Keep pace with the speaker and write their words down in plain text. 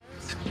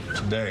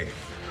today.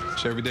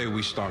 So every day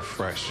we start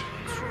fresh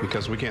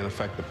because we can't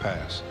affect the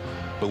past,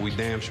 but we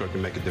damn sure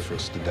can make a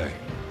difference today.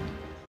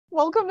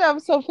 Welcome to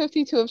episode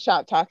 52 of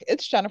Shot Talk.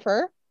 It's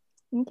Jennifer.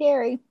 And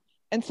Carrie.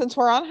 And since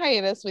we're on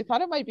hiatus, we thought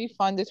it might be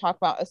fun to talk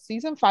about a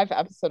season 5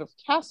 episode of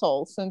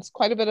Castle, since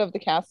quite a bit of the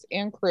cast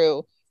and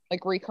crew,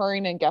 like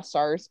recurring and guest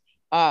stars,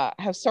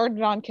 have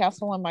started on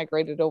Castle and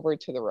migrated over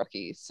to the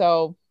Rookie.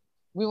 So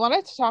we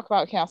wanted to talk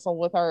about Castle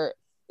with our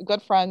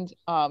good friend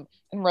and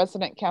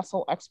resident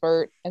Castle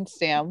expert and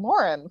Stan,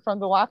 Lauren from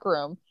the Locker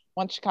Room,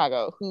 One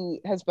Chicago, who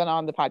has been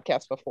on the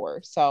podcast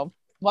before. So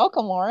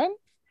welcome, Lauren.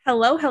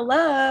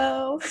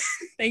 Hello.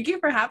 Thank you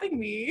for having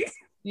me.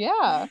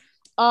 Yeah.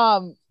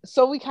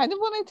 So we kind of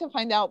wanted to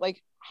find out,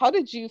 like, how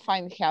did you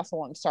find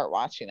Castle and start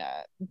watching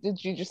it?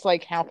 Did you just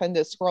like happen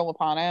to scroll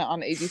upon it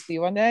on ABC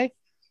one day?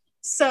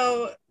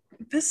 So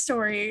this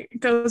story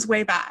goes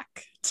way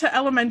back to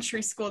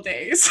elementary school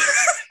days.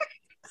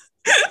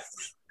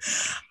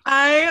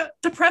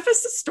 To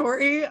preface the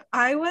story,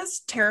 I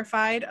was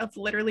terrified of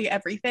literally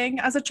everything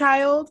as a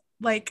child,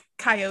 like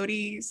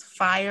coyotes,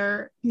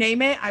 fire,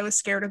 name it, I was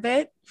scared of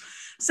it.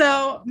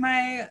 So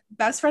my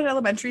best friend at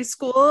elementary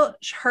school,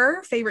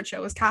 her favorite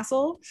show was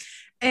Castle,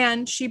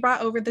 and she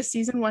brought over the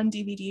season 1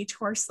 DVD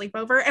to our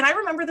sleepover. And I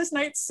remember this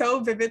night so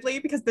vividly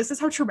because this is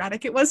how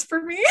traumatic it was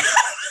for me.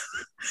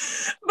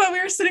 But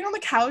we were sitting on the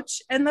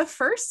couch, and the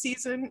first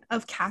season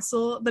of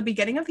Castle, the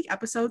beginning of the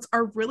episodes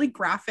are really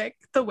graphic,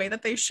 the way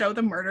that they show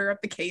the murder of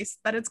the case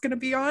that it's going to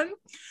be on.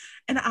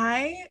 And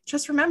I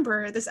just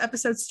remember this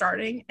episode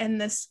starting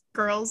and this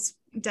girl's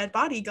dead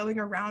body going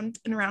around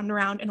and around and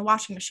around in a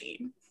washing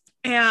machine.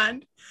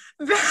 And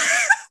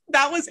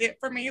that was it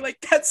for me.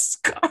 Like, that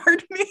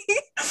scarred me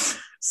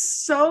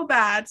so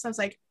bad. So I was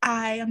like,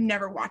 I am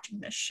never watching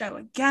this show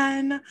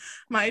again.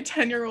 My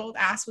 10-year-old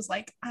ass was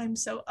like, I'm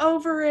so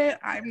over it.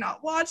 I'm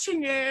not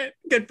watching it.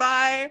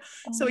 Goodbye.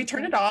 So we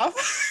turned it off.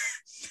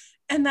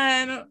 And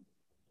then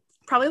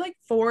probably like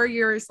 4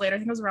 years later, I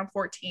think I was around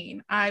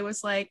 14, I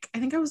was like, I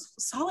think I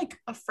saw like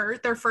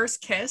their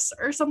first kiss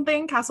or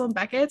something, Castle and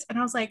Beckett's. And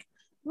I was like,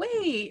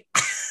 wait.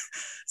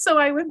 So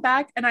I went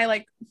back and I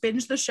like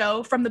binged the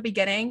show from the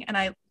beginning, and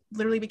I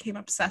literally became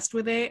obsessed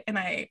with it. And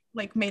I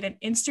like made an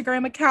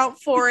Instagram account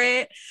for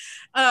it,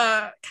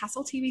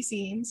 Castle TV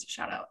Scenes,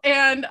 shout out.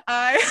 And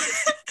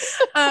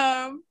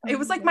it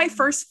was like my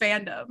first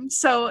fandom.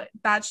 So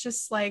that's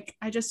just like,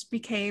 I just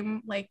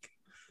became like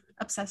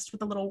obsessed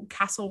with the little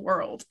Castle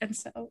world. And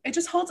so it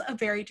just holds a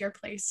very dear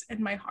place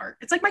in my heart.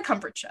 It's like my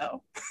comfort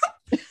show.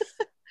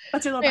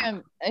 What's your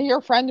And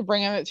your friend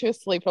bringing it to a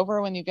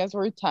sleepover when you guys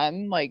were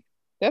 10, like,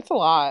 that's a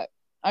lot.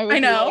 I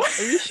know. Like,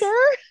 are you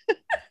sure?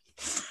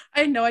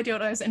 I had no idea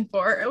what I was in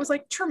for. It was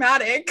like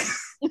traumatic.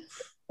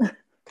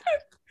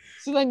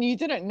 So then you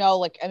didn't know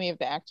like any of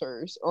the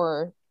actors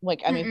or like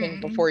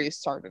anything before you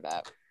started it?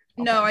 Okay.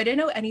 No, I didn't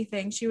know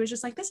anything. She was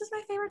just like, this is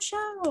my favorite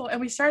show.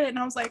 And we started, and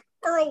I was like,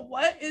 girl,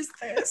 what is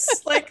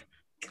this? Like,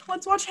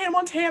 let's watch Hannah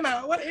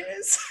Montana. What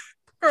is?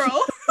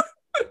 Girl.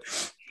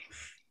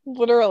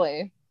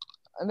 Literally.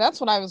 And that's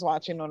what I was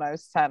watching when I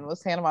was 10,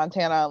 was Hannah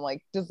Montana on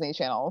like Disney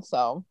Channel.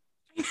 So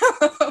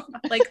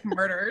like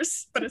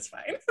murders, but it's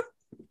fine.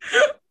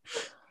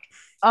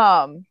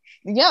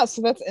 Yeah,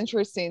 so that's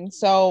interesting.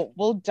 So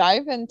we'll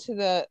dive into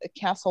the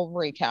Castle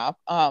recap.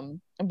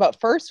 But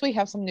first we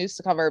have some news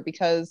to cover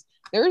because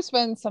there's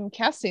been some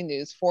casting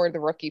news for the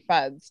Rookie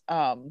Feds.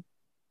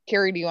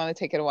 Carrie, do you want to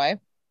take it away?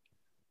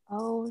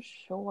 Oh,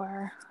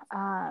 sure.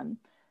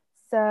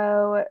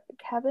 So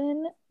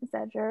Kevin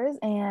Zegers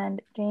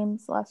and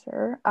James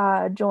Lesser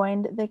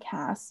joined the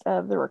cast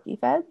of the Rookie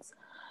Feds,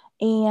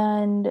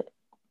 and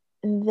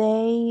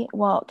Kevin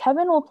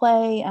will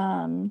play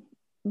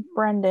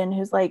Brendan,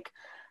 who's like,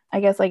 I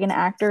guess like an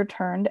actor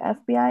turned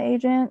FBI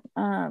agent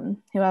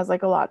who has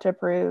like a lot to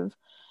prove.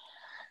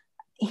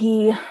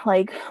 He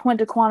like went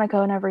to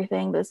Quantico and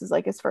everything. This is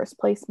like his first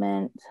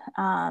placement.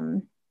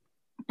 And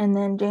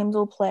then James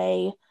will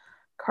play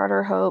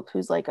Carter Hope,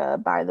 who's like a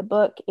by the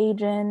book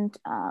agent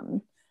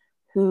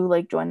who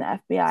like joined the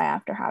FBI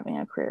after having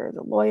a career as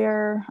a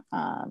lawyer.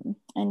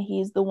 And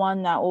he's the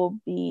one that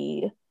will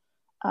be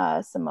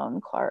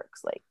Simone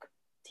Clark's like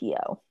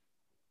TO.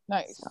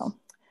 Nice. So,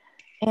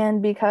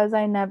 and because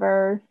I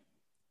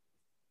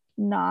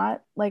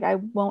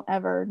won't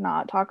ever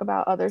not talk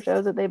about other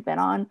shows that they've been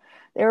on.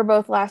 They were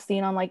both last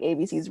seen on like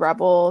ABC's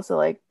Rebel, so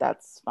like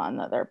that's fun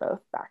that they're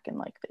both back in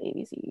like the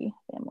ABC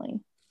family.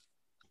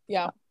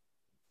 Yeah.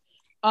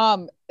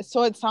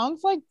 So it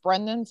sounds like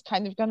Brendan's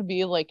kind of gonna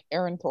be like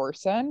Aaron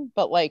Thorson,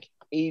 but like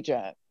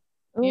agent.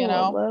 Ooh, you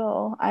know? A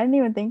little. I didn't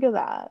even think of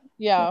that.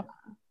 Yeah.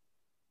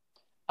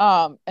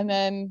 And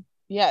then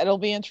it'll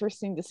be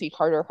interesting to see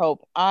Carter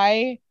Hope.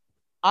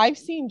 I've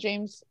seen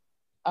James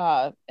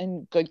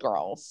in Good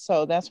Girls,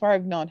 so that's where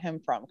I've known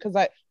him from, because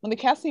when the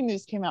casting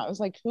news came out, I was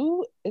like,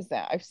 who is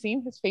that? I've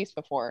seen his face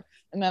before,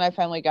 and then I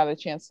finally got a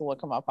chance to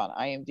look him up on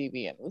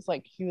IMDb, and it was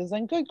like, he was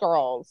in Good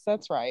Girls.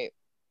 That's right.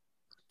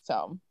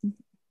 So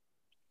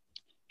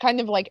kind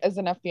of like as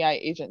an FBI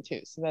agent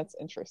too, so that's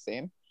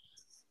interesting.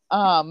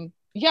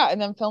 yeah,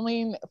 and then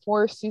filming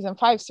for season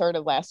 5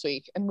 started last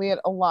week, and we had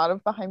a lot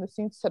of behind the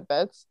scenes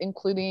tidbits,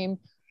 including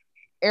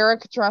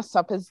Eric dressed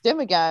up as Dim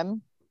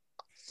again.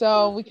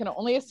 So we can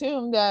only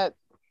assume that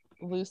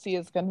Lucy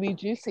is going to be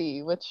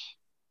juicy, which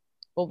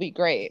will be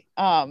great.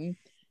 And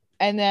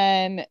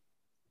then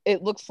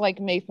it looks like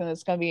Nathan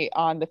is going to be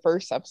on the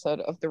first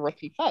episode of the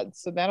Rookie Feds,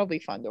 so that'll be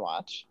fun to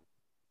watch.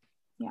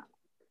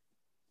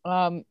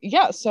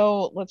 Yeah,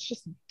 so let's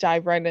just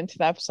dive right into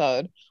the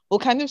episode. We'll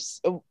kind of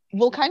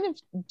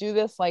do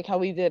this like how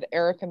we did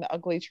Eric and the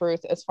Ugly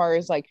Truth, as far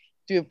as like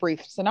do a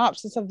brief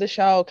synopsis of the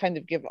show, kind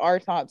of give our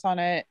thoughts on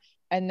it,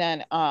 and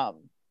then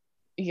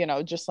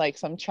just like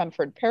some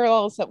Chenford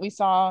parallels that we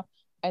saw,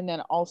 and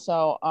then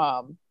also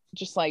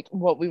just like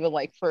what we would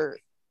like to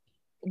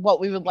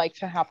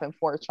happen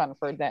for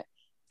Chenford that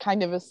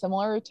kind of is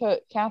similar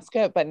to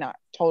Casket, but not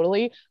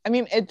totally. I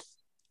mean, it's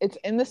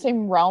in the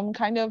same realm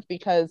kind of,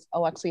 because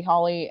Alexi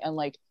Hawley and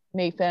like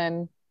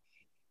Nathan,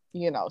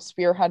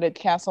 spearheaded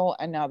Castle,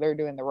 and now they're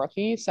doing the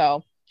Rookie.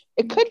 So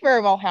it could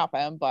very well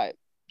happen, but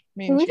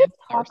can we just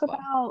talk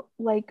about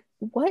like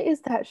what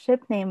is that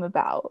ship name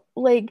about?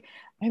 Like,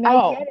 I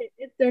know. I get it,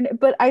 it's their,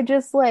 but I'm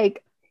just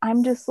like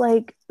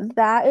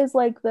that is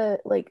like the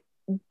like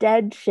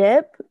dead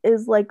ship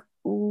is like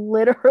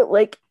literal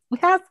like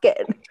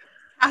Casket.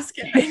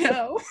 I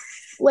know.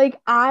 Like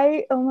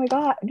oh my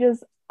god,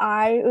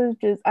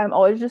 I'm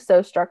always just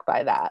so struck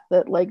by that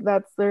like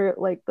that's their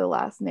like the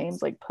last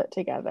names like put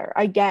together.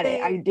 I get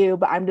it, I do,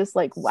 but I'm just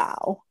like,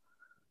 wow.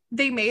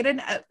 They made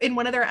in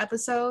one of their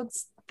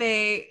episodes,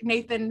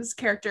 Nathan's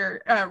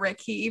character,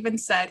 Rick, he even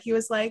said,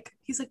 he's like,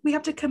 we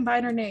have to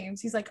combine our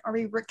names. He's like, are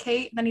we Rick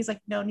Kate? And then he's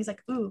like, no. And he's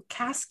like, ooh,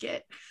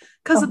 Casket,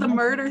 because of the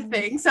murder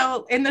thing.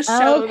 So in the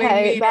show, they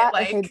made it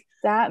like, okay,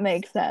 that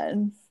makes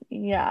sense.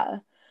 Yeah.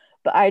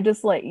 But I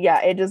just like, yeah,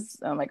 it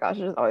just, oh my gosh,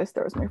 it just always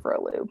throws me for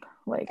a loop.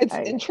 Like, it's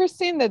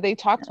interesting that they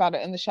talked about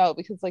it in the show,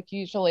 because like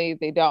usually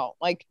they don't.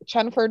 Like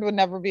Chenford would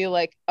never be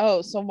like,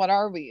 oh, so what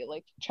are we?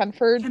 Like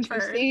Chenford.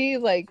 Juicy?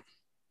 Like,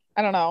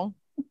 I don't know.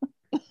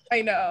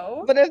 I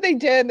know. But if they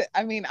did,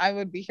 I mean, I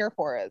would be here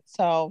for it.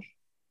 So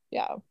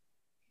yeah.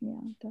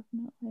 Yeah,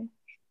 definitely.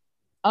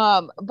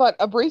 But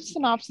a brief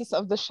synopsis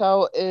of the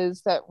show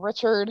is that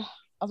Richard,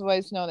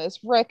 otherwise known as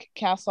Rick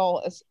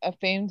Castle, is a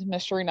famed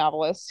mystery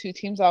novelist who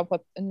teams up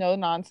with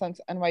no-nonsense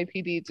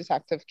NYPD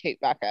detective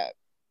Kate Beckett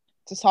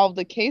to solve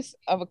the case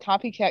of a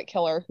copycat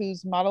killer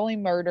who's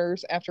modeling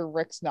murders after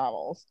Rick's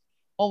novels.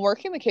 While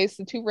working the case,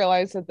 the two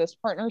realize that this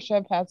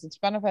partnership has its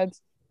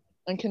benefits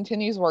and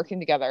continues working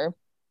together,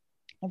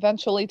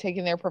 eventually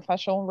taking their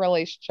professional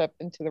relationship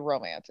into the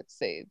romantic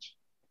stage.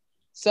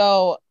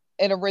 So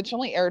it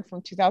originally aired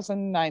from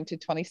 2009 to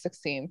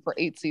 2016 for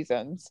 8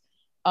 seasons.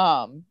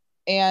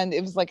 And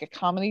it was like a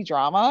comedy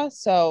drama,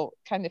 so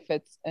kind of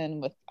fits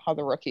in with how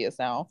the Rookie is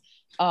now.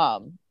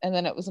 And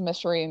then it was a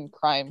mystery and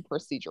crime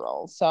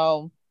procedural.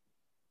 So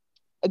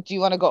do you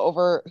want to go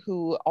over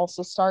who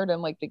also starred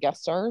and like the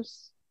guest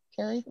stars,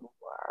 Carrie?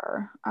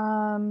 Sure.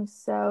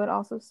 So it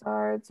also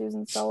starred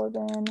Susan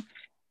Sullivan.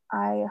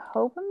 I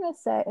hope I'm gonna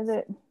say, is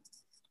it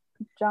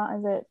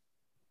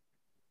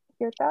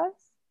Kirkas?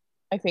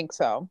 I think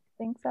so.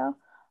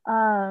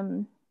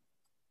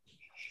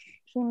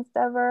 Seamus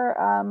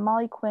Dever,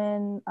 Molly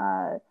Quinn,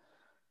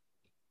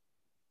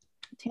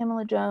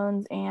 Tamala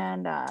Jones,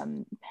 and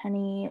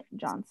Penny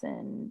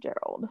Johnson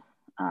Gerald.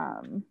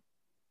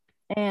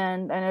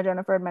 And I know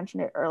Jennifer had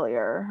mentioned it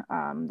earlier,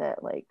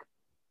 that like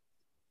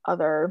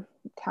other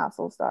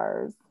Castle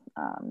stars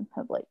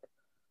have like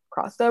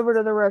crossed over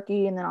to the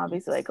Rookie, and then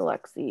obviously like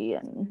Alexi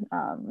and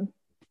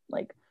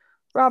like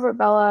Robert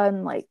Bella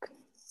and like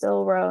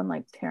Bill Rowe and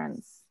like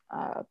Terrence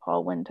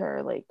Paul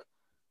Winter, like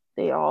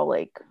they all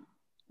like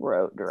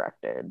wrote,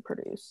 directed,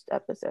 produced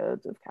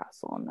episodes of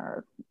Castle,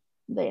 and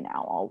they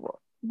now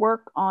all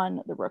work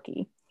on the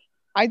Rookie.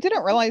 I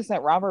didn't realize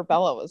that Robert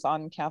Bella was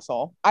on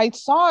Castle. I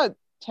saw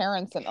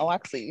Terrence and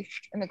Alexi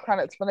in the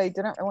credits, but I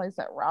didn't realize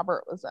that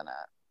Robert was in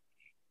it.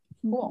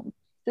 Cool.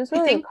 Just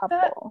really a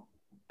couple.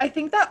 I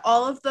think that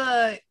all of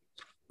the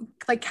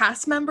like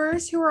cast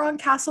members who were on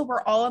Castle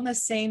were all on the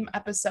same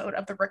episode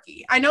of the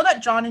Rookie. I know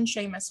that John and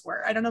Seamus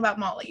were. I don't know about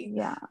Molly.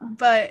 Yeah.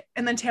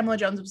 And then Tamala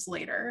Jones was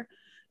later.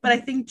 But I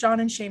think John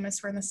and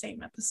Seamus were in the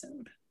same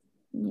episode.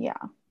 Yeah.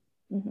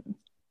 Mm-hmm.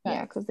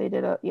 Yeah, because they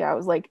did it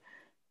was like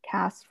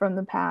Cast from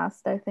the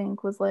Past, I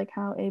think, was like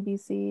how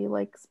ABC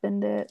like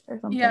spinned it or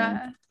something.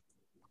 Yeah.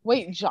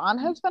 Wait, John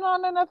has been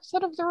on an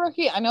episode of The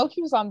Rookie? I know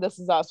he was on This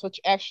Is Us, which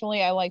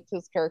actually I liked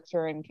his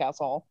character in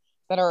Castle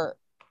better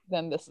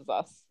than This Is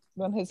Us,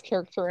 than his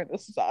character in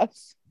This Is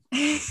Us.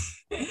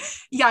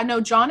 Yeah, no,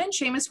 John and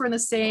Seamus were in the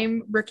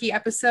same Rookie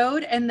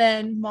episode, and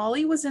then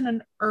Molly was in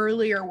an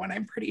earlier one,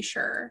 I'm pretty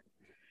sure.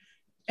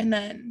 And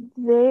then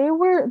they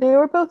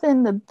were both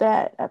in the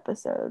Bet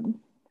episode.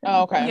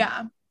 Oh, okay.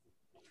 Yeah.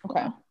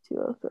 Okay.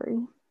 203.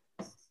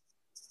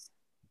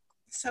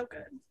 So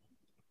good.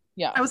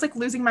 Yeah. I was like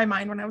losing my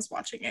mind when I was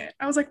watching it.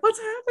 I was like, what's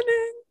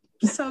happening?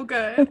 So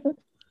good.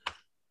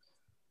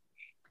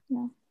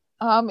 Yeah.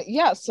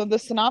 Yeah, so the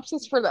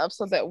synopsis for the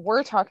episode that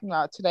we're talking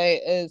about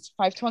today is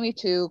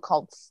 522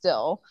 called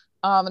Still.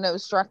 And it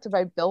was directed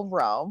by Bill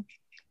Rowe.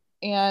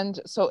 And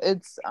so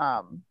it's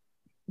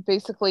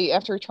basically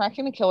after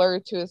tracking the killer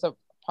to his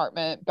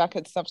apartment,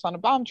 Beckett steps on a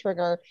bomb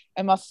trigger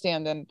and must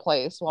stand in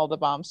place while the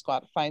bomb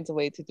squad finds a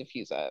way to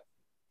defuse it.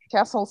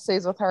 Castle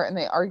stays with her and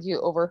they argue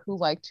over who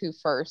liked who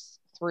first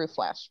through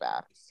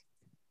flashbacks.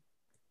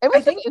 It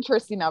was an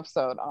interesting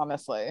episode,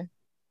 honestly.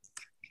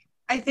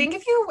 I think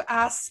if you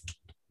ask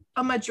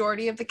a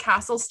majority of the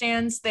Castle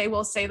stands, they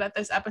will say that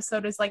this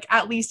episode is like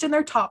at least in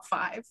their top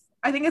 5.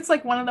 I think it's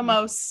like one of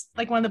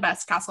the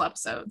best Castle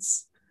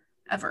episodes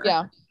ever.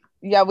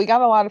 Yeah, we got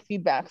a lot of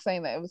feedback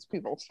saying that it was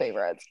people's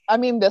favorites. I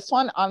mean, this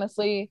one,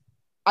 honestly,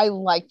 I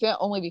liked it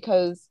only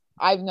because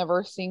I've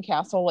never seen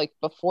Castle like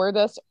before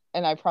this,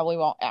 and I probably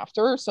won't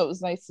after. So it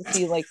was nice to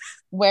see like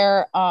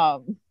where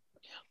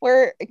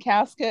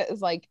Casket is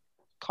like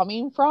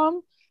coming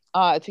from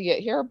to get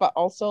here, but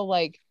also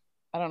like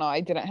I don't know,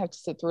 I didn't have to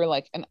sit through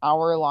like an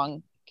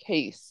hour-long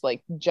case,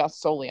 like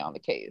just solely on the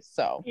case.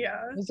 So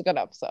yeah, it was a good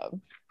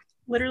episode.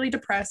 Literally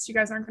depressed. You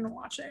guys aren't going to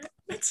watch it.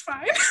 It's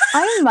fine.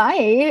 I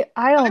might.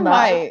 I don't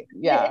know.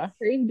 Yeah. It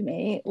intrigued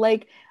me.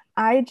 Like,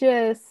 I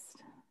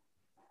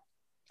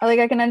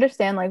can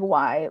understand like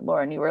why,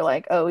 Lauren, you were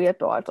like, oh, we have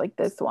to watch like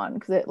this one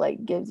because it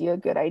like gives you a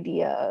good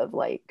idea of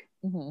like,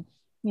 you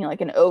know,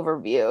 like an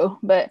overview.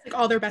 But like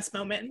all their best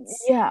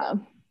moments. Yeah.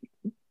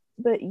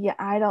 But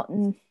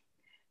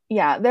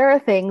yeah, there are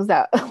things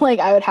that like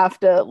I would have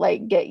to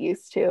like get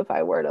used to if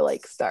I were to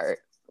like start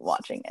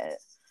watching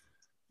it.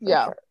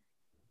 Yeah. Sure.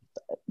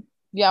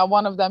 Yeah,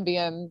 one of them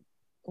being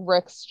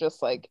Rick's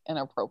just like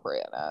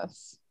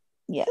inappropriateness.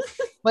 Yes.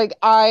 Like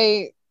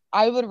I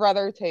would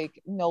rather take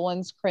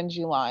Nolan's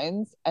cringy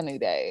lines any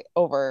day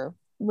over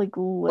like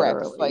literally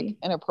Rick's like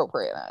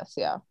inappropriateness.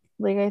 Yeah.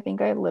 Like I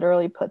think I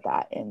literally put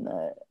that in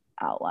the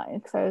outline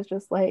because I was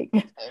just like,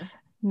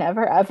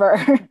 never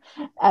ever,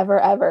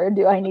 ever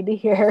do I need to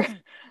hear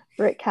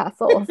Rick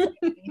Castle say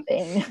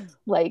anything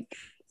like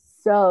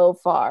so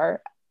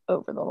far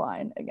over the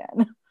line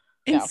again.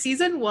 In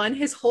season 1,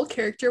 his whole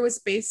character was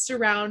based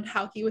around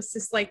how he was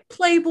this like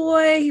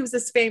playboy. He was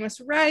this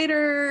famous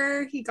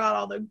writer. He got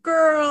all the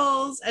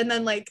girls, and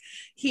then like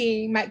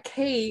he met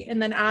Kate,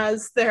 and then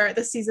as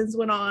the seasons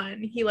went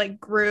on, he like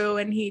grew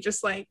and he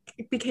just like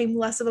became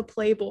less of a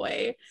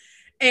playboy.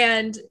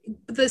 And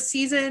the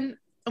season,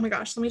 oh my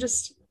gosh, let me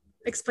just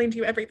explain to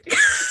you everything.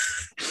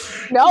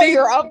 No,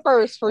 you're up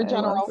first for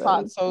general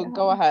thought, so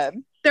go ahead.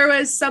 There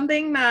was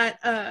something that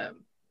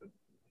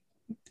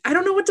I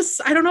don't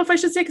know if I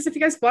should say because if you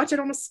guys watch, I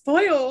don't want to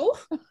spoil.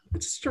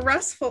 It's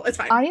stressful. It's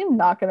fine. I am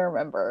not gonna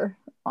remember,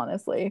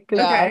 honestly, because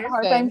I have a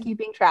hard time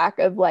keeping track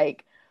of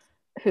like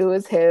who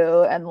is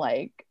who and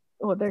like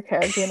what their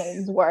character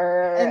names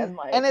were,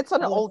 and it's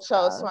an old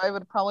show, so I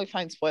would probably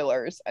find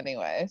spoilers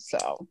anyway.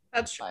 So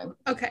that's fine.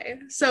 Okay,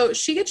 so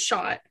Kate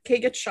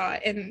gets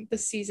shot in the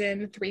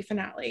season 3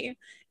 finale,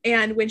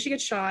 and when she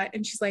gets shot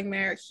and she's laying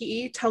there,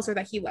 he tells her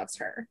that he loves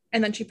her,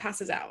 and then she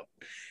passes out.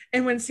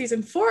 And when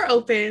season 4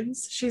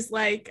 opens, she's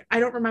like, I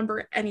don't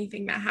remember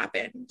anything that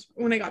happened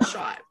when I got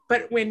shot.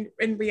 But when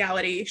in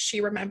reality,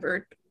 she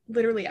remembered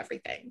literally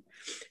everything.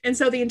 And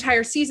so the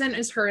entire season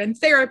is her in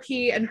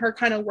therapy and her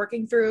kind of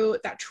working through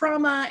that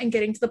trauma and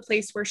getting to the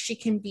place where she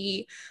can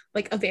be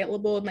like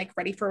available and like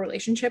ready for a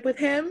relationship with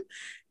him.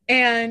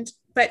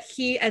 But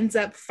he ends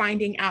up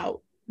finding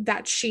out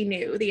that she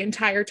knew the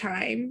entire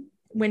time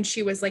when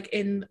she was like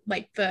in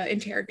like the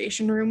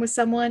interrogation room with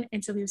someone.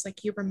 And so he was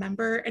like, you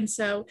remember? And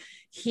so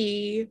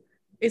he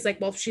is like,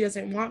 well, if she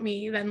doesn't want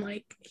me,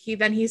 then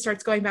he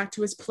starts going back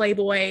to his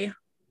playboy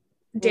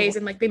days.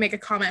 And like they make a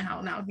comment how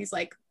now he's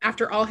like,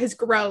 after all his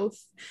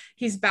growth,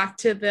 he's back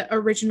to the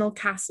original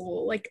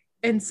Castle. Like,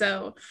 and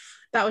so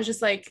that was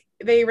just like,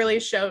 they really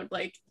showed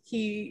like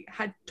he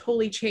had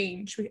totally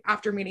changed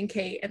after meeting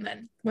Kate. And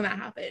then when that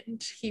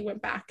happened, he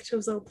went back to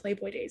his little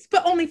playboy days,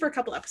 but only for a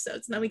couple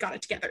episodes. And then we got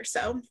it together.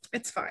 So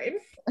it's fine.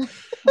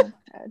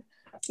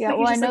 Yeah.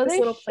 Well, I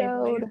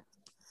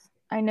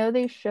know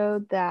they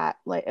showed that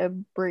like a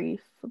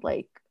brief,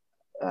 like,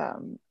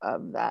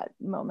 of that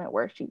moment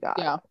where she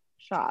got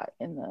shot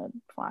in the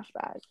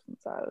flashback. And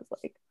so I was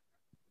like,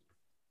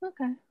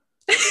 okay.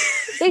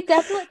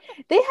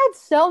 They had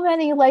so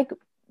many like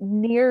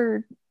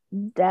near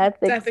death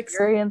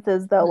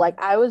experiences though. Like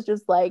I was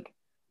just like,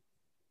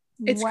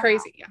 it's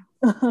crazy.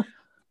 Yeah.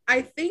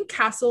 I think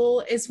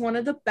Castle is one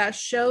of the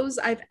best shows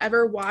I've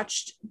ever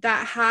watched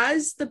that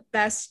has the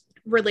best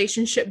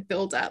relationship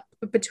build up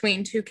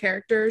between two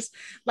characters.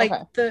 Like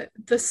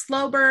the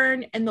slow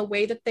burn and the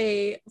way that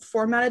they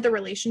formatted the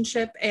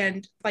relationship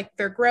and like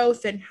their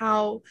growth and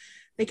how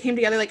they came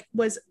together, like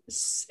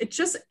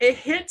it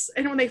hits.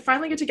 And when they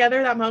finally get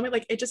together, that moment,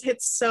 like it just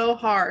hits so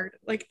hard.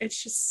 Like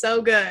it's just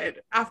so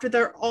good after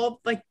they're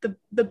all like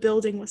the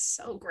building was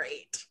so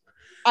great.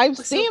 I've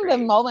seen the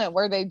moment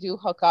where they do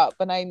hook up,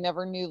 but I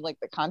never knew like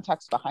the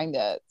context behind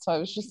it. So I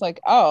was just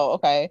like, oh,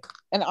 okay.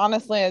 And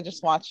honestly, I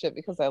just watched it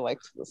because I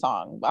liked the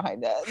song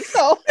behind it.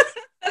 So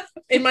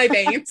in my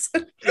veins.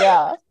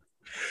 Yeah.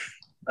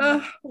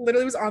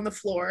 Literally was on the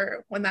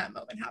floor when that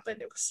moment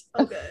happened. It was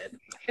so good.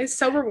 It's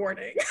so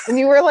rewarding. And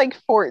you were like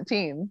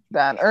 14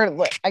 then,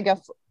 or I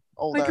guess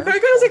older. Like, I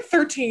think I was like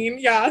 13.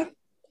 Yeah.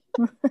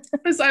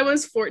 Because I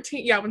was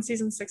 14. Yeah, when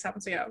season 6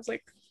 happened. So yeah, I was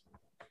like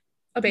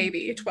a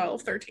baby,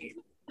 12, 13.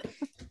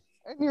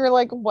 And you were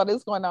like, what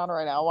is going on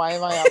right now? Why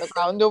am I on the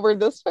ground over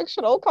this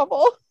fictional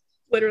couple?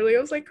 Literally,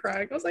 I was like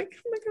crying. I was like,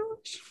 oh my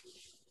gosh.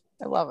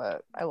 I love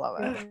it. I love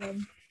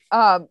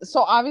it.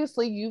 So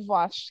obviously you've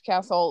watched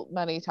Castle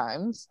many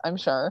times, I'm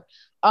sure.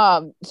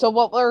 So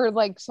what were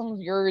like some of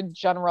your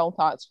general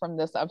thoughts from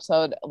this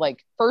episode?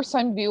 Like first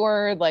time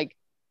viewer, like,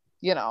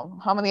 you know,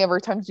 how many ever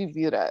times you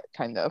viewed it,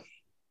 kind of?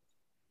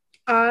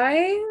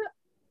 I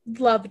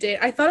loved it.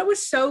 I thought it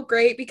was so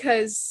great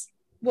because,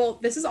 well,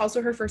 this is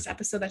also her first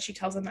episode that she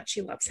tells him that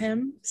she loves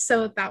him.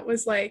 So that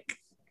was like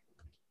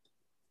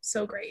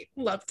so great.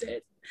 Loved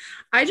it.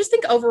 I just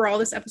think overall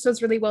this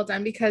episode's really well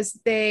done because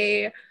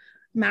they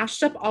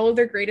mashed up all of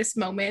their greatest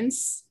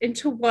moments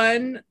into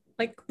one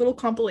like little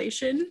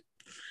compilation.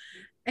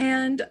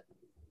 And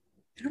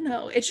I don't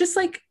know, it's just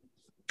like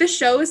this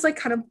show is like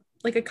kind of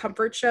like a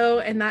comfort show,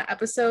 and that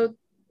episode,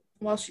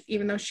 while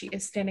even though she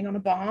is standing on a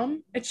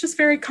bomb, it's just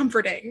very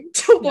comforting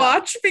to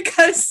watch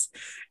because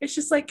it's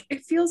just like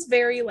it feels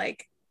very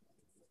like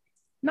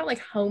not like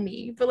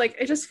homey, but like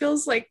it just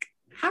feels like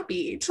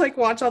happy to like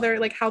watch all their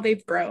like how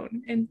they've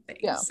grown and things.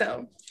 Yeah.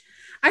 So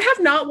I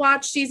have not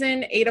watched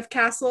season 8 of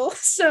Castle,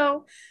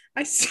 so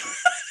I'm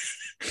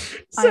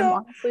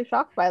honestly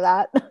shocked by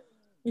that.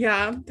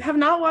 Yeah, have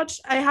not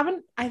watched. I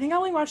think I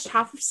only watched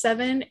half of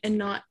 7 and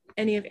not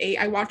any of 8.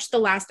 I watched the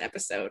last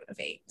episode of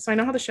 8, so I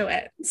know how the show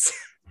ends.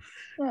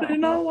 I did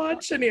not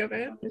watch any of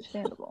it.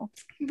 Understandable.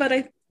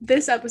 But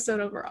this episode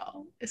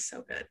overall is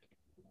so good.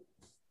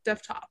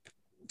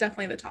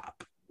 Definitely the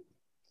top.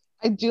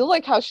 I do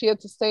like how she had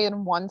to stay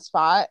in one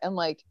spot and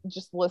like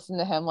just listen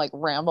to him like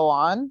ramble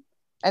on.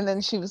 And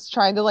then she was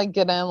trying to like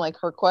get in like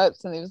her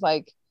quips, and he was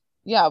like,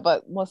 yeah,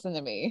 but listen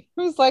to me.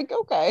 He was like,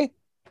 okay.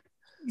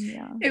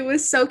 Yeah. It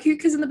was so cute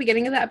because in the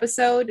beginning of the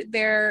episode,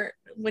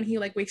 when he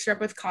like wakes her up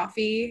with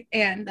coffee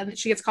and then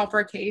she gets called for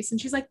a case and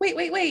she's like,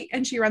 wait.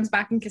 And she runs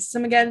back and kisses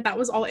him again. That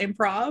was all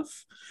improv.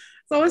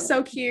 So it was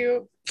so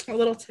cute. A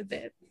little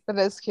tidbit. That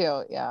is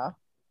cute. Yeah.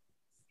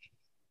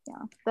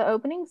 Yeah. The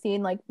opening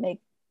scene like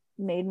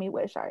made me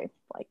wish I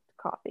liked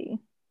coffee.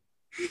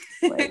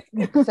 Like,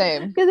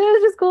 same. Because it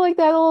was just cool, like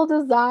that little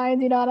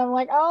designs, you know, and I'm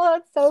like, oh,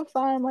 that's so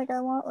fun. Like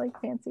I want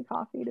like fancy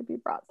coffee to be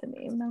brought to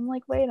me. And I'm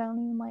like, wait, I don't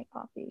even like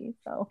coffee.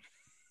 So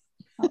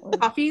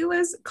coffee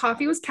was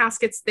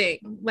Casket's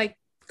thing. Like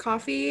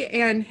coffee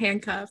and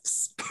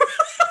handcuffs.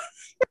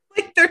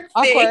 Like they're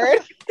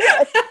awkward.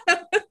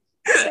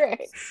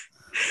 Right.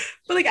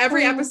 But like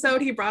every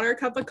episode he brought her a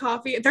cup of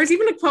coffee. There's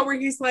even a quote where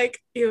he's like,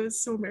 it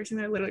was so embarrassing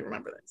that I literally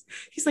remember this.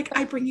 He's like,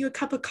 I bring you a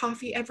cup of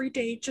coffee every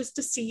day just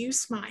to see you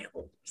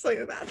smile.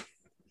 Something like that.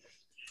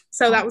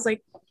 So that was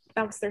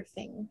their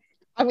thing.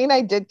 I mean,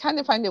 I did kind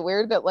of find it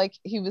weird that like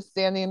he was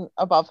standing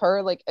above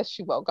her like as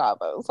she woke up.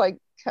 It was like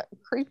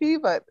creepy,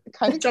 but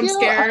kind of jump cute.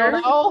 scare. I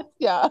don't know.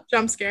 Yeah.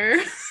 Jump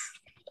scare.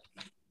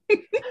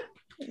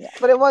 Yeah,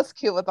 but it was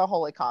cute with the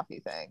holy coffee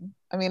thing.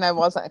 I mean, I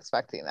wasn't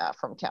expecting that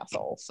from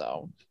Castle,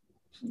 so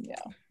yeah.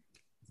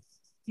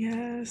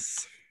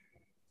 Yes.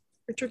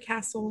 Richard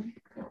Castle.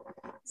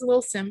 He's a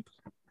little simp.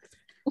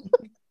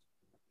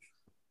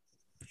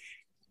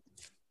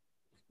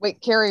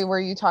 Wait, Carrie, were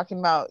you talking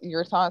about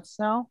your thoughts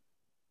now?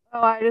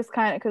 Oh, I just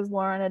kind of, because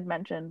Lauren had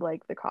mentioned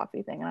like the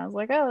coffee thing, and I was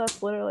like, oh,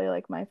 that's literally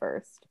like my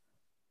first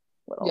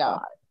little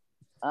thought.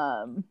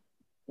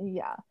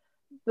 Yeah.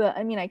 But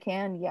I mean, I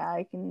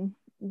can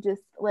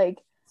just like,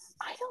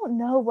 I don't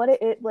know what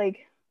it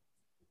like,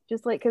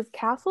 just like, because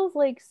Castle's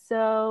like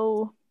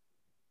so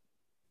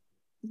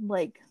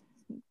like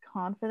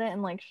confident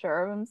and like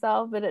sure of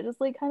himself, but it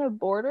just like kind of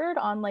bordered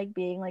on like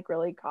being like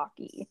really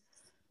cocky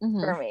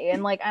for me.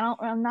 And like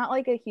I'm not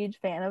like a huge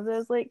fan of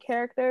those like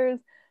characters,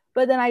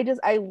 but then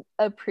I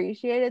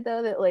appreciated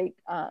though that like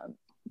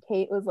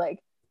Kate was like,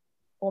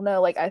 well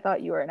no, like I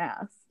thought you were an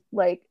ass.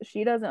 Like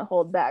she doesn't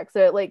hold back.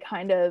 So it like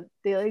kind of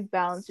they like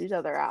balance each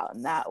other out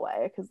in that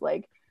way, because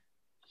like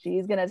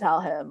she's gonna tell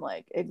him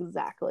like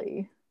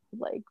exactly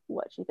like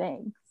what she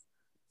thinks.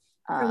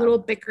 A little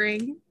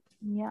bickering.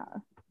 Yeah.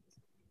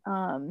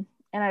 And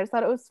I just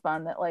thought it was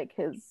fun that like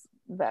his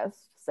vest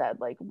said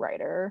like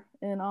writer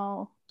in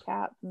all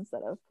caps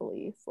instead of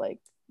police, like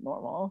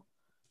normal.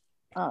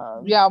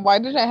 Yeah, why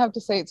did I have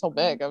to say it so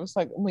big? I was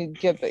like, we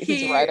get that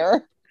he's a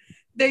writer.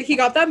 He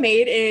got that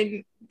made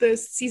in the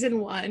season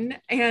 1,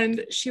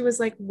 and she was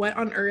like, what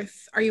on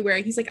earth are you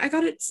wearing? He's like, I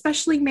got it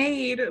specially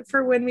made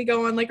for when we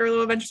go on like our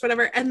little adventures,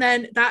 whatever. And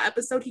then that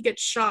episode he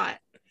gets shot,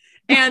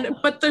 and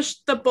but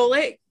the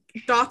bullet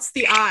dots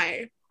the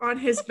eye on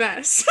his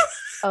vest.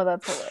 Oh,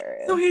 that's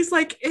hilarious. So he's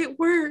like, it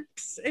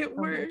works.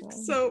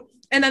 So,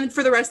 and then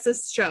for the rest of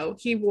this show,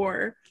 he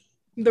wore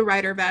the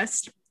writer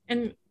vest.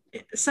 And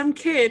some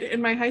kid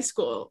in my high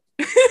school,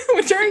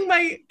 during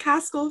my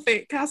Castle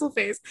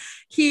phase,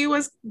 he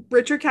was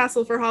Richard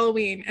Castle for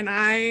Halloween. And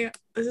I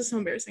this is so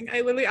embarrassing.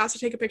 I literally asked to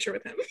take a picture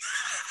with him.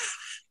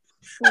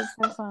 That's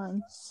so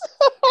fun.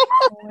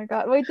 Oh my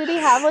god. Wait, did he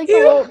have like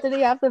did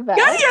he have the vest?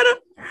 Yeah, he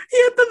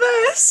had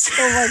the vest.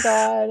 Oh my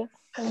god.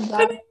 I'm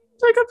dying.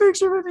 Took a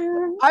picture with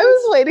him. I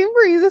was waiting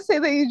for you to say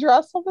that you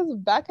dressed up as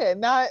Beckett,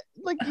 not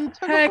like you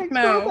took a Heck picture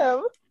no. with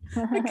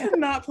him. I could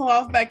not pull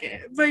off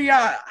Beckett. But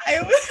yeah, I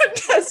was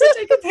just to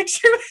take a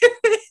picture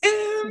with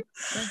him.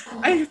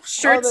 I'm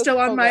sure it's still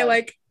on so my good.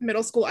 like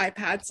middle school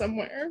iPad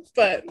somewhere.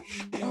 But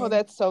Oh,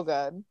 that's so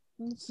good.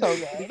 So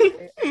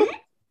good.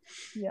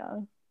 Yeah.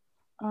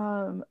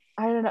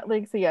 I don't know,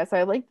 like, so yeah, so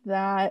I liked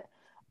that.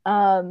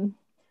 I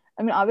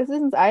mean, obviously,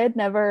 since I had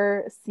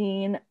never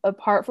seen,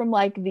 apart from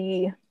like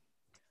the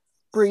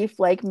brief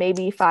like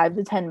maybe 5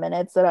 to 10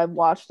 minutes that I've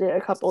watched it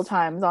a couple of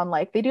times on,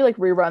 like, they do like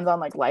reruns on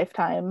like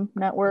Lifetime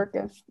Network,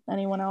 if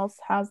anyone else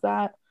has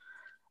that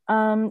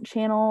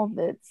channel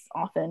that's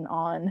often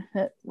on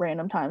at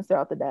random times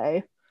throughout the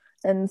day.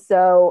 And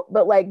so,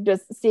 but like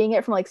just seeing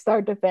it from like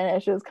start to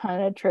finish is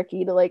kind of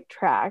tricky to like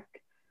track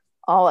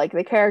all like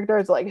the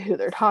characters, like who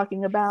they're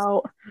talking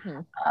about,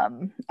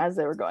 as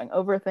they were going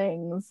over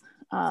things.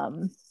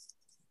 But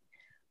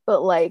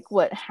like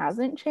what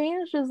hasn't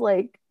changed is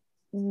like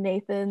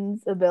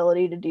Nathan's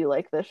ability to do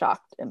like the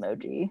shocked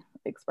emoji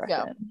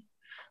expression. Yeah.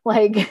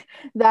 Like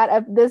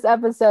this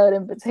episode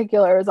in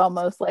particular is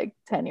almost like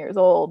 10 years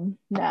old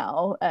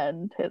now,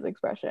 and his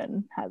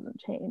expression hasn't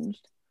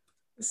changed.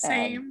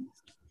 Same. And,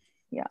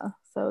 yeah,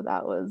 so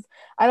that was,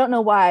 I don't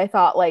know why I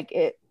thought like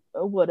it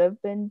would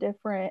have been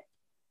different,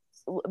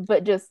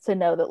 but just to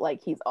know that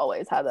like he's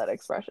always had that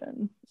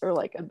expression or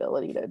like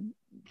ability to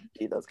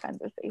do those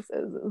kinds of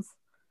faces is,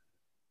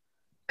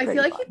 I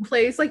feel like fun. He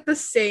plays like the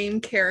same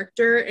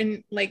character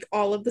in like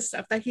all of the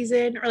stuff that he's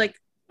in, or like,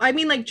 I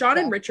mean, like John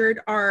and Richard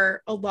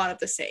are a lot of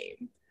the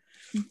same.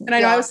 And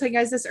I know I was telling you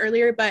guys this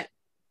earlier, but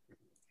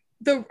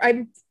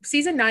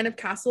season 9 of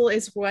Castle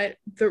is what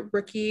The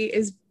Rookie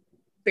is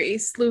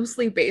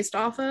loosely based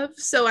off of.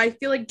 So I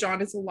feel like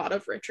John is a lot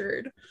of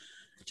Richard,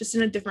 just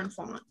in a different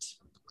font.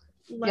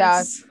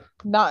 Yeah,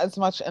 not as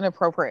much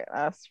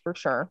inappropriateness for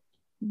sure.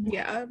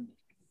 Yeah.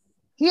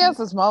 He has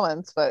his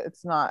moments, but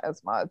it's not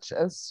as much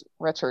as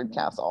Richard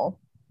Castle.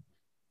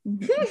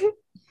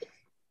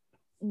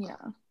 Yeah.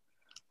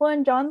 Well,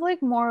 and John's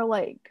like more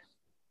like,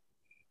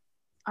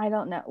 I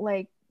don't know,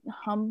 like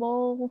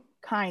humble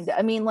kind of.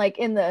 I mean, like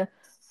in the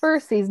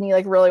first season, he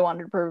like really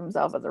wanted to prove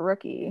himself as a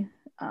rookie,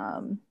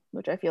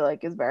 which I feel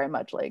like is very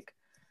much like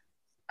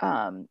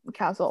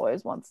Castle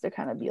always wants to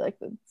kind of be like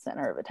the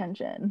center of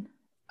attention.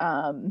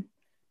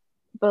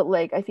 But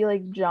like I feel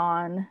like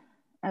John,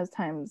 as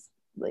time's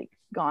like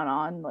gone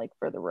on, like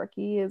for the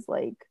rookie, is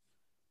like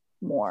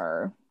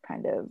more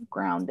kind of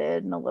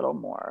grounded and a little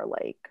more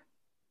like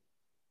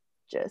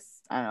just,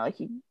 I don't know, like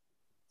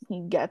he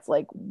gets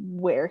like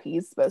where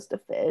he's supposed to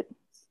fit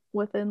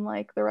within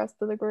like the rest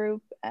of the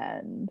group.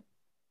 And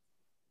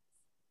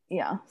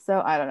yeah, so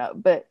I don't know,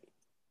 but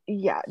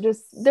yeah,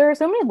 just there are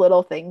so many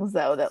little things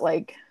though that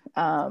like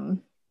that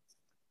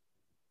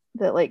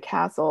like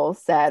Castle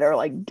said or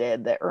like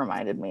did that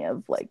reminded me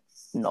of like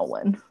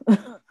Nolan.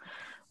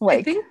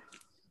 Like I think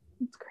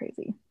it's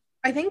crazy.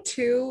 I think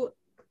too,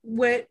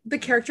 with the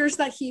characters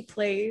that he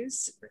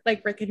plays,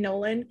 like Rick and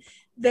Nolan,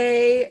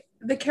 the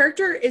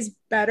character is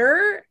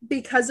better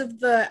because of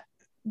the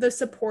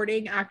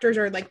supporting actors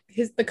or like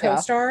the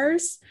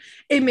co-stars.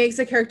 It makes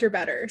the character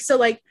better. So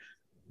like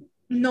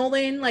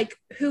Nolan, like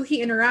who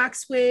he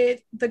interacts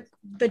with,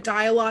 the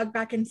dialogue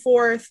back and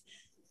forth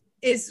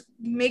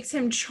makes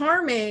him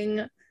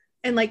charming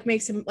and like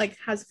makes him like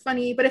has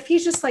funny. But if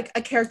he's just like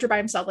a character by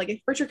himself, like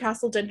if Richard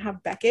Castle didn't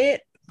have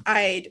Beckett,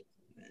 I'd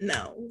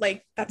know.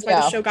 Like that's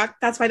why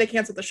that's why they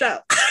canceled the show.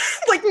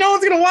 Like no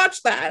one's gonna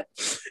watch that.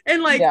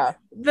 And like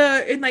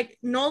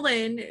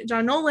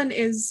John Nolan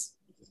is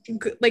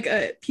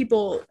like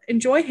people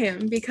enjoy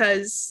him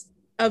because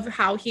of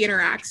how he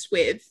interacts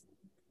with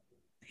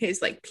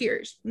his like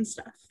peers and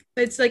stuff.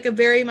 It's like a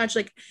very much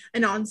like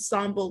an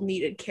ensemble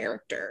needed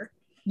character.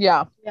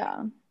 Yeah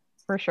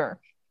for sure.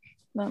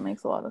 That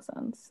makes a lot of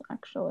sense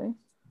actually.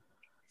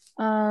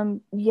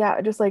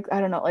 Just like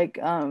I don't know, like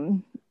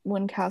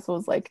when Castle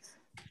was like,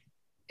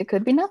 it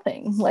could be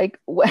nothing, like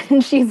when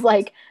she's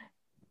like,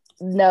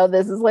 no,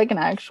 this is like an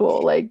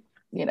actual like,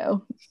 you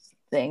know,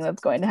 thing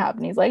that's going to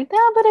happen, he's like,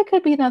 no, but it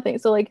could be nothing.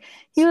 So like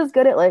he was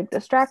good at like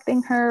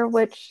distracting her,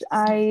 which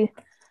I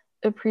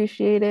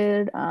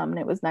appreciated. And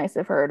it was nice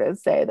of her to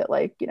say that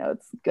like, you know,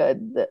 it's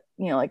good that,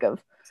 you know, like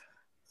of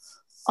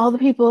all the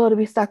people to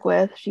be stuck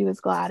with, she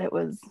was glad it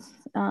was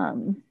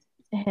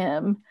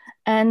him.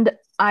 And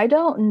I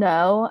don't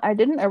know, I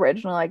didn't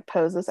originally like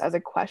pose this as a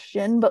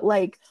question, but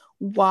like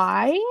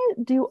why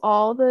do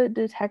all the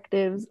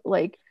detectives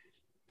like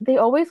they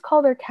always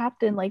call their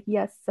captain like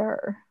yes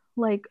sir?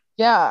 Like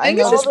I think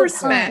it's just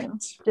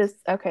respect. Just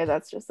okay,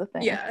 that's just a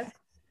thing. Yeah.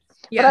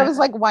 But I was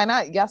like, why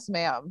not yes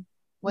ma'am?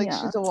 Like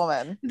she's a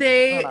woman.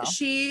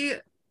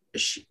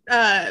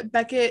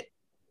 Beckett,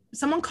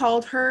 someone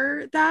called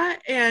her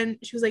that and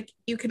she was like,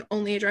 you can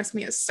only address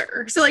me as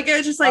sir. So like it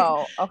was just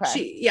like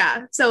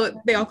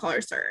so they all call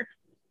her sir.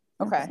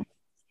 Okay.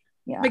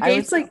 Yeah. But I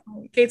was Gates, like,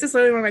 Gates is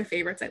literally one of my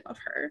favorites. I love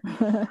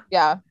her.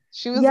 Yeah.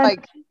 She was yeah,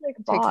 like she's, like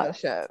taking the boss.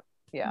 shit.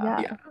 Yeah.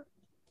 Yeah. Yeah.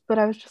 But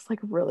I was just like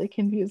really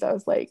confused. I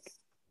was like,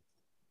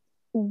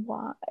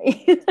 why?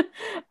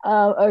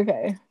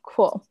 Okay,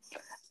 cool.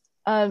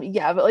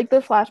 Yeah, but like the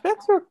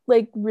flashbacks were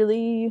like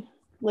really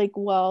like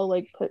well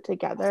like put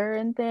together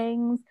and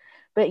things.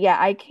 But yeah,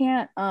 I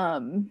can't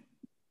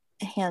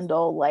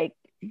handle like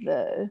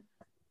the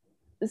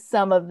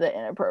some of the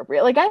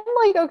inappropriate. Like I'm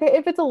like, okay,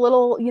 if it's a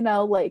little, you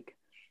know, like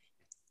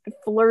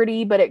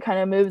flirty, but it kind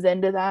of moves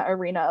into that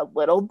arena a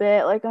little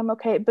bit, like I'm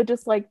okay. But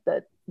just like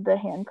the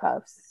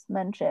handcuffs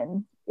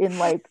mentioned in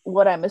like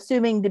what I'm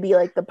assuming to be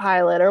like the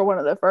pilot or one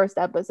of the first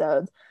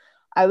episodes,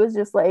 I was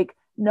just like,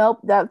 nope,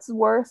 that's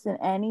worse than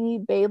any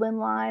Balin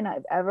line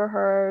I've ever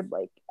heard,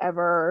 like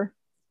ever.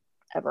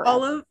 A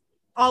lot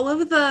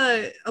of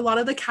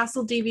the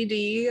Castle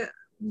DVD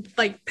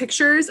like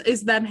pictures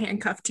is them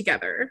handcuffed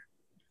together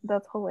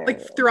That's hilarious.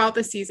 like throughout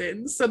the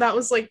season. So that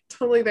was like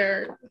totally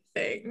their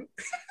thing.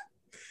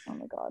 Oh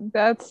my god,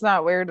 That's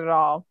not weird at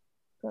all.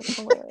 that's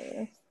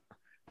hilarious.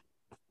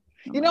 Oh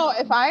You my know, God.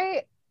 if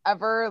I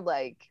ever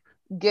like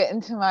get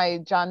into my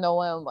John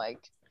Nolan like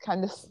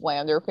kind of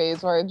slander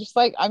phase where just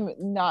like I'm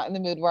not in the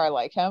mood where I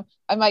like him,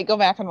 I might go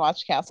back and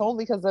watch Castle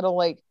because it'll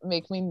like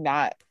make me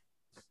not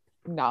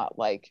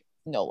like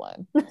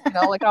Nolan. You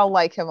know, like I'll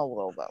like him a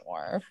little bit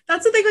more.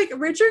 That's the thing, like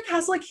Richard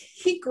Castle, like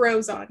he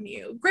grows on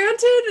you.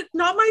 Granted,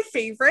 not my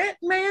favorite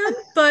man,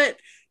 but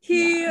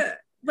he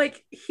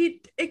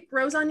it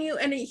grows on you,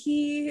 and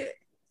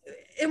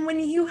when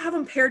you have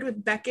him paired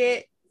with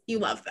Beckett, you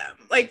love them.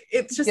 Like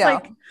it's just Yeah.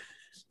 like, hold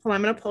on,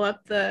 I'm gonna pull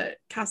up the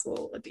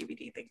Castle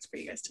DVD things for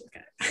you guys to look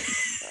at.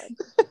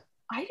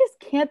 I just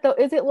can't though.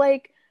 Is it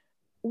like,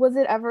 was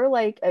it ever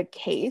like a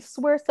case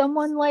where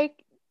someone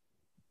like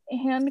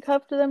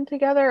handcuffed them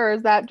together, or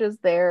is that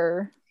just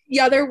their?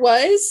 Yeah, there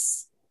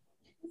was.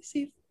 Let me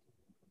see.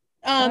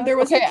 There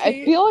was Okay, a I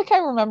case. feel like I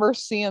remember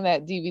seeing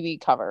that DVD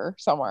cover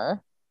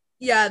somewhere.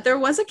 Yeah, there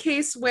was a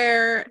case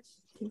where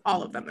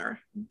all of them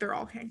they're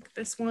all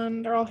this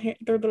one they're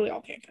literally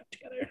all handcuffed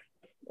together.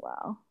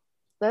 Wow,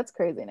 that's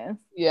craziness.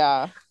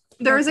 Yeah.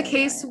 There was a Okay,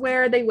 case right.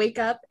 where they wake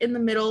up on a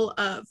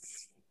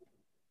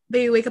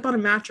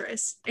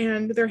mattress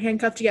and they're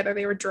handcuffed together.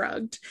 They were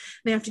drugged.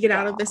 They have to get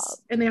out of this, Stop.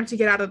 and they have to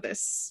get out of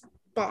this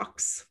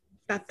box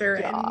that they're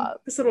Stop. in,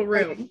 this little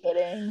Are you room.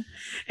 kidding?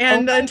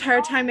 And Oh the my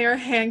entire time they are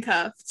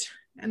handcuffed,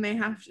 and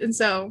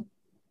so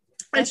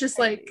That's it's just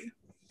crazy.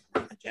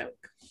 like a joke.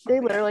 They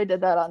literally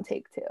did that on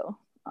Take Two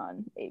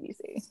on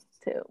ABC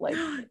too. Like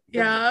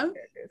Yeah. the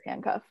characters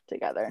handcuffed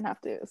together and have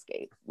to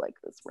escape like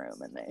this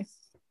room, and they.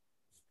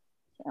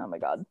 Oh my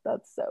god,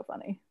 that's so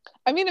funny.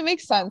 I mean, it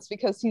makes sense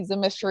because he's a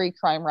mystery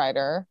crime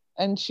writer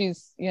and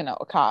she's, you know,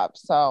 a cop.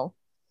 So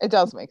it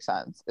does make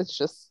sense. It's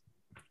just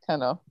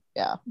kind of,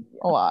 a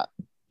lot.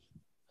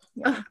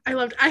 Yeah.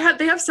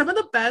 They have some of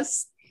the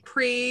best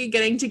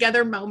pre-getting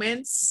together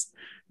moments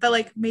that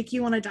like make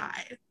you want to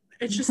die.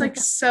 It's just like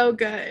so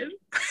good.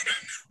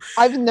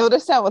 I've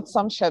noticed that with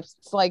some ships,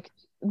 it's like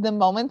the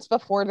moments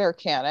before they're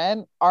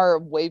canon are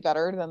way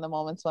better than the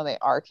moments when they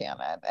are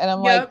canon. And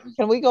I'm Yep. like,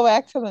 can we go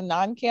back to the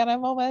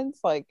non-canon moments?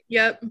 Like,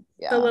 Yep.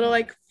 yeah. The little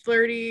like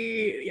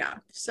flirty,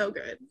 so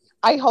good.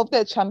 I hope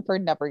that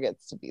Chenford never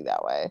gets to be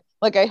that way.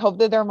 Like, I hope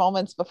that their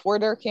moments before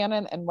they're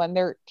canon and when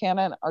they're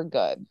canon are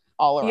good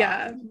all around.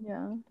 Yeah.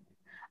 Yeah.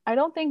 I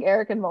don't think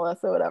Eric and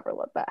Melissa would ever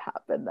let that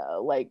happen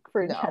though. Like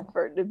for No.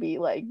 Chenford to be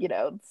like, you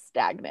know,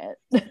 stagnant.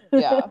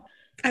 Yeah.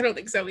 I don't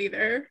think so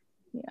either.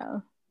 Yeah.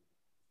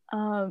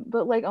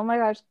 But like, oh my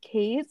gosh,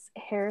 Kate's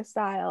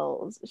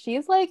hairstyles.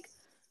 She's like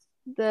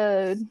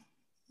the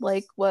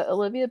like what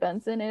Olivia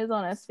Benson is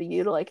on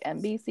SVU to like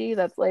NBC.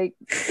 That's like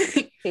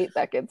Kate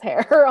Beckett's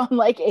hair on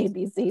like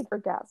ABC for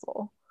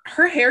Castle.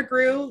 Her hair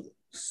grew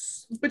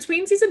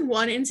between season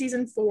 1 and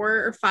season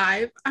 4 or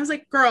 5. I was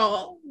like,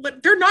 girl,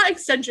 they're not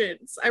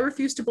extensions. I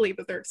refuse to believe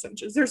that they're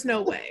extensions. There's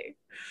no way.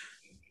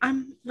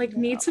 I'm like,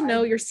 need to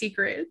know your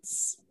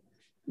secrets.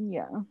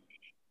 Yeah.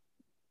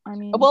 I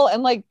mean, well,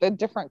 and like the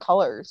different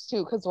colors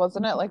too, because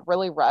wasn't it like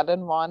really red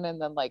in one and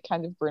then like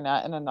kind of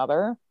brunette in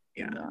another?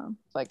 Yeah.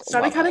 Like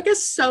Stevie Kotick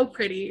is so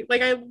pretty.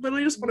 Like I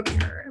literally just want to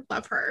be her. I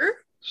love her.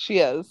 She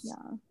is.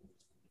 Yeah.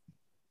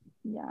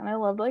 Yeah, and I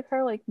loved like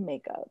her like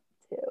makeup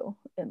too,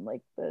 and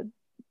like the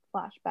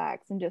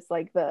flashbacks and just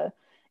like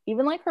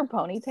even like her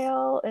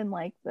ponytail and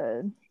like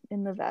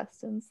in the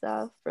vest and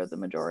stuff for the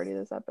majority of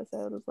this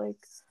episode was like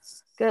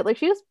good. Like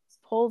she just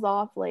pulls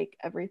off like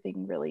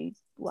everything really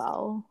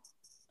well,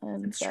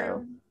 and It's so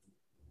true.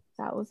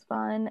 that was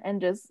fun.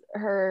 And just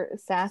her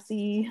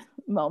sassy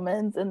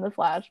moments in the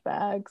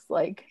flashbacks,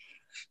 like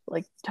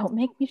don't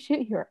make me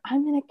shoot you, or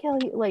I'm gonna kill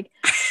you. Like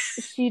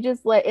she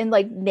just like, and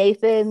like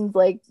Nathan's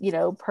like, you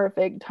know,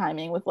 perfect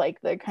timing with like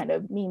the kind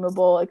of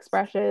memeable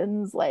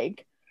expressions,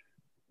 like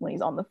when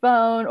he's on the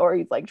phone or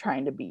he's like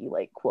trying to be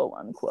like quote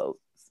unquote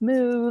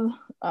smooth.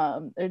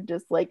 It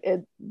just like,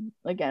 it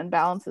again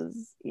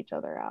balances each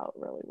other out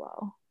really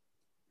well.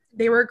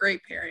 They were a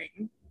great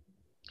pairing.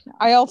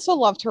 I also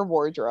loved her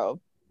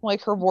wardrobe.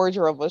 Like her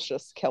wardrobe was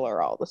just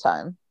killer all the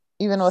time,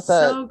 even with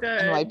So a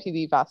good.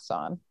 NYPD vest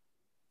on.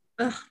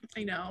 Ugh,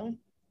 I know.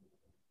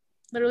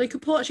 Literally she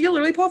could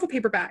literally pull off a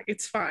paper bag.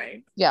 It's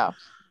fine. Yeah.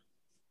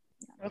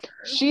 Love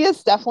her. She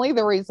is definitely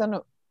the reason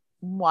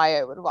why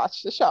I would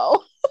watch the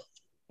show.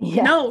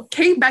 Yeah. No,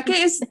 Kate Beckett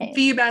is Same.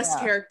 the best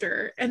Yeah.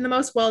 character and the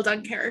most well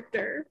done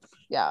character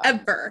Yeah.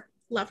 ever.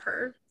 Love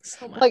her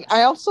so much. Like,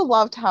 I also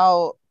loved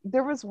how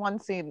there was one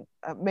scene,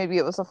 maybe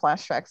it was a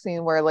flashback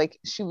scene, where like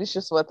she was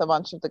just with a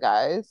bunch of the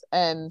guys,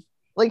 and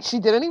like she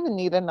didn't even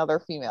need another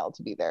female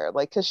to be there,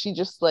 like, because she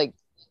just like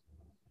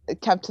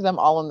kept them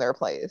all in their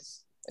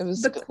place. It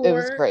was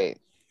great.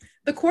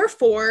 The core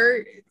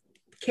four,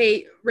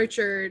 Kate,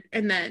 Richard,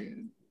 and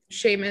then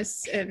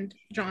Seamus and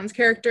John's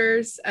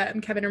characters,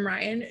 Kevin and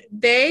Ryan,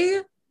 they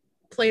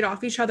played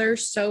off each other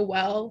so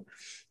well.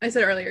 I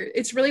said earlier,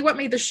 it's really what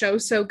made the show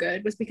so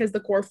good, was because the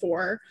core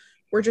four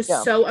were just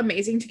so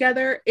amazing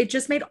together. It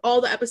just made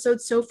all the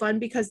episodes so fun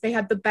because they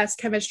had the best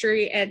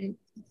chemistry, and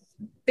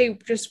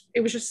it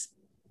was just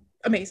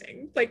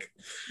amazing. Like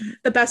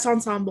the best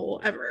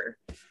ensemble ever.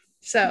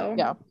 So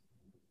yeah.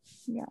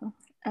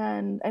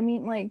 And I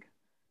mean, like,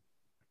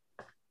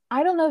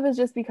 I don't know if it's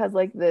just because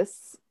like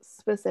this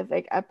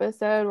specific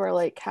episode where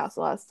like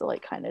Castle has to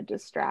like kind of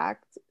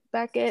distract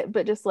Beckett,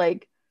 but just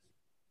like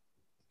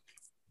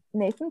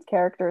Nathan's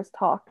characters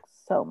talk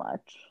so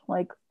much,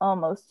 like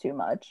almost too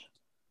much.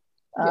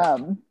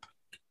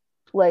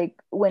 Like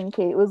when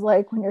Kate was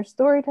like, when your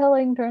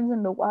storytelling turns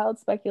into wild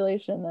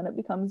speculation, then it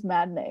becomes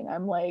maddening.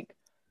 I'm like,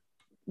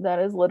 that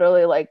is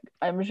literally like,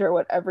 I'm sure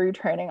what every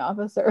training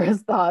officer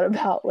has thought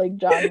about like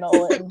John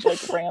Nolan's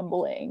like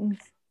ramblings.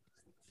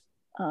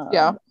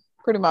 Yeah,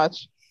 pretty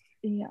much.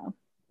 Yeah.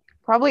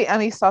 Probably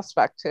any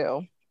suspect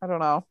too. I don't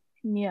know.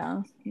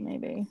 Yeah,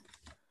 maybe.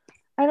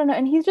 I don't know.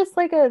 And he's just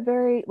like a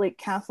very like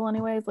Castle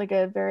anyways, like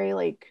a very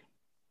like,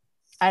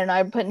 I don't know,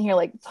 I'm putting here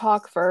like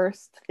talk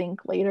first,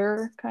 think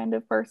later kind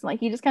of person. Like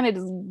he just kind of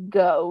just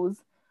goes,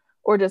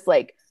 or just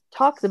like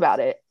talks about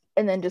it,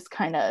 and then just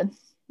kind of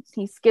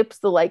he skips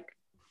the like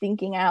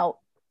thinking out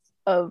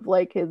of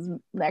like his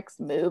next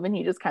move, and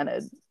he just kind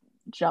of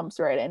jumps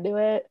right into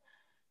it.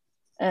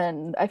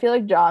 And I feel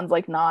like John's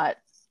like not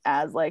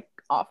as like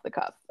off the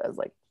cuff as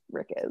like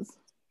Rick is.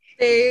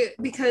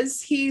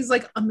 Because he's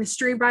like a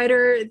mystery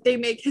writer, they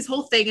make his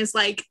whole thing is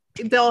like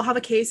they'll have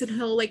a case and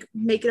he'll like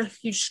make it a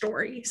huge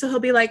story. So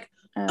he'll be like,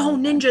 oh,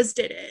 okay, ninjas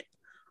did it.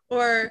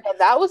 Or yeah,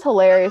 that was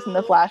hilarious in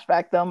the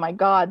flashback though. My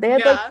God. They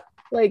had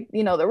like,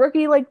 you know, the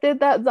Rookie like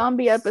did that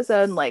zombie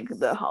episode and like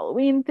the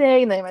Halloween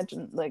thing. And they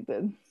mentioned like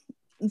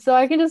so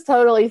I can just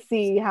totally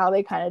see how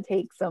they kind of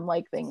take some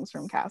like things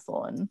from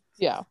Castle and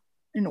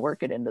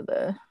work it into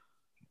the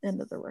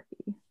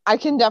Rookie. I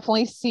can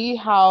definitely see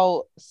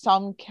how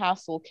some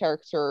Castle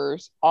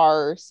characters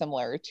are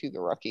similar to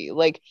the Rookie.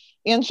 Like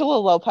Angela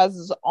Lopez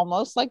is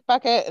almost like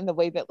Beckett in the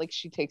way that like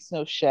she takes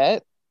no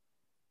shit.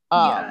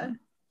 And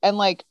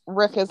like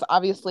Rick is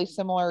obviously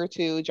similar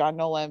to John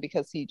Nolan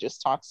because he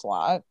just talks a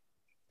lot.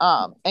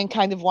 And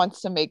kind of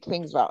wants to make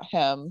things about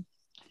him.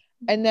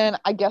 And then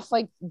I guess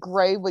like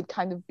Gray would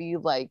kind of be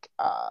like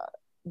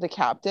the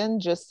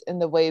captain, just in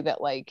the way that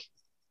like,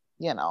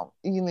 you know,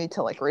 you need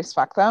to like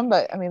respect them,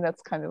 but I mean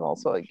that's kind of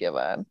also a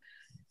given.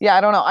 Yeah, I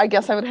don't know, I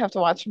guess I would have to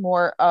watch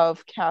more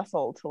of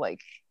Castle to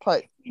like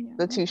put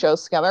the two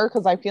shows together,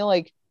 because I feel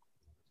like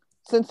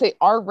since they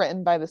are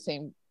written by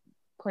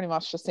pretty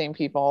much the same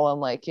people, and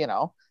like, you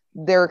know,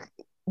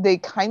 they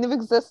kind of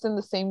exist in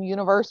the same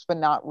universe but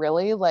not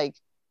really, like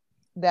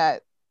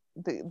that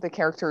the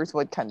characters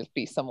would kind of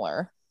be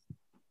similar.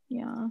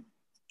 Yeah,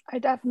 I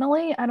don't know,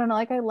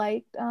 like I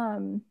liked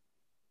Kevin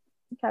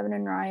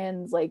and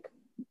Ryan's like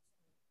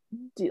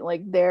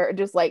they're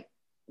just like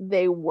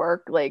they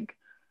work like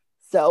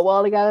so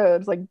well together.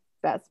 It's like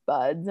best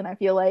buds, and I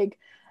feel like,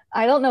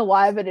 I don't know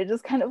why, but it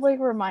just kind of like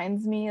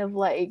reminds me of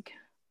like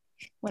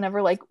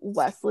whenever like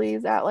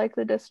Wesley's at like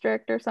the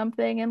district or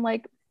something and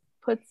like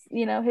puts,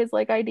 you know, his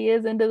like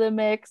ideas into the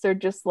mix, or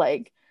just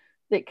like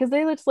because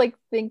they just like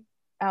think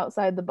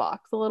outside the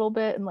box a little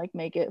bit and like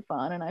make it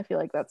fun. And I feel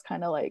like that's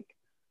kind of like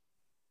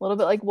a little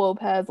bit like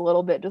Lopez, a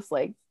little bit just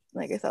like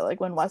I said,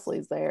 like when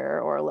Wesley's there,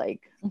 or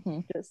like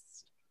just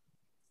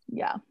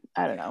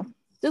I don't know.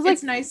 Just like,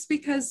 it's nice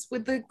because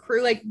with the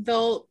crew, like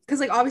because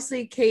like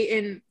obviously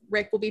Kate and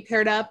Rick will be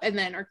paired up, and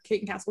then or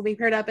Kate and Cass will be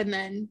paired up, and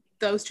then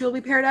those two will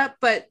be paired up,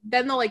 but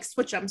then they'll like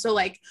switch them. So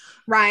like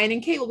Ryan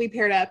and Kate will be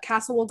paired up,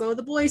 Castle will go with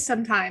the boys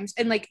sometimes,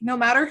 and like no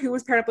matter who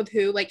was paired up with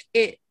who, like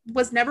it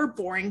was never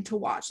boring to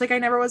watch. Like I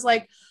never was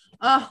like,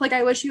 oh, like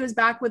I wish he was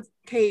back with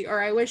Kate,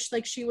 or I wish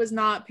like she was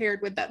not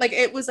paired with that. Like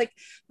it was like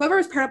whoever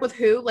was paired up with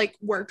who like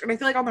worked. And I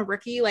feel like on the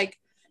Rookie, like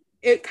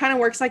it kind of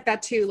works like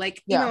that too.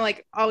 Like, you know,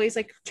 like always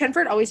like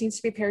Chenford always needs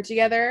to be paired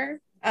together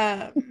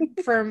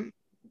for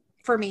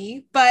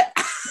me, but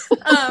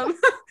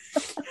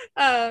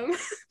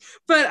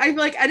but I feel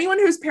like anyone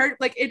who's paired,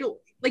 like it'll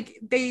like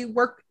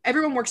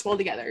everyone works well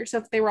together. So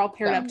if they were all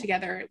paired up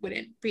together, it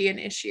wouldn't be an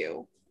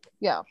issue.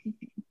 Yeah.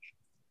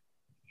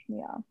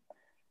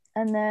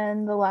 And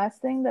then the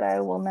last thing that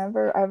I will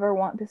never ever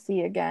want to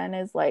see again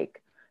is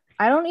like,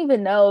 I don't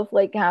even know if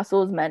like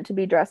Castle is meant to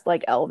be dressed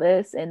like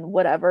Elvis in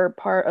whatever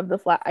part of the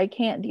flat. I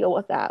can't deal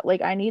with that.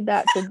 Like, I need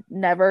that to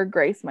never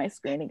grace my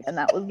screen again.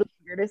 That was the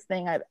weirdest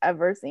thing I've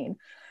ever seen.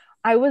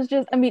 I was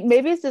just, I mean,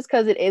 maybe it's just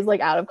because it is like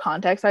out of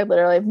context. I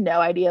literally have no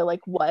idea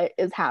like what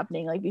is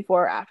happening like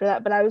before or after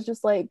that. But I was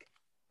just like,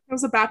 It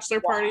was a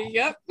bachelor wow. party.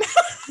 Yep.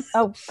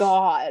 Oh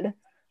God.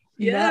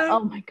 Yeah. No,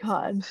 oh my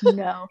God.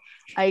 No,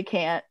 I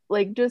can't.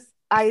 Like, just,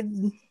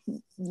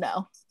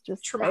 no,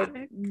 just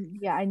Traumatic.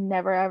 yeah, I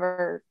never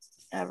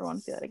ever want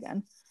to see that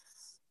again.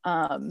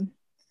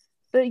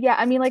 But yeah,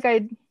 I mean, like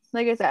I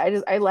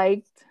said, I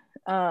liked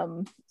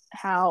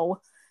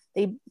how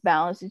they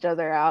balanced each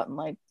other out, and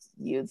like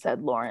you had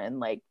said, Lauren,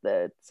 like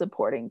the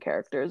supporting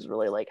characters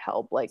really like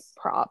help like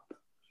prop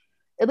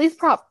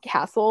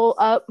Castle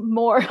up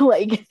more.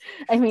 Like,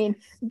 I mean,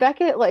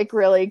 Beckett like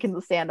really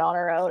can stand on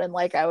her own, and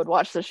like I would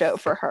watch the show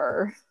for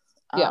her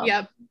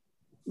Yep.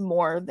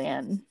 more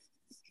than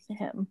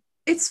him.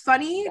 It's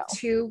funny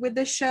too with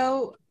the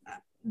show,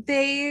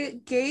 they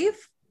gave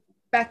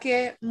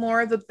Beckett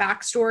more of a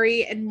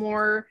backstory and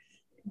more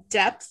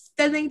depth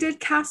than they did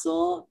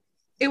Castle.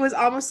 It was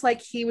almost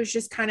like he was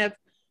just kind of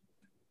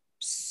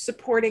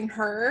supporting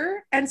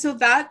her, and so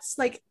that's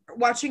like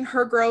watching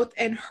her growth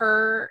and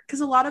her, because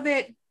a lot of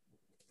it,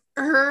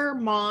 her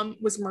mom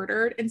was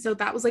murdered, and so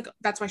that was like,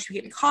 that's why she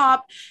became a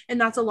cop, and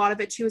that's a lot of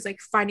it too, is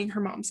like finding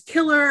her mom's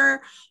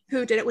killer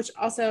who did it, which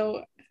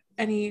also,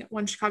 any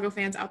One Chicago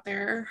fans out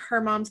there, her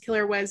mom's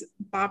killer was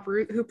Bob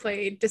Root, who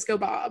played Disco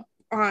Bob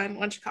on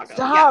One Chicago.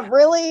 Stop,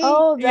 really?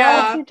 Oh, that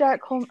Yeah. was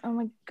Jack Coleman. Oh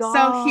my God.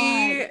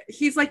 So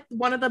he's like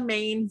one of the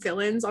main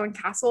villains on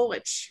Castle,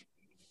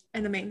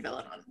 and the main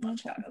villain on One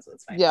Chicago, so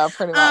it's fine. Yeah,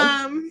 pretty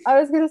much. I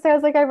was gonna say, I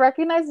was like, I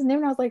recognize his name,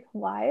 and I was like,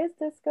 why is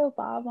Disco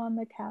Bob on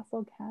the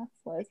Castle cast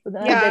list? But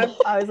then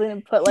I was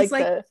gonna put like,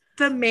 he's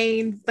the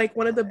main, like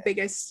one of the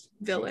biggest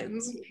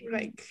villains,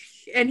 like,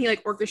 and he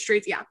like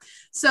orchestrates. Yeah,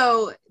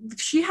 so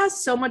she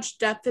has so much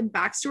depth and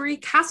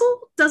backstory.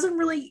 Castle doesn't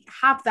really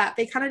have that.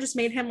 They kind of just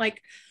made him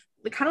like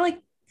kind of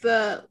like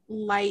the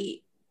light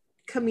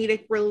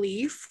comedic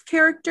relief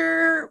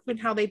character when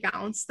how they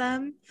balance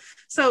them.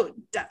 So.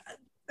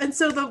 And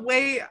so the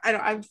way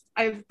I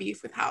have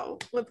beef with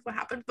what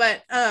happened,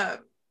 but I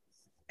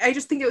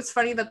just think it was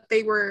funny that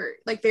they were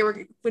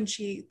when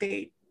she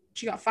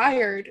got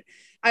fired.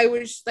 I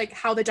was like,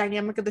 how the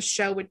dynamic of the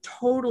show would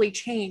totally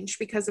change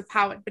because of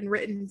how it'd been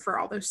written for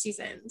all those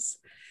seasons,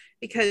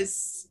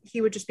 because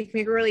he would just be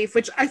comedic relief,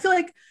 which I feel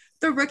like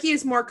The Rookie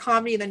is more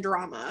comedy than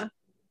drama.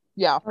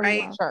 Yeah,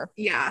 right. Sure.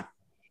 Yeah,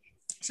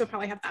 so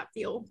probably have that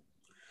feel.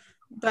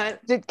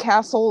 But did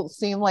Castle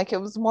seem like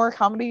it was more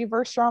comedy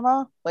versus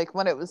drama, like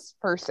when it was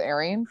first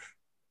airing?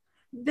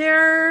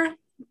 There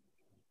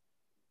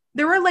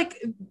were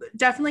like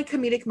definitely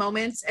comedic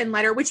moments and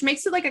lighter, which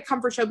makes it like a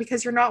comfort show,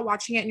 because you're not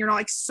watching it and you're not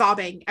like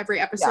sobbing every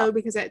episode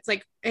because it's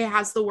like it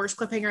has the worst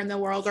cliffhanger in the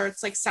world, or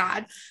it's like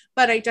sad.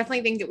 But I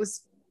definitely think it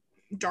was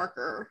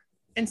darker,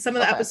 and some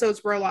of the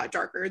episodes were a lot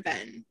darker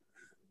than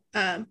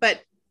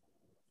but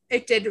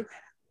it did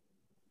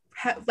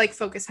like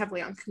focus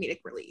heavily on comedic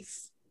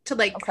relief to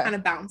like kind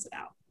of balance it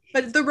out.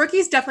 But The Rookie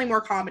is definitely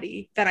more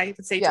comedy than I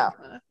would say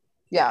drama.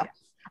 Yeah.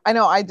 I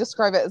know, I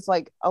describe it as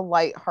like a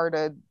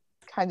lighthearted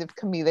kind of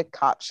comedic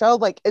cop show.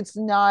 Like, it's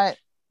not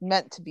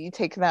meant to be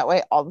taken that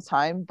way all the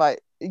time,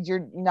 but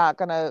you're not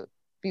gonna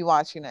be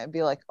watching it and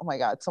be like, oh my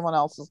God, someone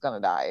else is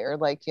gonna die, or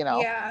like, you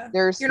know,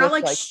 you're not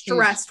like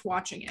stressed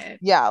watching it.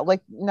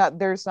 Like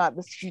there's not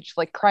this huge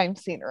like crime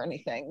scene or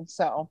anything.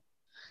 So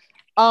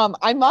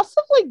I must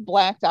have like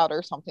blacked out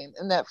or something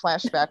in that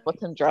flashback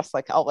with him dressed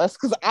like Elvis,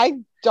 because I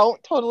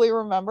don't totally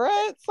remember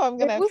it. So I'm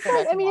gonna have to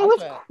go back and it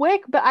was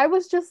quick, but I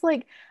was just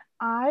like,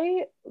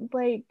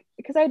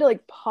 because I had to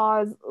like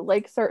pause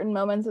like certain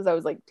moments as I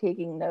was like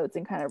taking notes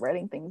and kind of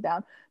writing things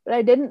down, but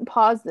I didn't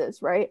pause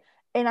this, right?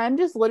 And I'm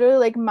just literally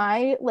like,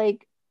 my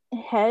like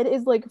head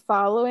is like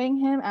following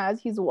him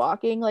as he's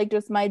walking, like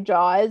just my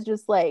jaw is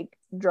just like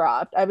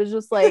dropped. I was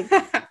just like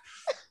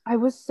I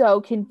was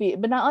so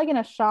confused, but not like in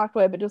a shocked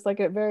way, but just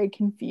like a very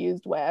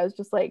confused way. I was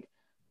just like,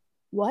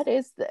 what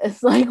is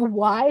this? Like,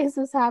 why is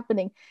this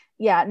happening?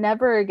 Yeah,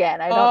 never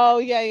again. I don't. Oh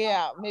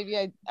yeah.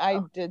 Maybe I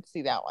did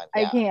see that one.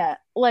 Yeah. I can't.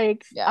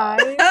 Like,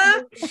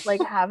 I just,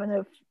 like having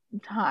a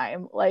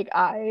time. Like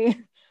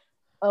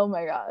oh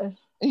my gosh.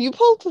 You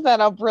pulled that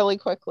up really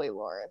quickly,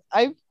 Lauren.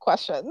 I have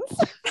questions.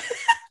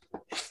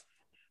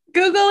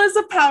 Google is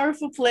a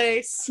powerful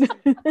place.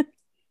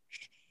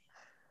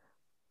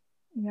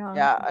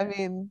 Yeah, I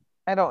mean,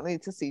 I don't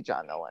need to see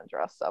John Nolan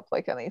dressed up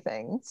like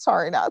anything.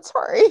 Sorry, not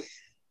sorry.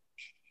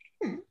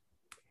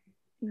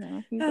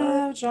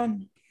 No,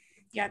 John.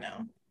 Yeah,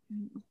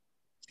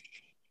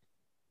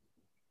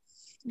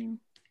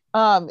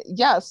 no.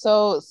 Yeah,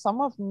 so some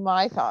of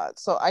my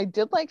thoughts. So I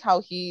did like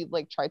how he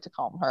like tried to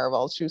calm her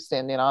while she was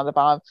standing on the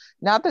bomb.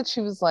 Not that she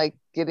was like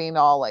getting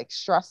all like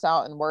stressed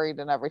out and worried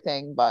and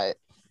everything, but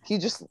he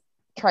just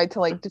tried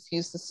to like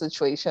diffuse the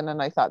situation,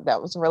 and I thought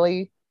that was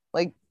really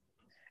like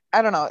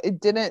I don't know, it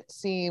didn't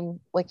seem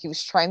like he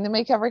was trying to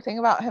make everything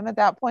about him at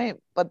that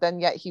point, but then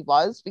yet he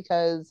was,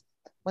 because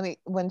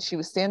when she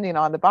was standing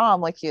on the bomb,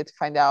 like he had to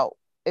find out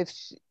if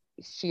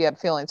she had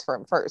feelings for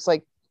him first.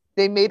 Like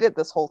they made it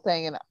this whole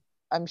thing, and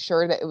I'm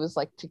sure that it was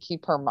like to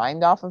keep her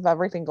mind off of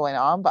everything going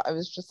on, but I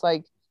was just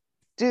like,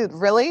 dude,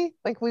 really?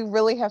 Like we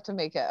really have to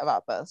make it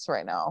about this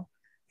right now.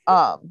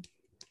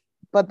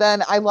 But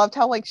then I loved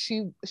how like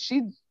she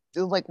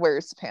like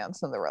wears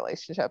pants in the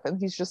relationship, and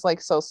he's just like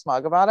so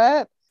smug about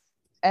it.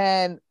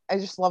 And I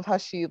just love how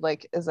she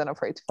like isn't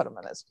afraid to put him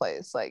in his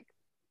place. Like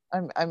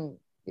I'm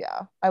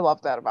yeah, I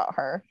love that about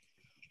her.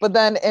 But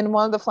then in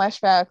one of the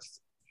flashbacks,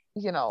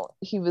 you know,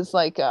 he was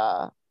like,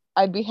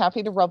 I'd be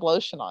happy to rub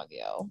lotion on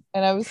you.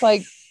 And I was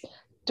like,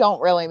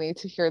 don't really need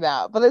to hear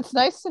that. But it's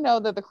nice to know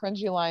that the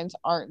cringy lines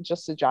aren't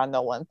just a John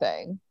Nolan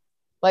thing.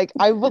 Like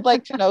I would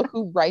like to know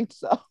who writes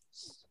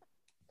those,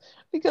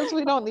 because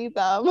we don't need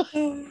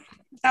them.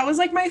 That was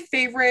like my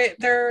favorite.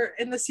 They're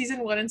in the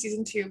season 1 and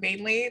season 2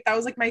 mainly. That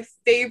was like my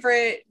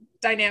favorite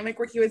dynamic,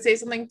 where he would say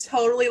something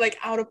totally like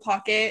out of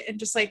pocket and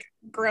just like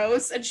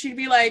gross, and she'd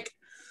be like,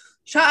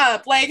 shut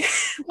up, like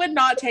would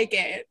not take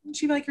it. And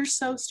she'd be like, you're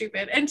so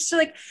stupid. And she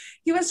like,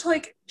 he was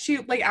like, she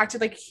like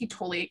acted like he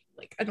totally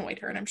like annoyed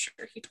her, and I'm sure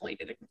he totally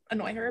did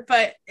annoy her,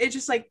 but it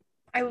just like,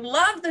 I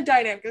love the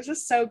dynamic. It was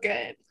just so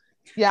good.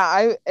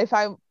 Yeah, if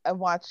I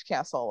watch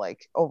Castle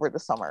like over the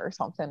summer or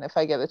something, if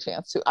I get a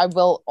chance to, I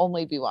will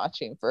only be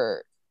watching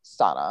for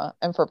Stana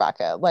and for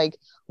Becca. Like,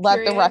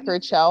 let the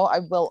record show, I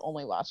will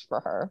only watch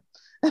for her.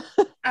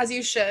 As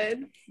you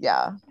should.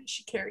 Yeah.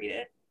 She carried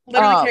it.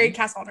 Literally carried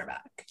Castle on her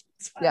back.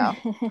 Yeah,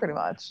 pretty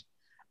much.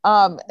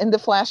 In the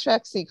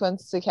flashback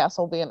sequence to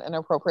Castle being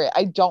inappropriate,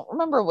 I don't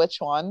remember which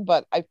one,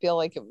 but I feel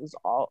like it was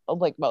all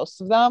like most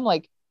of them.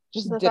 Like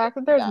just the fact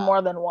that there's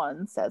more than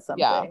one says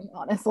something,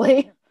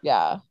 honestly.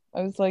 Yeah.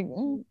 I was like,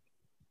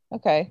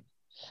 okay.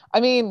 I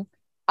mean,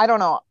 I don't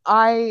know.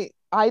 I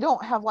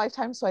don't have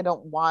Lifetime, so I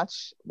don't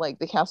watch like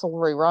the Castle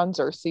reruns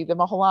or see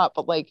them a whole lot,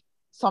 but like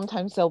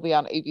sometimes they'll be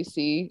on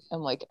ABC,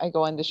 and like I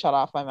go in to shut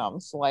off my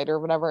mom's light or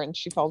whatever, and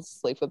she falls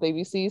asleep with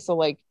ABC. So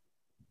like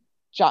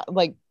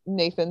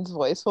Nathan's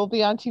voice will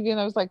be on TV, and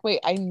I was like, wait,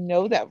 I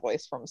know that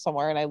voice from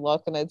somewhere, and I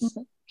look and it's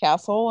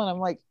Castle, and I'm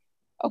like,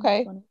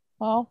 okay,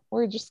 well,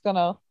 we're just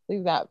gonna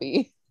leave that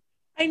be.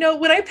 I know,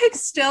 when I picked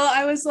Still,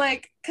 I was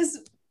like, because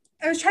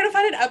I was trying to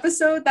find an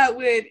episode that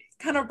would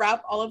kind of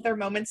wrap all of their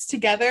moments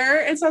together.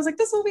 And so I was like,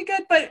 this will be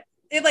good. But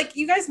it like,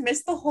 you guys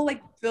missed the whole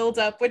like build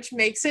up, which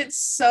makes it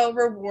so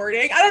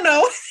rewarding. I don't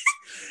know.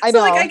 I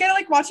know. Like I get it,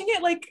 like watching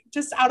it like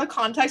just out of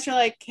context, you're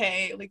like,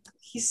 okay, like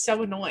he's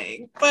so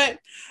annoying. But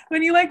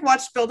when you like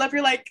watch build up,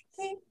 you're like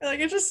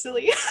it's just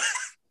silly.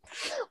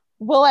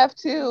 We'll have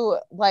to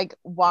like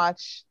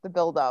watch the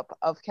build up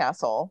of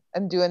Castle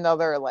and do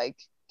another like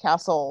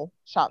Castle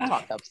shop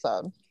talk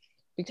episode,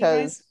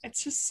 because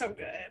it's just so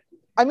good.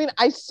 I mean,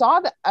 I saw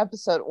the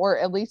episode, or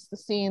at least the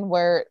scene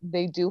where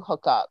they do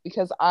hook up,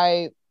 because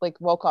I like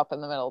woke up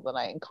in the middle of the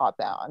night and caught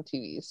that on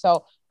TV.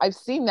 So I've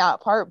seen that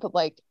part, but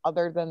like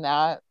other than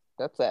that,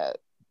 that's it.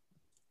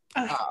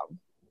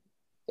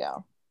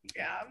 Yeah.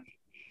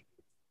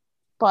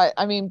 But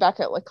I mean,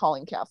 Beckett like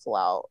calling Castle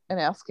out and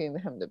asking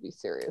him to be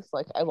serious,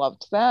 like I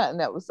loved that, and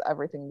that was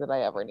everything that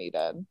I ever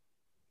needed.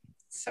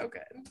 So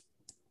good.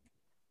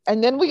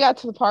 And then we got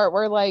to the part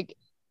where like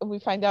we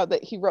find out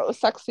that he wrote a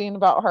sex scene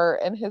about her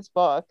in his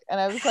book, and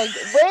I was like,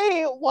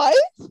 wait, what?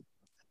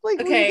 Like,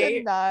 okay, we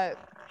did not.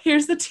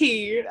 Here's the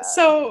tea. Yeah.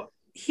 So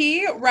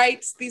he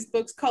writes these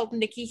books called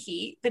Nikki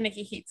Heat, the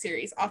Nikki Heat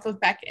series, off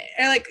of Beckett,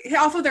 and like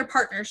off of their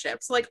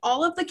partnerships. So, like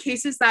all of the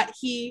cases that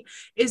he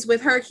is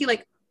with her, he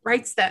like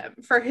writes them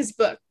for his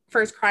book, for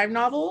his crime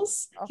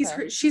novels.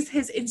 Okay. She's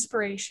his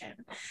inspiration.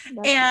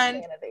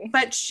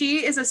 But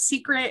she is a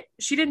secret.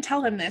 She didn't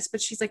tell him this,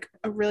 but she's like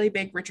a really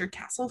big Richard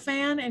Castle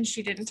fan, and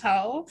she didn't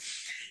tell.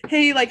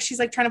 Hey, like she's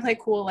like trying to play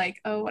cool, like,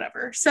 oh,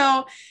 whatever.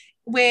 So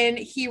when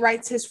he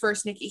writes his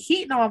first Nikki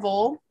Heat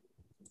novel,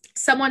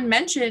 someone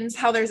mentions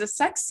how there's a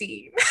sex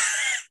scene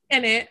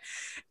in it,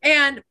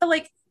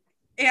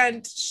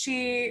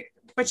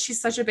 but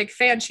she's such a big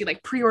fan, she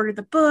like pre-ordered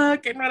the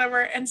book and whatever.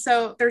 And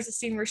so there's a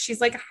scene where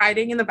she's like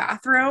hiding in the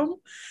bathroom,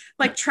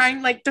 like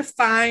trying like to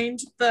find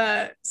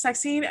the sex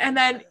scene, and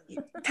then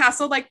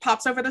Castle like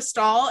pops over the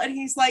stall, and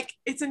he's like,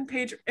 it's on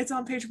page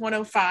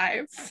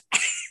 105.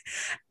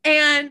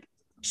 And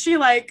she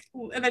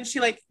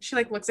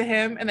looks at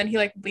him, and then he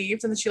like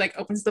leaves, and then she like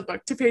opens the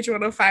book to page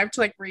 105 to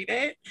like read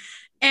it.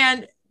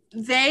 And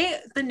the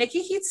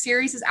Nikki Heat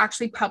series is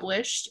actually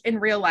published in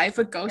real life.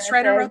 A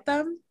ghostwriter wrote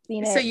them,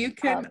 so you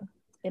can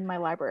in my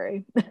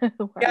library.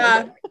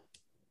 Yeah,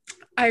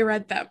 I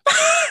read them.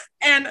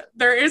 And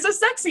there is a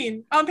sex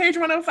scene on page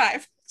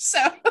 105. So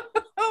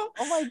oh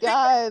my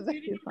god,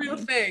 real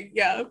thing.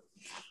 Yeah.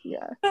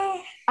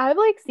 I've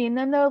like seen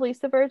them though, at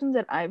least the versions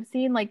that I've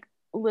seen, like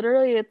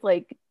literally it's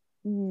like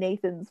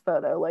Nathan's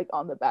photo like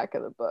on the back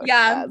of the book.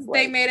 Yeah,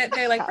 they made it.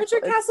 They're like,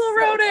 Richard Castle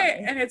wrote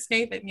it, and it's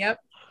Nathan. Yep.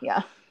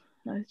 Yeah.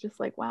 I was just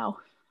like, wow.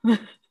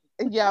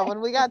 Yeah, when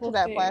we got to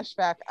that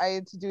flashback, I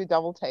had to do a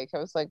double take. I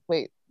was like,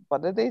 wait,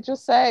 what did they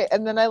just say?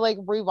 And then I like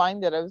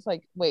rewinded. I was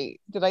like,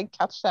 wait, did I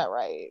catch that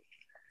right?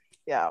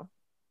 Yeah.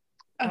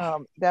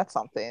 That's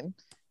something.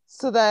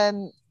 So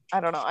then I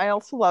don't know. I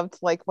also loved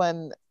like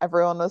when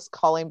everyone was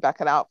calling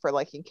Beckett out for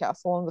liking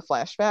Castle in the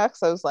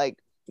flashbacks. I was like,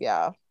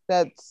 yeah,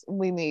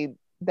 we need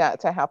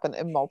that to happen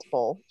in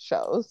multiple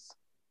shows.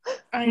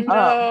 I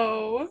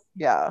know.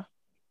 Yeah.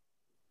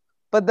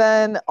 But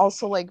then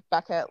also like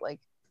Beckett, like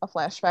a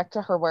flashback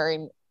to her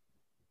wearing,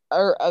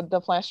 or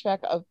the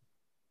flashback of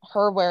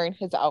her wearing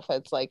his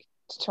outfits, like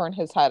to turn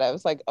his head. I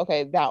was like,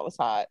 okay, that was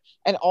hot.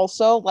 And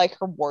also like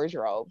her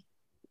wardrobe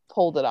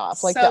pulled it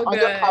off. Like So the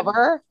good.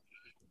 undercover.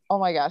 Oh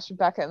my gosh,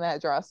 Becca in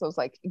that dress. I was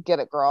like, get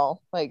it,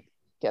 girl. Like,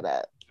 get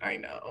it. I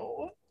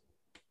know.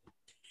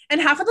 And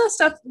half of the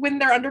stuff when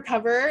they're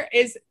undercover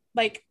is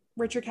like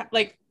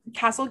like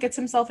Castle gets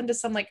himself into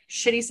some like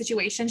shitty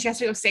situation. She has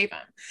to go save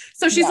him.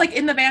 So she's like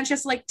in the van. She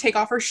has to like take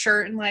off her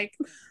shirt and like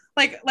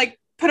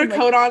put a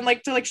coat on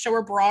like to like show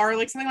her bra or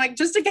like something like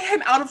just to get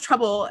him out of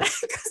trouble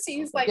because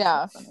he's like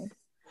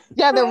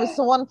there was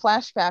the one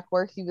flashback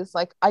where he was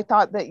like, I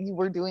thought that you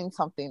were doing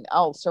something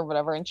else or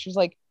whatever, and she was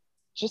like,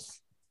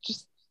 just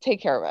take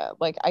care of it,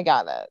 like I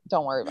got it,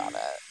 don't worry about it.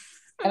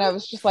 And I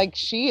was just like,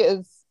 she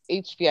is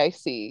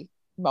HBIC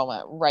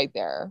moment right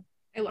there.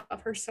 I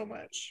love her so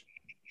much.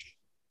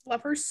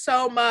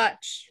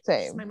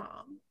 Same. She's my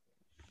mom.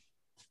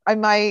 I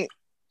might,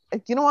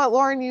 you know what,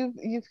 Lauren,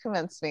 you've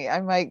convinced me.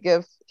 I might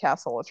give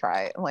Castle a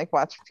try and like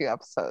watch a few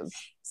episodes.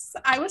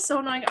 I was so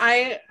annoying.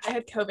 I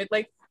had COVID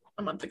like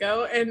a month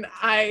ago, and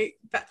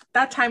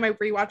that time I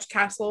rewatched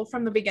Castle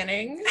from the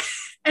beginning,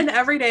 and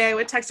every day I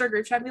would text our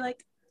group chat and be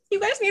like, you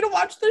guys need to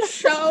watch the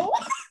show.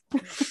 You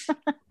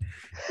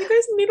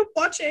guys need to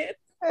watch it.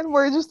 And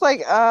we're just like,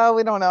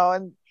 we don't know.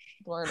 And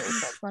Lauren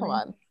was like, come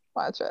on,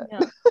 watch it.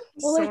 Yeah.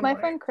 Well, like my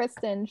friend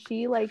Kristen,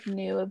 she like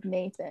knew of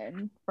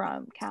Nathan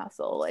from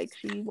Castle. Like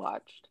she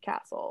watched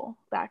Castle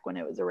back when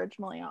it was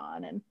originally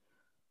on, and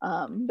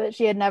but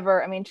she had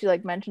never, I mean, she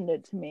like mentioned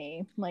it to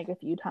me like a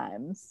few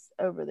times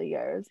over the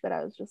years, but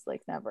I was just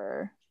like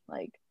never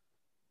like,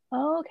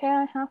 oh, okay,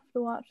 I have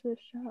to watch this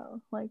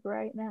show like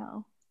right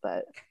now.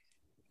 But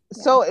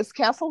so is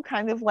Castle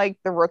kind of like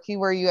The Rookie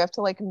where you have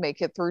to like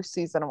make it through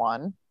season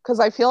 1? Because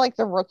I feel like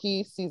The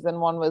Rookie season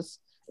 1 was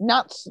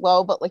not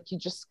slow, but like you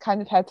just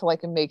kind of had to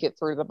like make it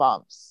through the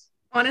bumps.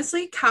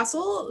 Honestly,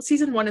 Castle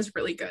season 1 is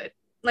really good.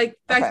 Like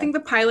I think the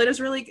pilot is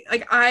really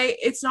like I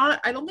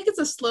don't think it's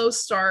a slow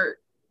start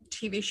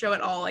TV show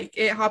at all. Like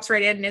it hops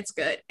right in and it's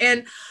good.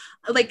 And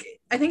like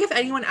I think if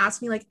anyone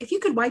asked me like if you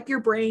could wipe your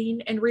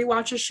brain and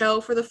rewatch a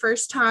show for the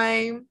first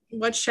time,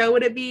 what show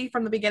would it be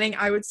from the beginning?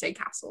 I would say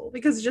Castle,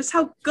 because just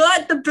how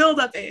good the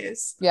buildup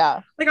is.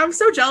 Yeah. Like I'm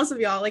so jealous of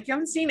y'all. Like you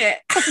haven't seen it.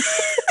 And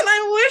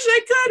I wish I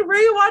could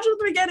rewatch it at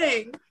the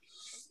beginning.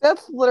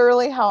 That's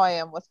literally how I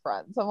am with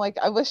Friends. I'm like,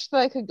 I wish that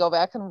I could go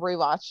back and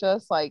rewatch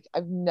this. Like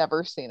I've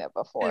never seen it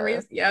before.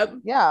 Yep.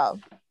 Yeah.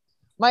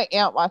 My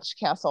aunt watched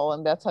Castle,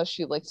 and that's how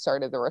she like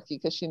started The Rookie,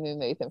 because she knew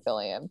Nathan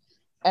Fillion.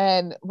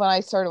 And when I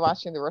started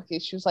watching The Rookie,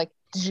 she was like,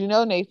 did you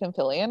know Nathan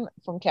Fillion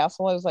from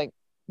Castle? I was like,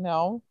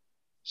 no.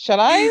 Should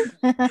I?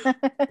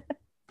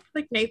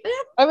 Like Nathan?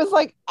 I was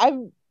like,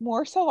 I'm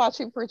more so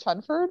watching for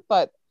Chenford,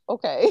 but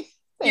okay.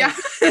 Yeah.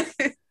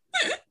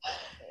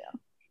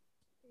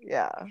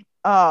 Yeah.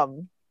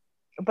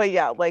 But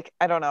yeah, like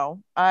I don't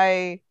know.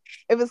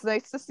 It was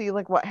nice to see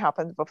like what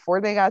happened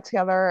before they got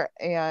together,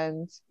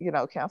 and you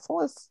know,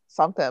 Castle is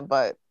something,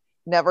 but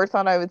never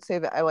thought I would say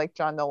that I liked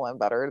John Nolan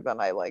better than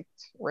I liked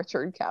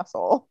Richard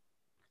Castle.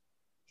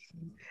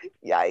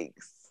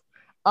 Yikes.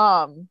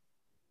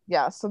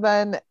 Yeah, so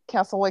then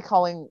Castle like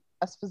calling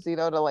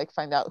Esposito to like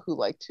find out who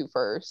liked who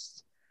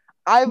first.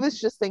 I was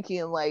just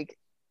thinking like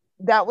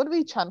that would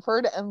be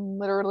Chenford and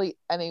literally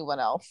anyone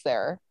else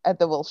there at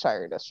the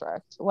Wilshire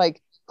district.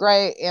 Like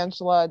Gray,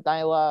 Angela,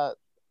 Nyla,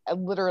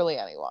 literally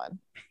anyone.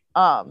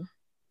 And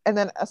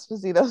then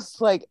Esposito's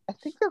like, I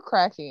think they're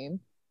cracking.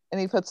 And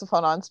he puts the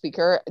phone on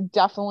speaker.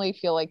 Definitely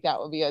feel like that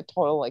would be a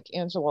total like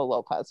Angela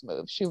Lopez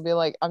move. She would be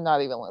like, I'm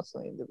not even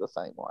listening to this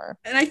anymore.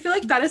 And I feel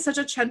like that is such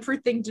a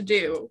Chenford thing to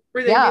do,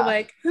 where they'd be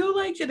like, who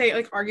liked you? They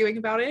like arguing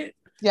about it.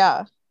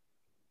 Yeah.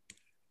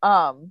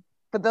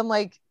 But then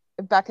like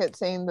Beckett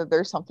saying that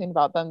there's something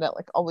about them that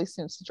like always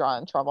seems to draw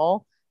in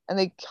trouble, and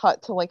they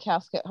cut to like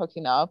Casket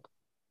hooking up.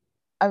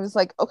 I was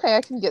like, okay,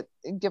 I can get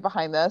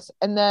behind this.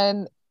 And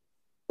then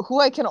who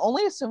I can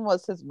only assume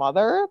was his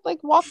mother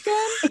like walked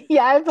in.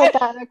 Yeah, I put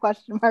that in a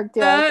question mark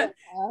too.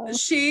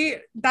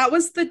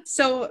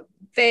 So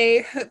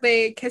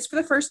they kissed for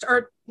the first,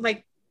 or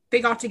like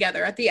they got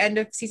together at the end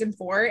of season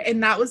 4,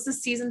 and that was the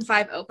season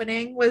 5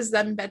 opening, was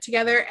them in bed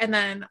together, and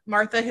then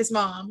Martha, his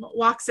mom,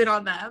 walks in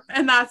on them,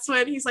 and that's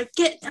when he's like,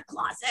 get in the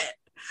closet.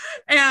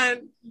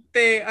 And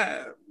they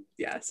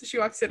so she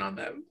walks in on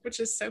them,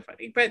 which is so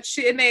funny. But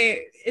she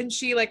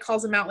like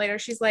calls him out later.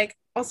 She's like,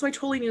 also, I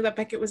totally knew that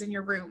Beckett was in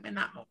your room in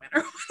that moment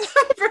or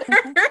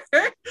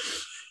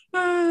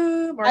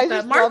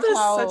whatever. Martha's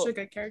such a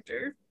good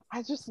character.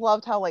 I just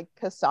loved how like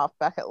pissed off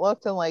Beckett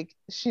looked, and like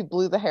she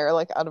blew the hair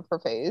like out of her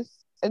face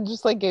and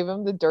just like gave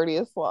him the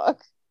dirtiest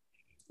look.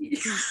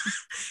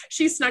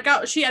 she snuck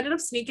out. She ended up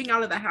sneaking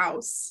out of the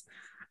house.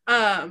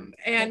 And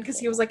because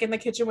he was like in the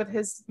kitchen with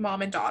his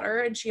mom and daughter,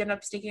 and she ended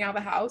up sneaking out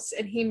of the house,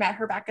 and he met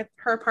her back at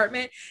her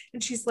apartment,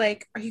 and she's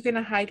like, "Are you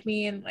gonna hide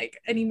me in like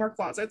any more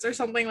closets or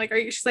something? Like, are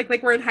you?" She's like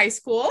we're in high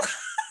school.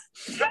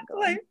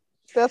 Like,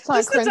 That's not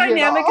just cringy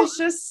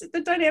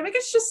the dynamic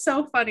is just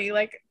so funny.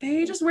 Like,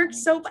 they just worked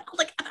so well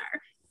together.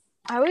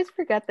 I always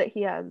forget that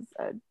he has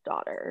a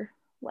daughter.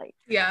 Like,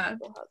 yeah. Has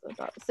a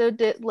daughter. So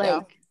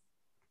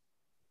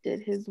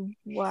did his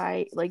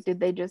wife, like, did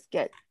they just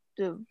get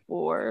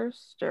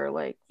divorced, or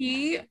like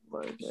he'd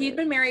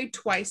been married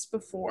twice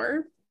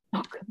before?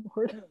 Oh, good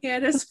Lord. He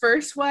had his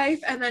first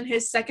wife, and then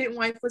his second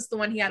wife was the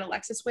one he had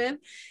Alexis with,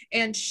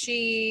 and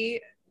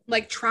she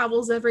like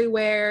travels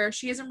everywhere.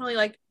 She isn't really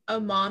like a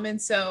mom,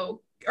 and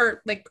so,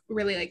 or like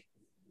really like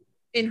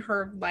in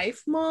her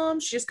life mom.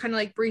 She just kind of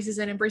like breezes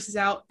in and breezes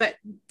out. But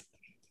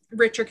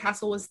Richard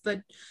Castle was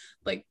the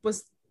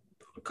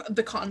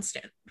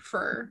constant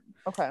for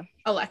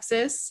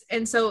Alexis,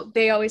 and so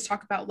they always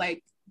talk about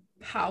like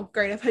how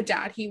great of a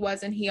dad he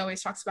was, and he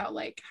always talks about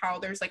like how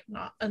there's like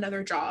not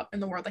another job in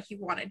the world that he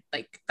wanted,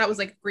 like that was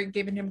like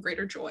giving him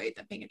greater joy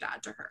than being a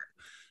dad to her.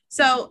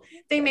 So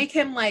they make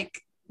him like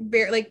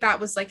very like,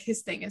 that was like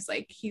his thing, is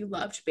like he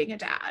loved being a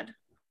dad.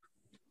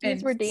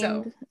 He's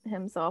redeemed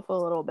himself a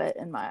little bit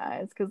in my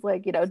eyes, because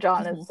like, you know,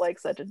 John is like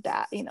such a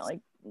dad, you know,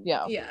 like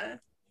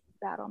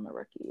dad on the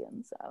Rookie,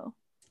 and so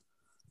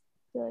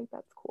I feel like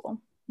that's cool.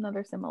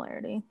 Another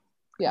similarity.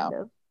 Kind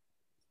of.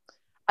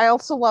 I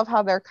also love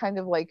how they're kind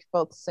of like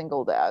both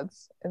single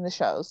dads in the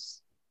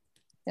shows.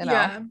 You know?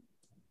 Yeah.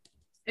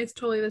 It's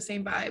totally the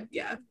same vibe.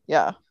 Yeah.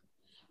 Yeah.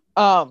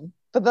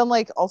 But then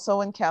like also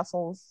when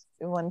Castle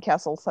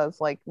says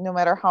like, no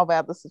matter how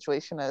bad the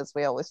situation is,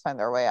 we always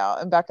find our way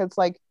out. And Becca's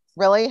like,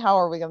 really? How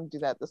are we going to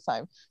do that this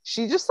time?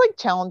 She just like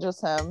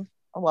challenges him.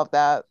 I love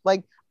that.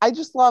 Like, I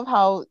just love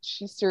how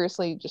she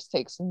seriously just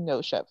takes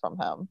no shit from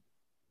him.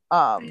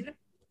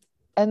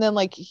 And then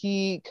like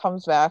he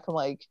comes back and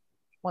like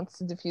wants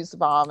to defuse the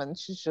bomb, and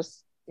she's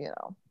just, you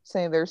know,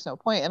 saying there's no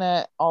point in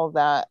it, all of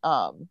that.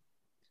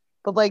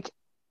 But like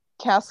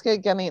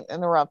Casket getting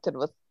interrupted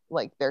with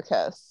like their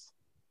kiss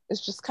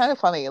is just kind of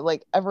funny.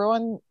 Like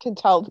everyone can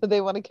tell that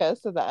they want to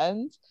kiss at the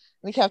end.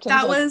 And the captain's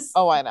that like, was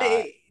why not?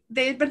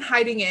 They had been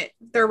hiding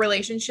their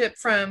relationship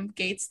from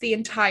Gates the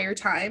entire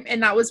time,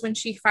 and that was when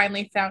she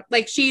finally found,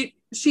 like, she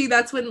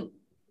that's when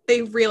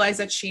they realized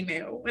that she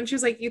knew, and she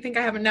was like, you think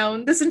I haven't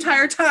known this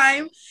entire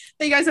time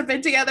that you guys have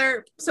been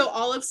together? So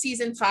all of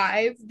season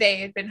 5 they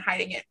had been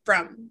hiding it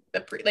from the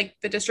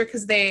district,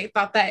 because they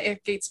thought that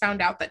if Gates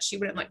found out that she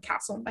wouldn't let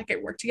Castle and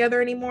Beckett work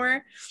together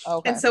anymore.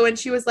 And so when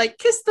she was like,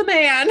 kiss the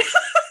man,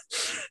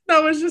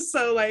 that was just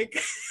so like,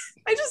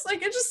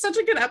 it's just such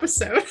a good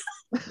episode.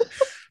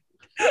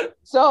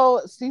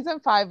 So season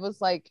 5 was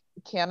like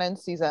canon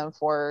season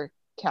for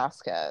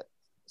Casket.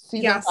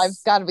 Season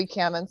 5's got to be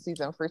canon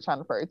season for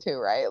Chenford too,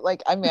 right?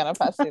 Like, I'm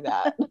manifesting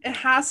that. It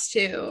has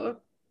to.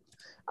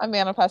 I'm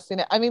manifesting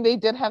it. I mean, they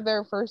did have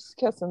their first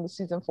kiss in the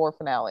season 4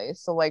 finale,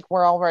 so like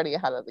we're already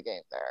ahead of the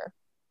game there.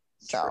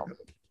 So true.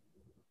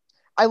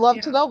 I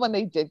loved though when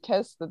they did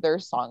kiss that their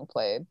song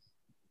played.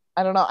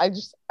 I don't know.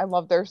 I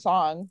love their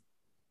song.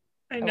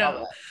 I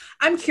know.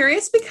 I'm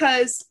curious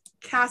because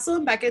Castle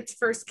and Beckett's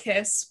first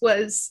kiss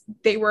was,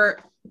 they were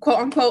quote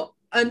unquote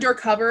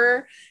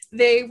undercover.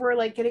 They were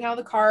like getting out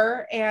of the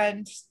car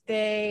and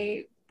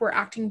they were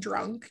acting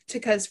drunk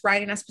because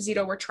Ryan and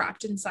Esposito were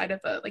trapped inside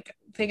of a like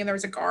thing, and there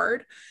was a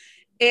guard,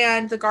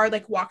 and the guard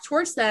like walked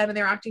towards them and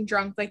they were acting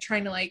drunk, like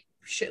trying to like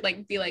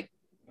be like,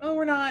 oh,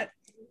 we're not,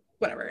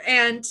 whatever.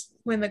 And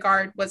when the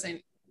guard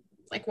wasn't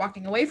like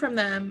walking away from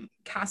them,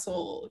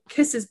 Castle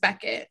kisses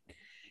Beckett,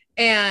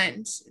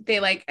 and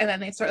then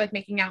they start like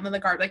making out, and then the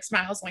guard like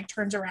smiles and like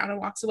turns around and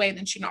walks away, and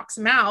then she knocks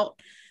him out.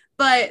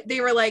 But they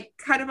were like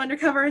kind of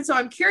undercover, and so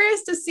I'm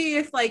curious to see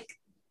if like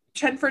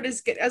Chenford is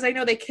good, as I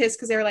know they kissed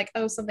because they were like,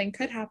 oh, something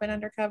could happen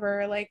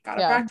undercover, like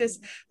gotta practice.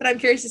 But I'm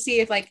curious to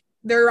see if like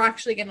they're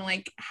actually gonna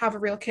like have a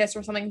real kiss,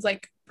 or something's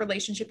like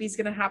relationship is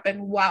gonna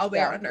happen while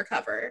they're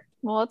undercover.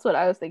 Well, that's what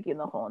I was thinking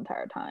the whole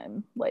entire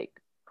time, like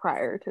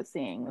prior to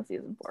seeing the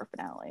season 4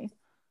 finale.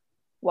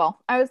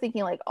 Well, I was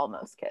thinking like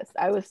almost kissed.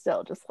 I was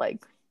still just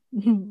like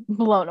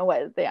blown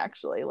away that they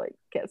actually like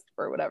kissed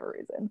for whatever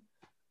reason.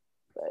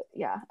 But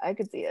yeah, I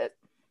could see it.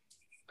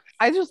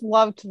 I just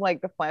loved like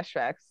the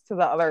flashbacks to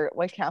the other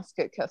like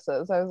Casket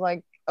kisses. I was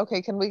like,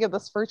 okay, can we get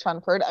this for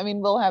Chenford? I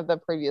mean, we'll have the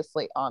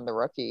previously on the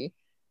Rookie,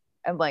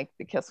 and like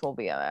the kiss will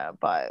be in it,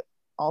 but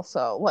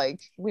also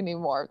like we need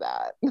more of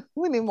that.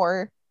 We need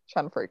more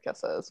Chenford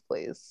kisses,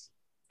 please.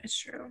 It's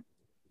true.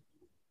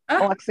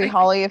 Alexi,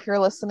 Holly, if you're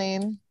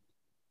listening,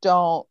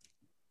 don't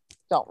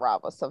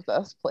rob us of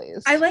this,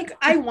 please. I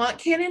want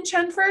canon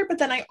Chenford, but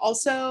then I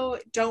also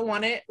don't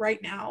want it right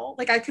now.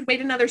 Like, I could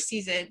wait another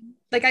season.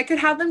 Like, I could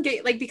have them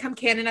become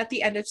canon at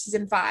the end of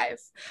season 5.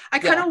 I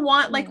kind of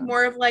want like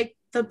more of like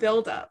the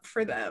build up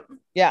for them.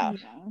 I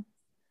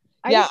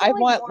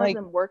want more of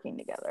them working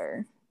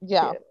together.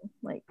 Yeah. Too.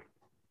 Like,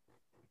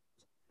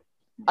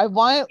 I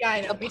want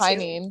the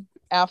pining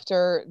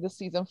after the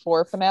season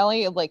 4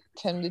 finale, like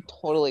Tim to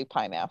totally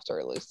pine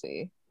after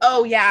Lucy.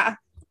 Oh yeah.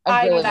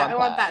 I really I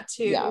want that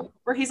too. Yeah.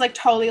 Where he's like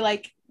totally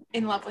like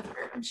in love with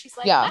her. And she's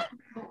like, Yeah.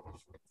 "Ah."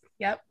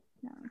 Yep.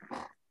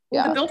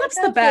 Yeah. The build-up's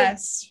the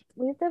best.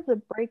 We have to have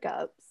the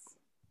breakups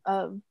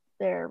of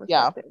their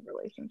Yeah. respective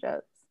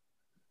relationships.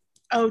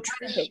 Oh,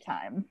 true. Big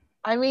time.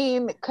 I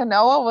mean,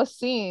 Kanoa was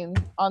seen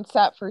on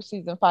set for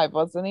season 5,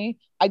 wasn't he?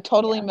 I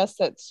totally missed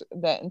that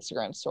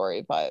Instagram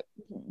story, but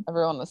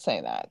everyone was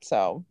saying that.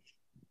 So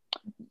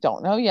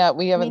don't know yet.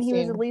 We haven't seen.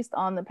 He was at least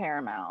on the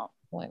Paramount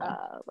like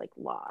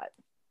lot.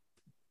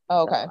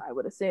 Oh, okay. So I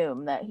would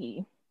assume that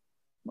he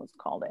was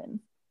called in.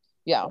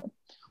 Yeah.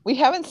 We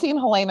haven't seen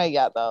Helena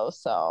yet though,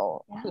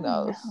 so who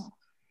knows?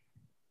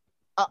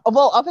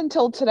 Well, up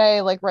until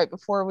today, like right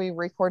before we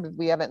recorded,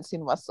 we haven't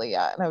seen Wesley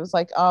yet. And I was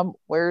like,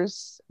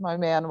 where's my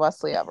man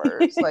Wesley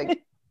Evers?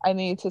 Like, I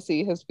need to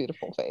see his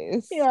beautiful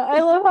face. Yeah,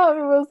 I love how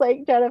it was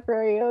like, Jennifer,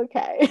 are you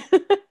okay?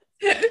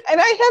 And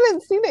I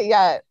hadn't seen it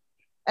yet.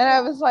 And I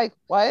was like,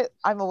 what?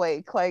 I'm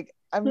awake. Like,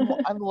 I'm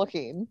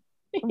looking.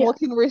 I'm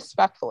looking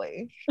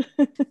respectfully.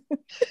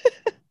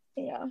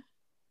 Yeah.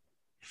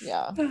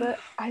 Yeah. But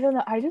I don't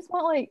know. I just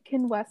want like,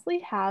 can Wesley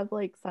have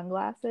like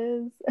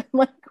sunglasses and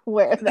like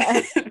wear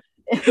that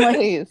in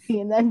like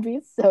scene? That'd be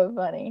so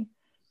funny.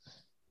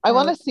 I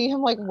want to see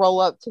him like roll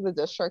up to the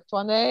district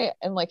one day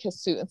and like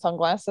his suit and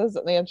sunglasses.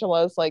 And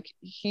Angela's like,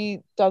 he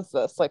does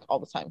this like all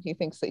the time. He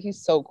thinks that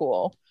he's so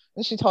cool.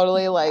 And she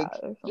totally like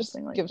just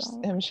like gives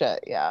him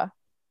shit. Yeah.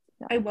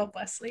 I love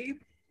Wesley.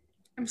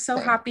 I'm so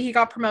happy he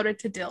got promoted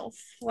to DILF.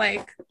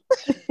 Like,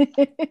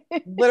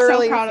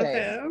 literally so proud of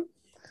him.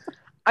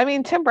 I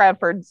mean, Tim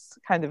Bradford's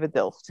kind of a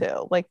DILF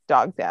too, like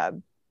dog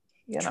dad.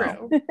 You know?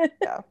 True.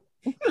 Yeah.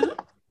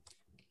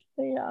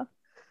 Yeah.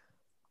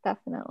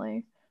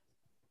 Definitely.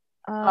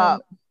 Sorry,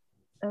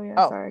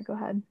 go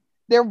ahead.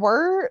 There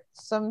were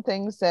some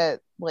things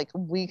that like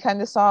we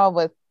kind of saw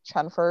with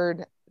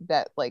Chenford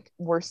that like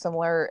were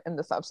similar in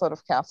this episode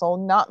of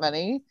Castle. Not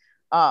many.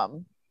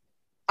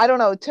 I don't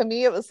know. To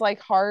me, it was like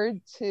hard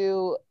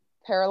to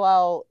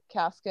parallel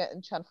Casket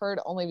and Chenford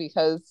only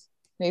because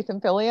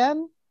Nathan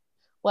Fillion.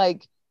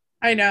 Like,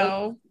 I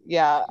know. Like,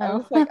 yeah, I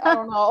was like, I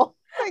don't know.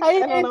 Like, I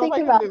didn't think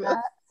about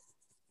that.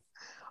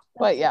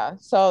 But yeah,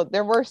 so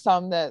there were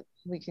some that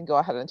we can go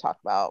ahead and talk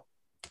about.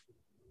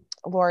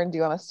 Lauren, do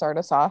you want to start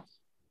us off?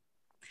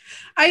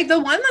 The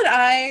one that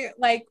I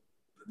like,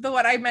 the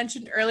one I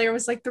mentioned earlier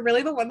was like the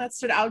one that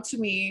stood out to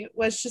me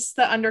was just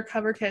the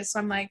undercover kiss. So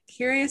I'm like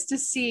curious to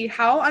see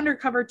how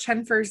undercover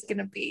Chenford's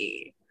gonna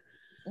be.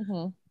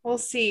 Mm-hmm. We'll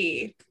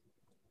see.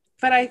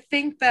 But I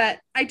think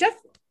that I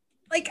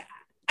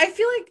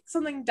feel like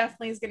something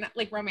definitely is gonna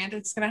like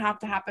romantic is gonna have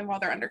to happen while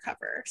they're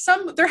undercover.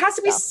 There has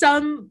to be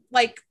some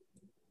like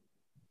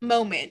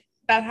moment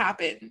that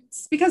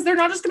happens because they're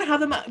not just gonna have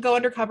them go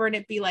undercover and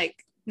it be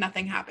like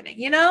nothing happening,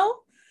 you know?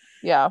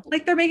 Yeah.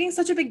 Like they're making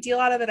such a big deal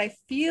out of it. I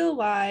feel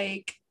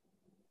like,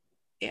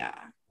 yeah.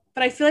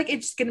 But I feel like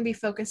it's gonna be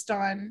focused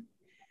on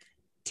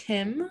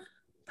Tim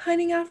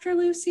pining after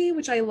Lucy,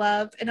 which I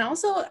love. And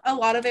also a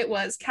lot of it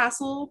was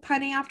Castle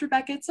pining after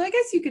Beckett. So I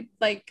guess you could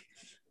like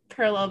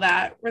parallel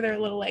that where they're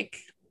a little like,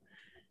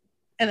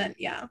 and then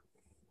yeah,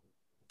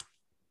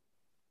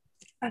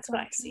 that's what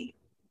I see.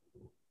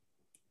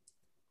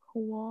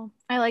 Cool.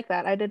 I like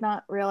that. I did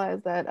not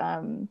realize that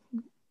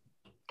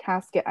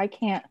Casket. I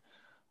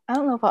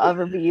don't know if I'll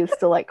ever be used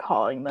to like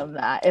calling them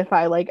that if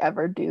I like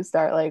ever do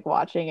start like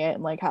watching it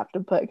and like have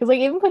to put, because like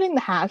even putting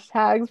the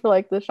hashtags for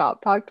like the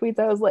shop talk tweets,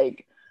 I was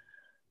like,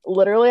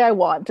 literally I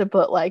want to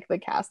put like the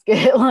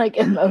Casket like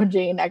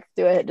emoji next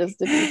to it just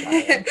to be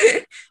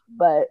funny.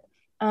 But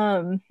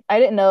I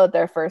didn't know that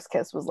their first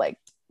kiss was like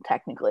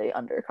technically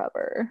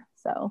undercover,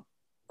 so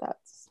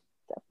that's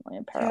definitely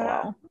a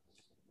parallel. Yeah.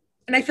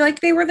 And I feel like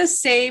they were the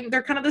same,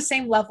 they're kind of the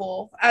same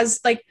level as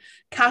like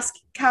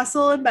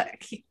Castle and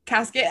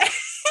Casket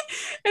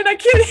and I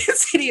can't even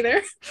say it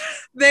either.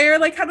 They're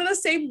like kind of the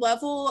same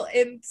level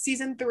in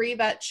season 3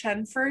 that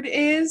Chenford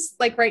is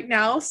like right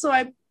now, so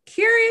I'm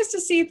curious to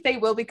see if they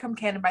will become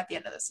canon by the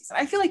end of the season.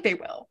 I feel like they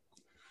will.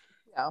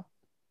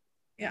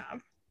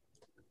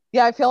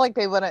 Yeah, I feel like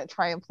they wouldn't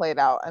try and play it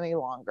out any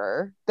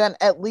longer than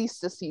at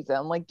least a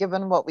season. Like,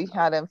 given what we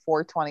had in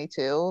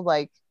 422,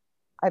 like,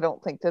 I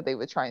don't think that they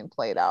would try and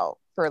play it out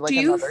for like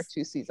another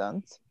 2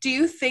 seasons. Do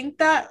you think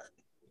that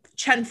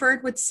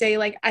Chenford would say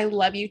like I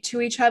love you to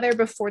each other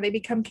before they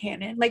become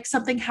canon? Like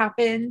something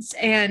happens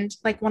and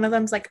like one of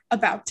them's like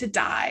about to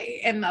die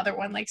and the other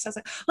one like says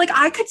like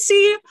I could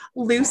see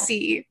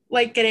Lucy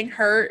like getting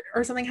hurt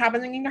or something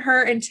happening to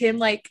her and Tim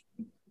like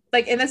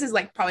and this is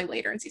like probably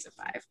later in season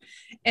 5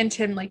 and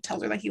Tim like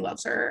tells her that he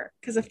loves her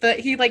because if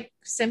he like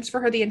simps for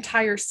her the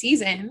entire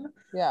season,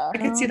 I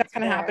could see that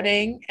kind of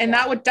happening, and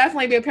that would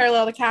definitely be a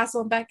parallel to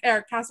Castle and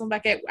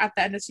Beckett at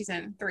the end of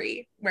season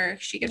 3 where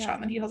she gets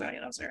shot and he tells her he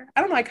loves her.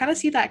 I don't know, I kind of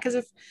see that because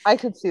if I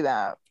could see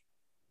that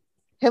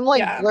him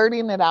like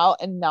blurting it out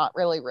and not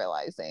really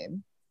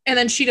realizing, and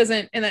then she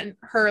doesn't, and then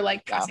her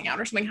like passing out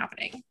or something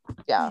happening.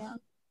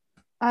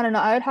 I don't know,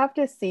 I would have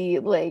to see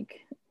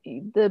like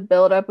the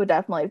buildup would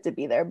definitely have to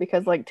be there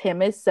because like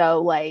Tim is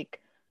so like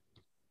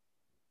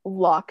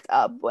locked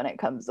up when it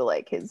comes to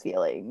like his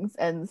feelings,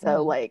 and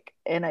so like,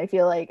 and I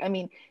feel like, I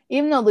mean,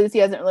 even though Lucy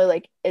hasn't really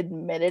like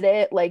admitted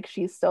it, like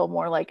she's still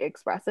more like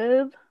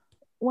expressive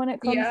when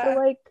it comes to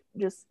like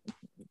just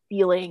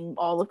feeling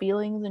all the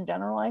feelings in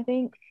general, I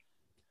think.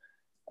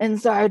 And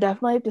so I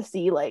definitely have to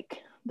see like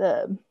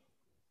the,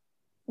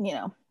 you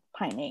know,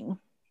 pining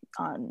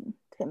on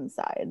Tim's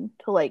side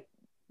to like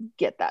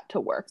get that to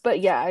work.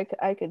 But yeah,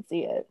 I could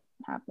see it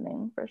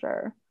happening for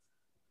sure.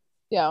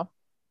 Yeah,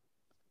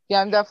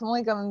 I'm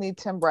definitely gonna need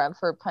Tim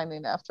Bradford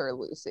pining after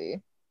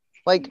Lucy.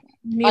 Like,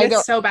 need it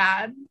so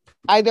bad.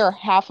 Either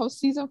half of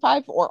season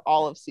 5 or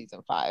all of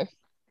season 5.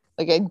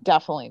 Like, I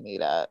definitely need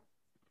it.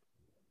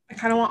 I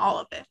kind of want all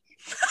of it.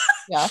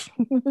 Yeah.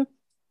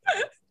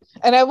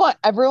 And I want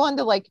everyone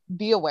to like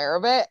be aware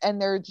of it,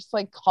 and they're just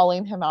like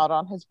calling him out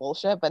on his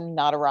bullshit, but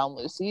not around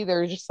Lucy.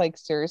 They're just like,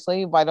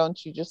 seriously, why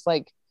don't you just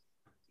like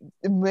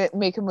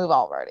make a move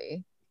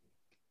already?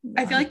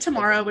 I feel like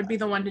Tamara would be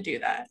the one to do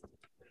that.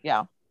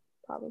 Yeah,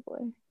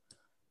 probably.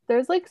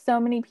 There's like so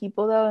many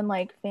people though in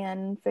like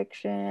fan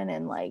fiction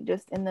and like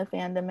just in the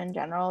fandom in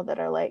general that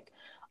are like,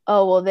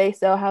 oh well, they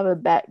still have a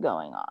bet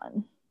going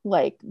on.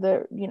 Like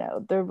the, you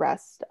know, the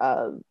rest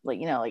of like,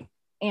 you know, like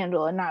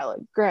Angela,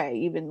 Nyla, Gray,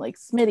 even like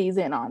Smitty's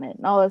in on it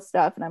and all this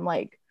stuff. And I'm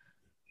like,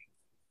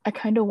 I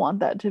kind of want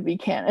that to be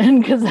canon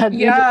because that'd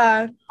be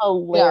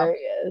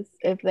hilarious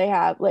if they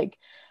have like,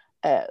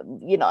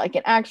 you know, like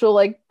an actual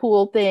like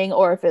pool thing,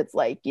 or if it's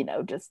like, you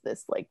know, just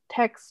this like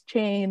text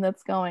chain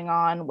that's going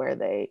on where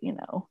they, you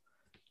know,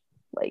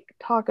 like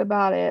talk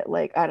about it.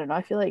 Like, I don't know.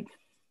 I feel like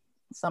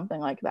something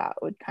like that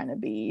would kind of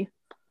be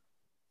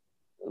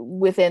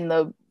within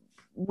the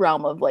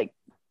realm of like,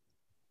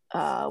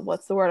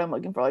 what's the word I'm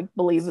looking for, like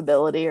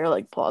believability or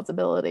like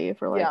plausibility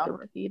for like the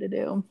Rookie to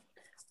do.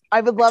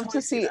 I would love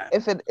to see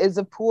if it is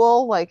a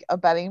pool, like a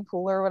betting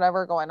pool or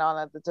whatever going on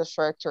at the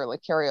district or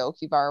like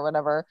karaoke bar or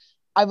whatever.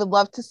 I would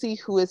love to see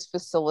who is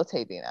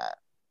facilitating it.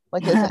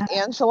 Like, is it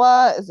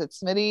Angela? Is it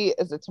Smitty?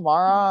 Is it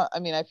Tamara? I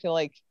mean, I feel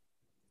like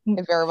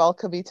it very well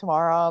could be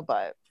Tamara,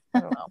 but I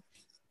don't know.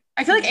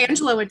 I feel like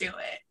Angela would do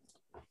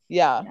it.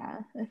 Yeah,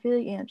 I feel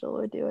like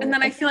Angela would do it. And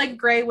then I feel like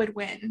Gray would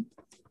win.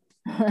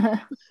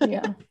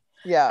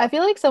 Yeah. I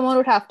feel like someone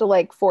would have to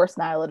like force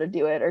Nyla to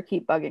do it or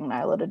keep bugging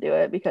Nyla to do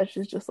it because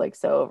she's just like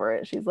so over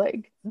it. She's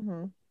like,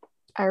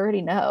 I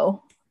already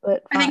know,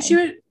 but fine. I think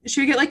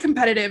she would get like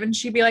competitive, and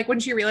she'd be like, when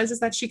she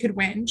realizes that she could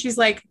win, she's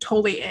like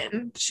totally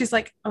in. She's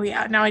like, oh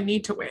yeah, now I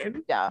need to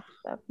win. Yeah,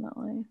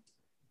 definitely.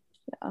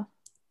 Yeah,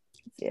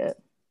 see it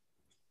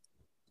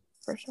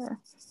for sure.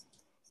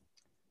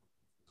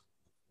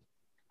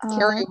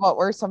 Carrie, what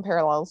were some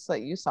parallels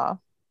that you saw?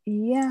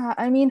 Yeah,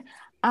 I mean,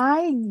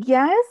 I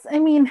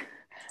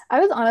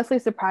was honestly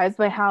surprised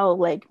by how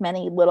like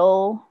many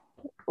little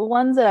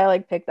ones that I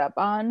like picked up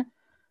on.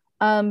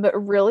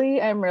 But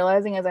really I'm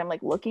realizing as I'm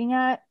like looking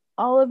at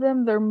all of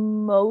them, they're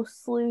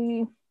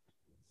mostly,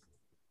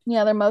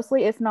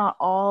 if not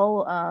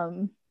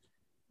all,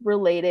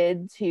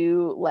 related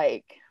to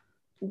like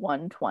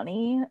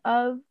 120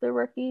 of the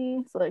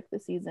Rookie. So like the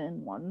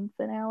season 1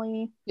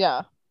 finale.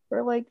 Yeah.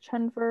 For like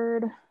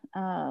Chenford.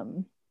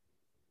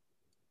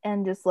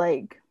 And just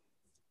like,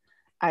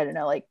 I don't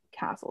know, like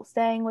Castle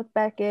staying with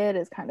Beckett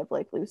is kind of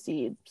like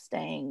Lucy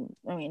staying.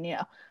 I mean, you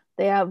know,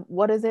 they have,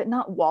 what is it?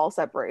 Not wall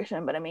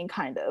separation, but I mean,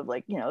 kind of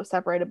like, you know,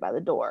 separated by the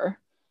door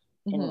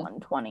in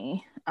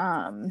 120.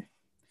 And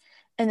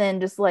then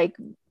just like,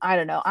 I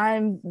don't know,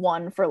 I'm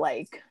one for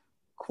like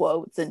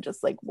quotes and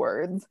just like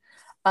words.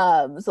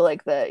 So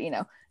like the, you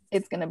know,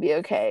 it's going to be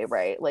okay,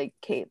 right? Like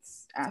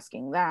Kate's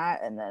asking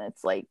that. And then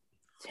it's like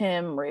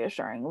Tim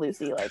reassuring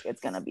Lucy, like,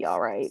 it's going to be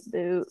all right,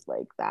 dude.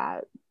 Like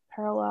that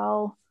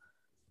parallel.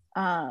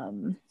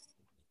 And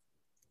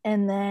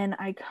then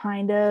I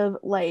kind of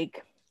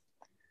like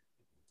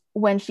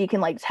when she can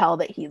like tell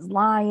that he's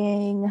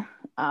lying,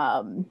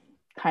 kind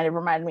of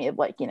reminded me of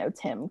like, you know,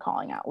 Tim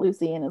calling out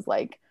Lucy and is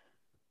like,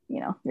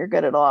 you know, you're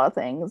good at a lot of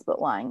things,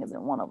 but lying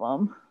isn't one of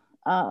them.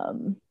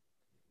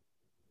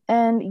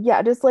 And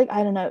yeah, just like,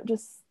 I don't know,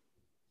 just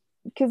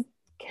because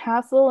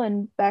Castle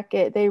and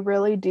Beckett, they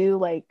really do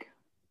like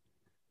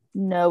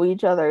know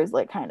each other's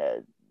like kind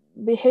of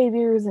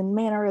behaviors and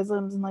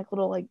mannerisms and like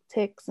little like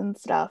ticks and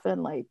stuff,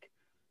 and like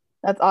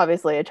that's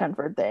obviously a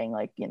Chenford thing.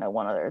 Like, you know,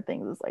 one of their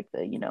things is like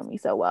the you know me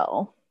so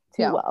well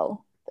too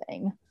well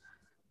thing.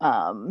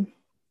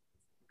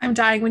 I'm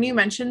dying when you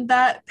mentioned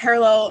that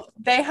parallel.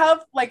 They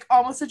have like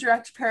almost a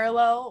direct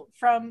parallel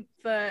from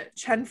the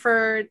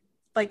Chenford,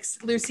 like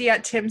Lucy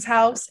at Tim's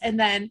house and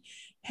then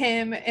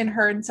him and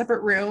her in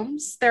separate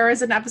rooms. There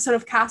is an episode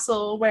of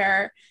Castle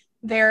where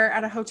they're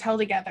at a hotel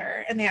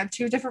together and they have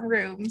 2 different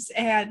rooms,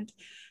 and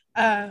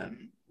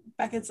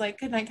Beckett's like,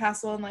 good night,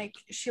 Castle, and like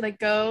she like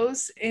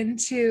goes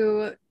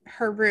into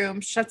her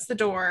room, shuts the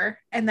door,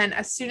 and then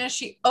as soon as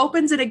she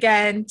opens it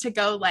again to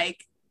go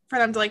like for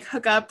them to like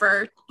hook up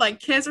or like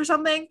kiss or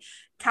something,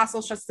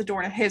 Castle shuts the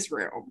door to his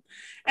room.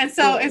 And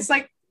so it's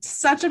like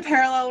such a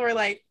parallel where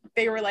like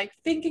they were like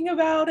thinking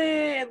about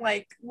it and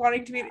like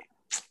wanting to be.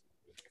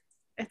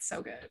 It's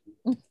so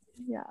good.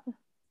 Yeah,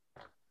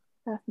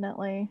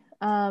 definitely.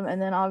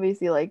 And then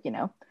obviously, like, you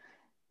know,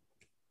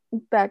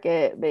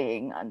 Beckett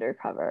being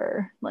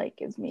undercover like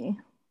gives me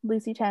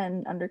Lucy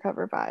Chen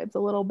undercover vibes a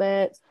little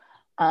bit.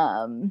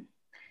 And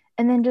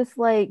then just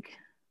like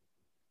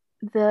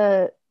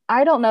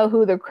I don't know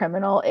who the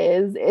criminal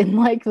is in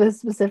like the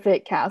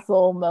specific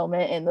Castle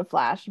moment in the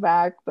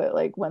flashback, but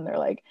like when they're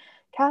like,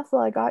 Castle,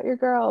 I got your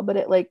girl, but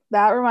it like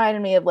that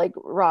reminded me of like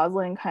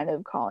Rosalind kind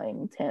of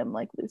calling Tim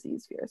like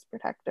Lucy's fierce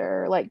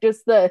protector, like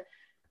just the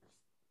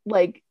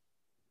like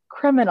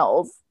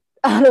criminals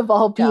out of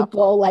all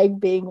people like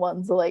being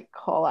ones to like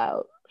call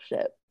out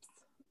ships.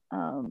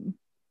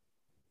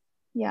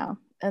 Yeah,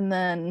 and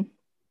then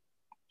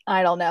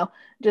I don't know,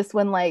 just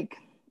when like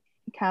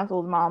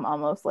Castle's mom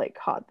almost like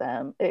caught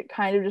them, it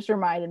kind of just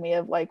reminded me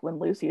of like when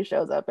Lucy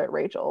shows up at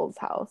Rachel's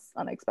house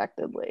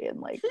unexpectedly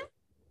and like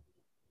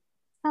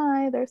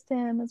hi, there's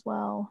Tim as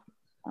well.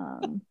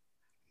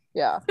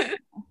 Yeah.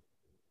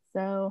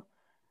 So,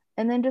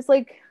 and then just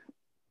like,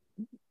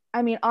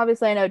 I mean,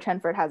 obviously I know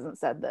Chenford hasn't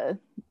said the,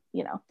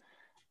 you know,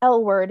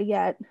 L word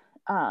yet,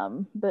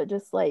 but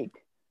just like,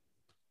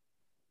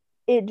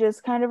 it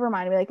just kind of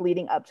reminded me, like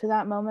leading up to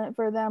that moment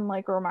for them,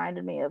 like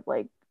reminded me of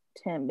like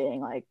Tim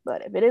being like,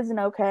 but if it isn't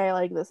okay,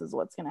 like this is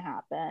what's gonna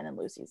happen. And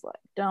Lucy's like,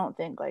 don't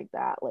think like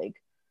that, like,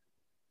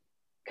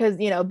 because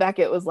you know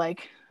Beckett was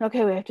like,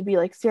 okay, we have to be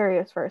like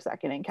serious for a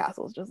second, and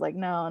Castle's just like,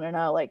 no,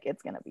 like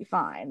it's gonna be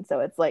fine.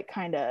 So it's like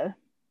kind of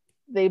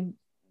they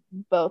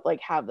both like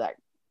have that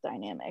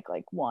dynamic,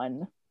 like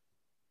one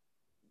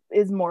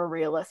is more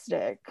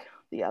realistic,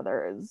 the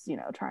other is, you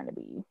know, trying to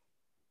be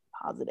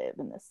positive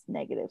in this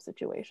negative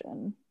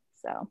situation.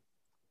 So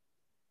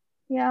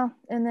yeah,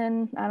 and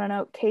then I don't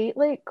know, Kate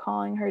like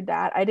calling her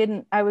dad,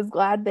 I was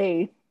glad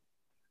they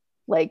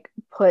like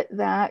put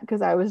that,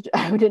 because I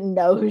didn't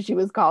know who she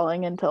was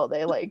calling until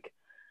they like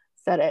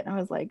said it, and I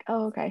was like,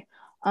 oh, okay.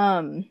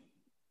 I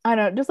don't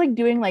know, just like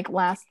doing like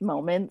last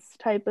moments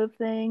type of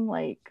thing,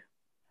 like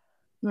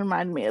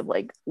reminded me of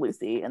like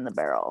Lucy in the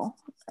barrel,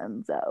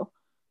 and so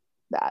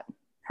that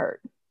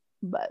hurt,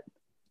 but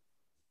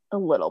a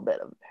little bit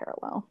of a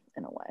parallel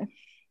in a way.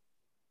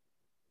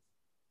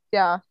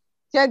 Yeah,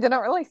 I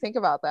didn't really think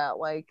about that,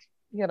 like,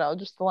 you know,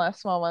 just the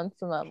last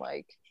moments and then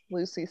like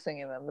Lucy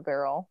singing in the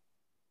barrel.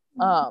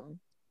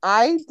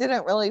 I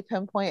didn't really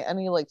pinpoint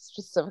any like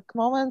specific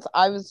moments.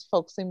 I was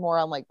focusing more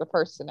on like the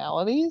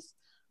personalities.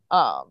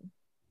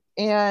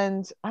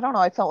 And I don't know,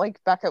 I felt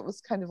like Beckett was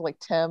kind of like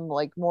Tim,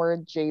 like more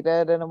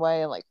jaded in a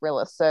way and like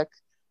realistic.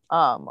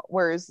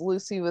 Whereas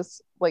Lucy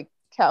was like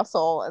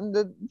Castle,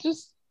 and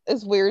just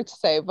is weird to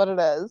say, but it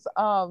is.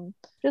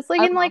 Just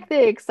like in like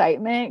the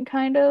excitement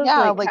kind of,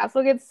 yeah, like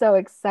Castle gets so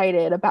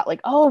excited about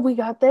like, oh, we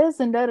got this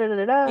and da da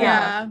da da.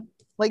 Yeah.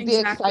 Like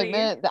the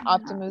excitement, the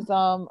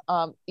optimism,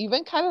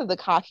 even kind of the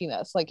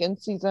cockiness, like in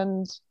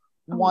seasons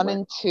 1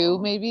 and 2,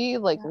 maybe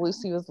like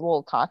Lucy was a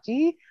little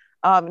cocky,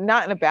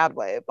 not in a bad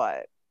way,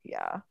 but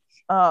yeah.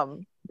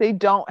 They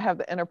don't have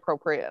the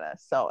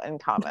inappropriateness so in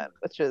common,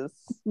 which is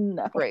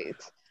great.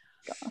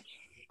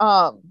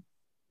 Gosh.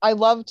 I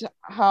loved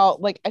how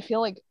like I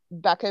feel like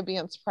Becca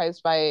being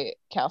surprised by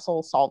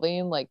Castle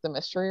solving like the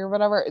mystery or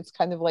whatever, it's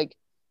kind of like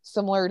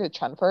similar to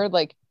Chenford,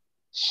 like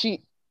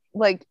she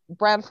like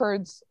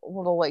Bradford's a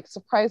little like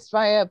surprised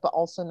by it but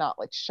also not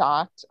like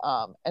shocked,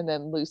 and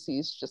then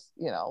Lucy's just,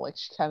 you know, like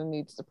she kind of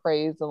needs the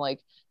praise and like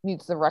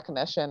needs the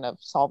recognition of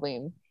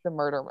solving the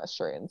murder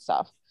mystery and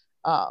stuff,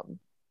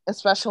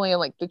 especially in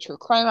like the true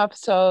crime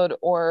episode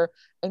or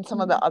in some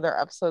of the other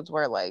episodes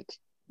where like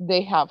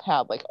they have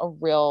had like a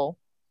real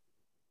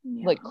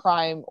like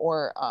crime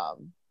or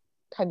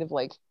kind of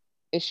like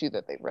issue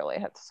that they really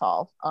had to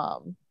solve,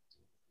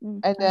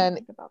 and then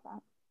think about that.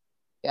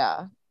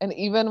 Yeah, and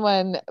even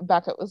when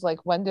Beckett was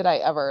like, when did I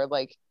ever,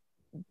 like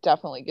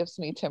definitely gives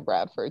me Tim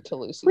Bradford to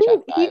Lucy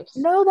Chen vibes.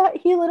 That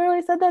he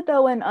literally said that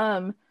though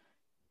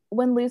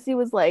when Lucy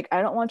was like,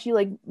 I don't want you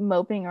like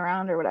moping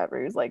around or whatever,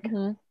 he was like,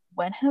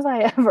 when have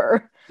I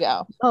ever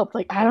moped?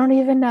 Like I don't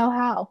even know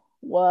how.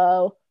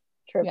 Whoa,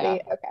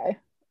 trippy. Okay,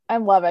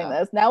 I'm loving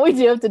this. Now we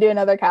do have to do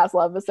another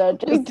Castle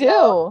episode. We do.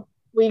 So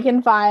we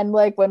can find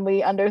like when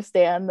we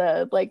understand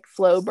the like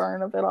slow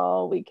burn of it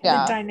all, we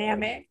can the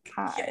dynamic.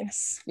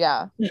 Yes.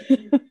 Yeah.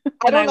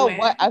 I don't know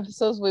what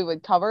episodes we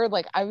would cover.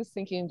 Like I was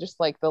thinking just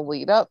like the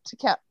lead up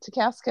to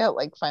Casket,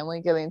 like finally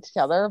getting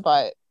together,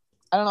 but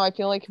I don't know, I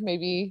feel like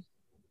maybe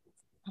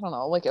I don't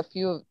know, like a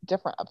few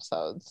different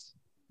episodes.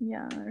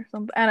 Yeah, or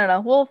something. I don't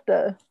know. We'll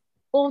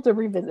have to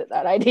revisit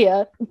that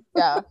idea.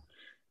 Yeah.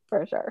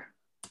 For sure.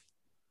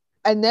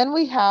 And then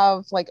we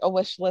have like a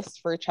wish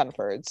list for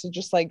Chenford. So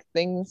just like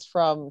things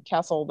from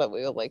Castle that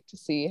we would like to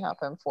see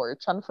happen for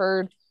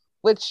Chenford,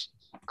 which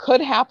could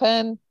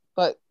happen,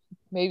 but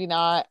maybe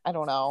not. I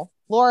don't know.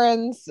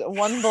 Lauren's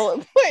one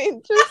bullet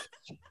point. Just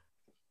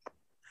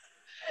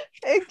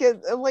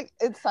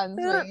it sends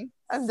me.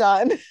 I'm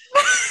done.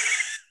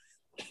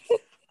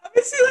 I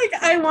was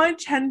I want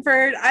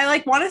Chenford. I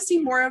like want to see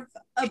more of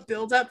a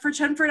build up for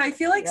Chenford. I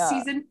feel like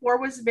season 4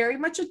 was very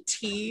much a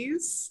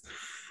tease.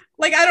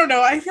 Like, I don't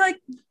know. I feel like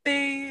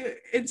they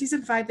in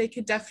season 5 they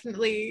could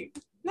definitely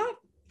not,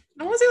 I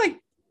don't want to say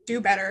like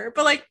do better,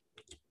 but like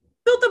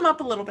build them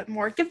up a little bit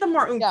more, give them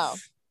more oomph. Yeah.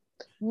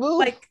 Move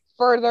like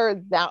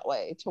further that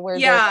way to where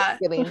they're like,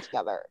 getting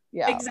together.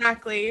 Yeah.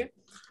 Exactly.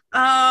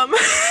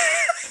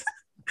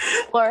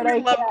 Lord,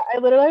 I can't. I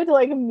literally had to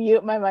like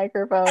mute my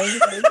microphone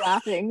because I was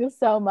laughing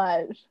so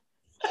much.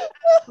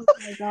 Oh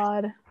my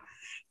god.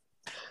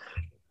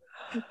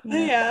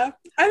 Yeah,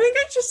 I think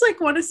I just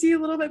like want to see a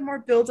little bit more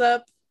build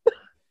up.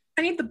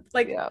 I need the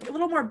a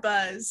little more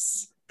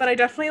buzz, but I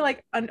definitely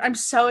like I'm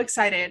so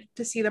excited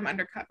to see them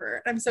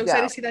undercover. I'm so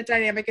excited to see that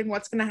dynamic and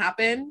what's going to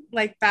happen.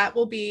 Like that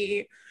will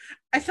be,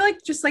 I feel like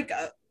just like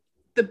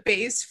the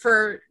base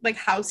for like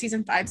how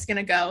season 5 is going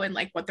to go and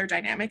like what their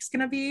dynamic's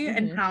going to be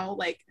and how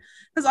like,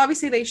 because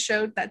obviously they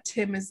showed that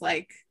Tim was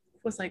like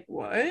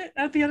what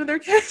at the end of their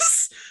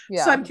kiss.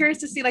 So I'm curious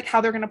to see like how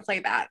they're going to play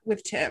that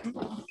with Tim.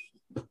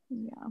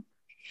 Yeah.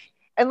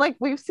 And like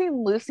we've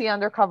seen Lucy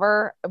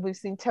undercover, we've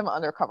seen Tim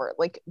undercover,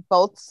 like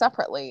both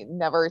separately,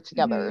 never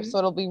together. So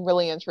it'll be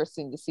really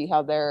interesting to see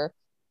how they're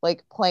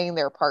like playing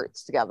their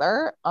parts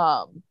together.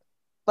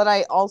 But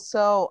I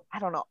also, I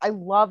don't know, I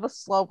love a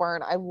slow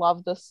burn. I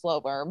love the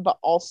slow burn, but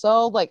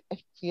also like I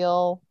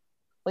feel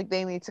like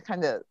they need to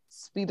kind of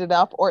speed it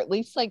up, or at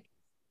least like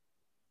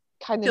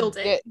kind of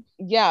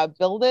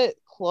build it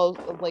close,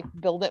 like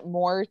build it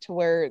more to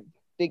where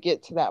they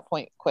get to that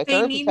point quicker.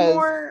 They need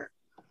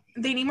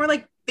more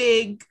like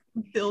big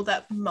build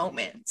up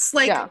moments.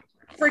 Like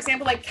for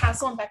example, like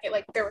Castle and Beckett,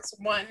 like there was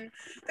one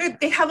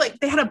they had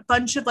a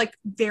bunch of like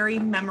very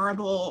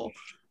memorable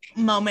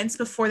moments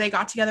before they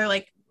got together,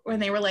 like when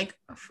they were like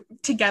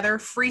together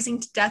freezing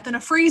to death in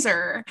a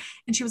freezer,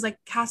 and she was like,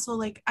 Castle,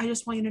 like I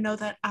just want you to know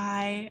that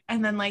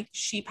and then like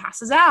she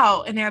passes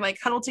out and they're like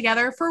huddled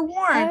together for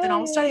warmth and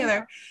almost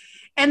together.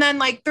 And then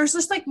like there's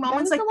just like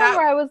moments like that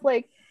where I was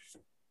like,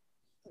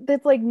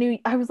 that's like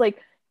I was like,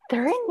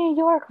 they're in New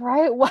York,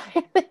 right? Why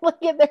are they like,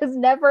 there's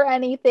never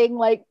anything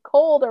like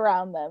cold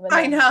around them? And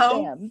I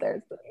know. Damn,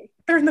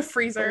 they're in the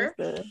freezer.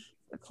 The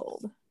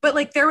cold. But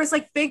like there was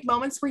like big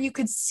moments where you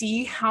could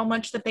see how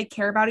much that they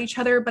care about each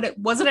other, but it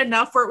wasn't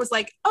enough where it was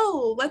like,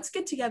 oh, let's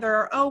get together,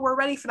 or oh, we're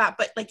ready for that.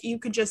 But like you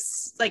could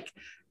just like,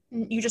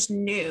 you just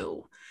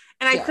knew.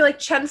 And I feel like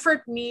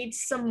Chenford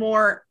needs some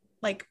more,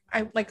 like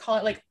I like call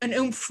it like an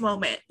oomph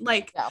moment,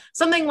 like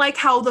something like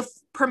how the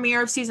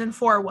premiere of season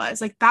 4 was.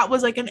 Like that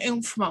was like an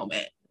oomph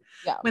moment.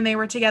 When they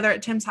were together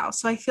at Tim's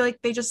house. So I feel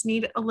like they just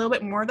need a little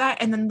bit more of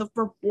that. And then the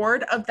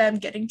reward of them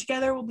getting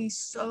together will be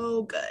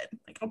so good.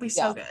 Like it'll be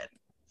so good.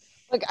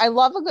 Like I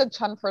love a good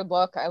Chenford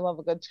look. I love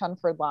a good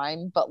Chenford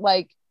line, but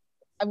like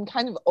I'm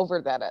kind of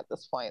over that at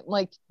this point.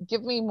 Like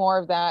give me more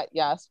of that,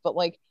 yes, but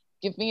like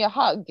give me a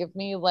hug, give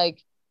me like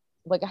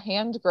a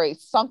hand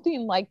grace,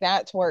 something like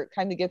that, to where it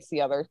kind of gets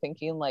the other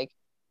thinking like,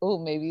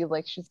 oh, maybe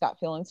like she's got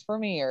feelings for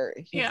me, or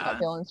he's got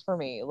feelings for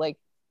me. Like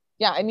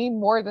I need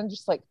more than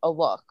just like a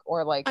look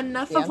or like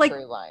enough of like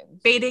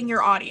lines. Baiting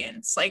your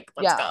audience. Like,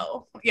 let's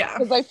go. Yeah.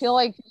 Because I feel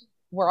like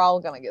we're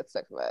all going to get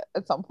sick of it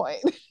at some point.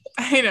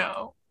 I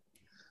know.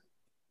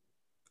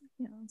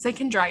 Yeah. So they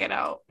can drag it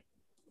out.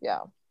 Yeah.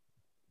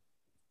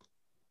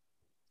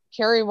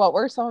 Carrie, what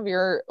were some of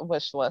your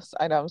wish list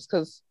items?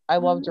 Because I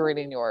loved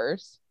reading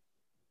yours.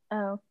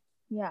 Oh,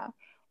 yeah.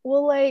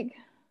 Well, like,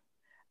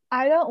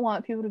 I don't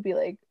want people to be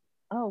like,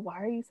 oh,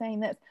 why are you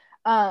saying this?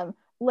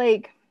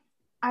 Like,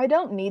 I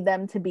don't need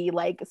them to be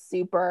like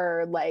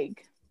super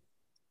like,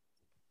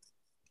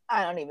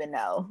 I don't even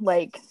know,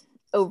 like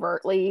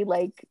overtly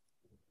like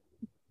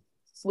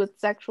with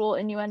sexual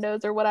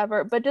innuendos or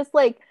whatever, but just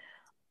like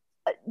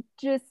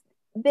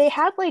they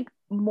had like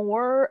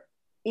more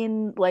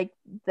in like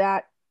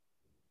that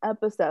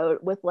episode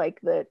with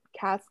like the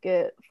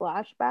casket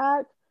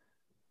flashback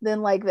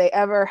than like they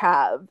ever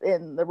have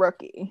in The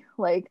Rookie.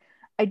 Like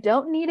I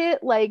don't need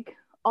it like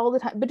all the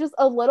time, but just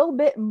a little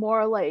bit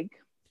more like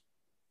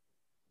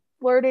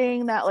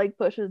flirting that like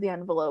pushes the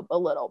envelope a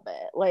little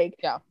bit. Like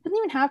it doesn't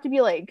even have to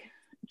be like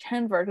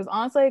Chenford, because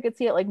honestly I could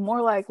see it like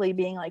more likely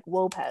being like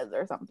Lopez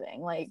or something.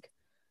 Like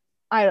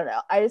I don't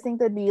know, I just think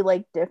that'd be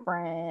like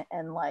different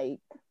and like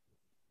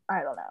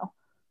I don't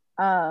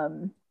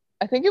know.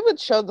 I think it would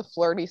show the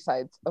flirty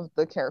sides of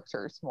the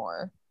characters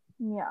more.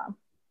 Yeah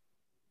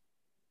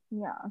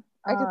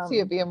I could see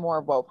it being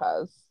more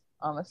Lopez,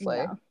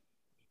 honestly.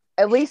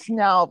 At least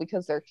now,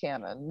 because they're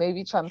canon.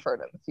 Maybe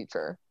Chenford in the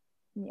future.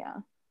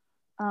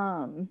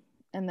 And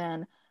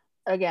then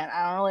again,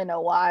 I don't really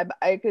know why, but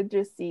I could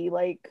just see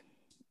like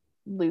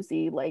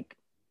Lucy like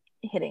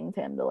hitting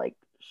Tim to like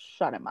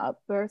shut him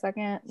up for a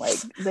second. Like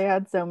they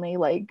had so many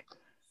like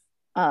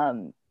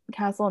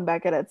Castle and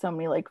Beckett had so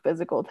many like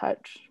physical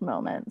touch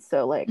moments,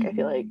 so like I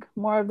feel like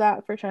more of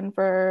that for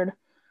Chenford.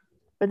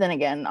 But then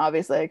again,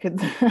 obviously I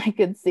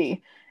could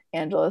see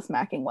Angela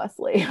smacking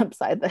Wesley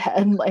upside the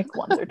head like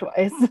once or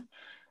twice.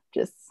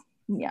 Just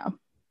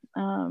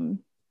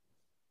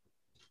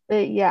but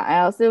But yeah,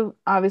 I also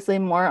obviously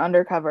more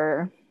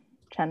undercover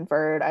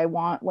Chenford. I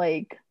want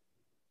like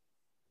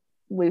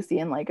Lucy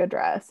in like a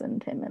dress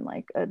and Tim in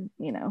like a,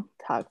 you know,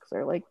 tux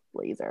or like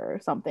blazer or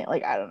something.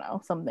 Like, I don't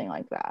know, something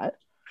like that.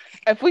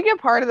 If we get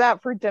part of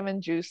that for Dim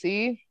and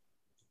Juicy,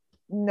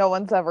 no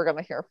one's ever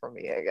gonna hear from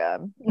me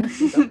again.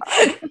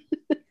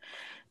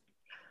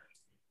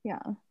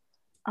 Yeah.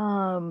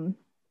 And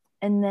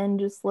then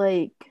just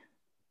like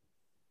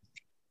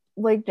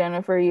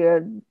Jennifer, you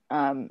had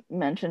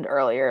mentioned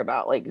earlier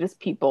about like just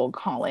people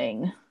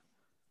calling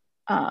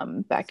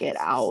Beckett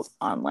out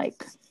on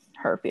like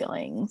her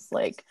feelings.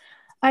 Like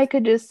I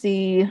could just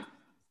see,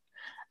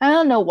 I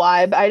don't know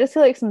why, but I just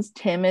feel like since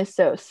Tim is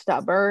so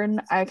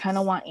stubborn, I kind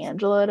of want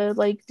Angela to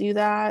like do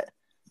that.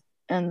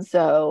 And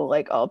so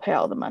like I'll pay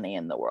all the money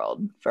in the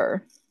world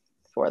for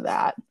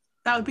that.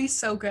 That would be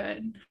so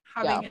good,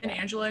 having Yeah. an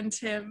Angela and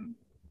Tim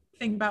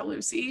thing about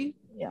Lucy.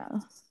 Yeah.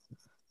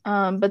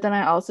 But then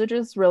I also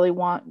just really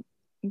want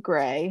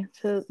Gray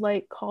to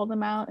like call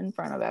them out in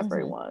front of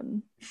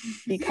everyone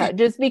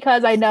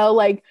because I know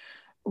like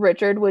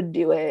Richard would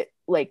do it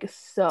like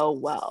so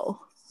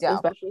well. Yeah.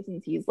 Especially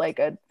since he's like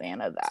a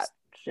fan of that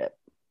ship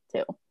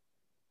too.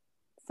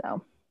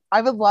 So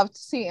I would love to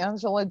see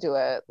Angela do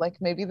it.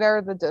 Like maybe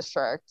they're the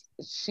district.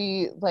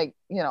 She like,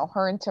 you know,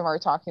 her and Tim are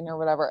talking or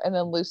whatever. And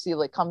then Lucy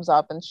like comes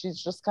up and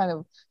she's just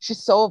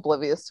she's so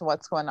oblivious to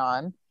what's going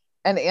on.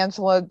 And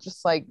Angela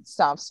just like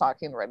stops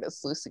talking right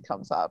as Lucy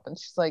comes up. And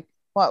she's like,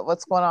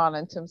 what's going on?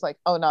 And Tim's like,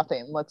 oh,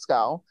 nothing. Let's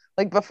go.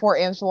 Like before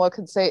Angela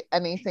could say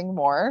anything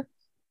more.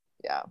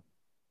 Yeah.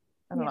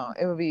 I don't know.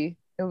 It would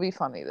be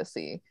funny to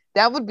see.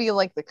 That would be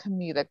like the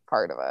comedic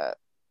part of it.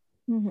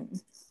 Mm-hmm.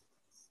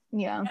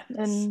 Yeah. Yes.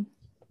 And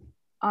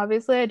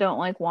obviously I don't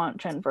like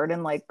want Chenford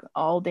in like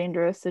all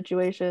dangerous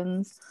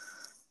situations,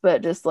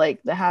 but just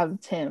like to have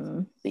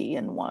Tim be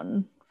in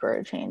one for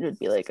a change would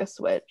be like a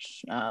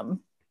switch.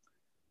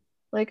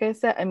 Like I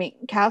said, I mean,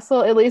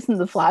 Castle, at least in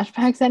the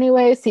flashbacks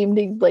anyway, seemed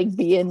to like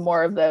be in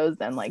more of those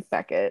than like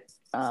Beckett.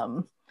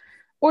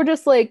 Or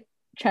just like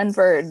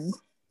Chenford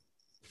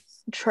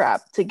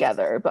trapped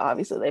together, but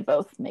obviously they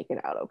both make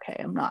it out okay.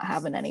 I'm not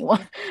having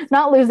anyone,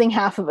 not losing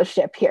half of a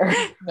ship here.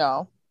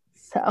 No.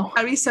 So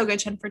that'd be so good,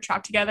 Chenford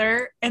trapped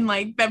together and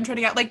like them trying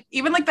to get like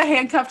even like the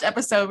handcuffed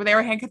episode where they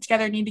were handcuffed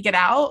together and need to get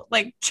out.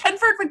 Like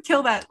Chenford would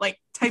kill that like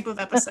type of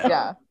episode.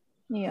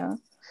 Yeah.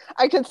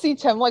 I could see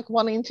Tim like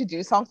wanting to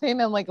do something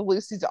and like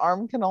Lucy's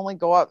arm can only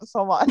go up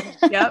so much.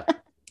 Yep.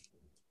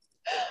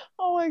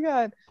 Oh my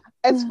god.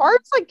 As far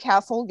as like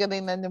Castle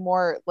getting into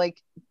more like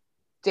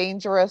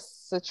dangerous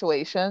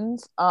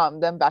situations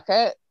than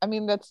Beckett, I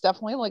mean that's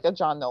definitely like a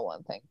John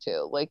Nolan thing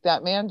too. Like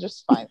that man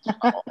just finds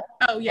trouble.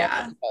 Oh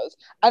yeah.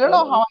 I don't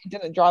know how I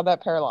didn't draw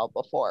that parallel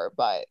before,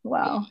 but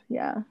wow.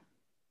 Yeah.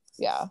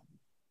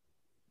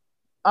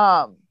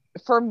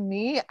 For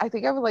me, I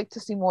think I would like to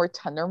see more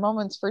tender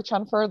moments for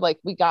Chenford. Like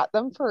we got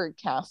them for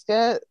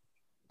Casket,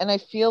 and I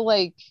feel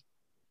like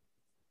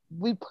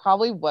we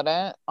probably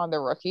wouldn't on the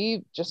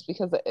Rookie just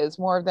because it is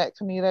more of that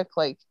comedic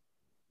like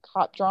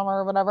cop drama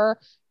or whatever.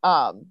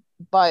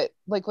 But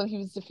like when he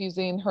was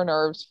diffusing her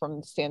nerves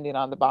from standing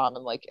on the bomb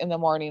and like in the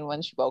morning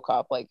when she woke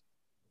up, like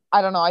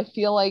I don't know, I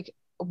feel like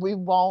we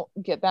won't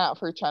get that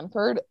for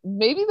Chenford.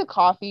 Maybe the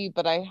coffee,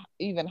 but I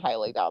even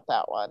highly doubt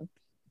that one.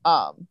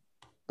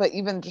 But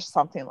even just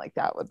something like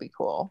that would be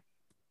cool.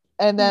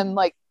 And then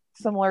like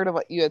similar to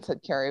what you had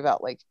said, Carrie,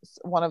 about like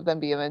one of them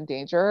being in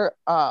danger,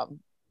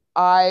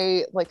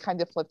 I like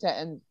kind of flipped it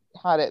and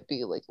had it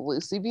be like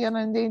Lucy being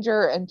in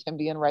danger and Tim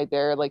being right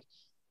there. Like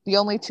the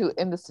only two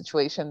in the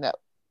situation that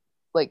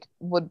like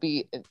would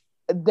be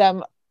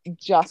them,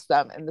 just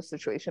them in the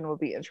situation would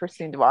be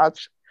interesting to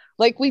watch.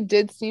 Like we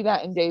did see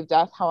that in Dave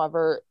Death,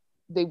 however,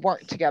 they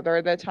weren't together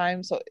at that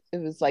time. So it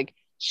was like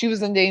she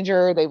was in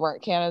danger, they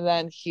weren't canon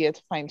then, he had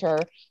to find her.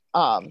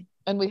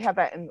 And we had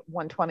that in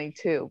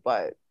 122,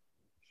 but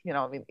you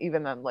know, I mean,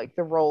 even then, like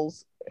the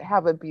roles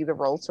have it be the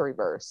roles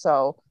reverse.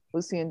 So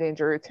Lucy in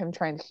danger, Tim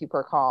trying to keep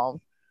her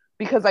calm.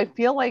 Because I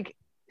feel like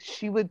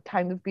she would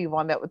kind of be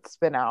one that would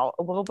spin out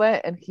a little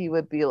bit and he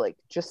would be like,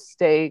 just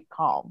stay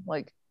calm,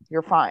 like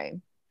you're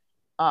fine.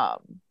 And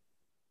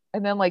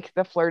then like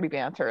the flirty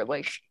banter,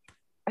 like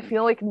I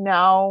feel like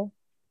now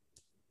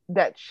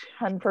that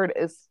Chenford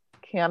is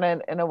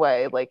canon in a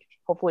way, like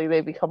hopefully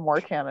they become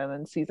more canon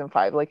in season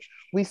 5. Like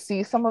we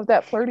see some of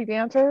that flirty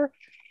banter.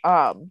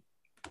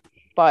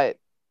 But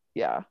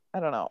yeah, I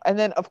don't know. And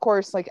then of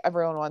course, like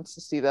everyone wants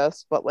to see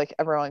this, but like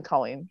everyone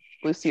calling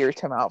Lucy or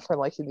Tim out for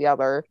liking the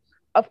other.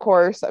 Of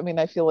course, I mean,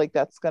 I feel like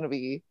that's going to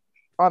be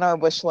on our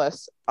wish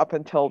list up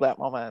until that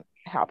moment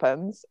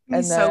happens. And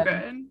then, so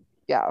good.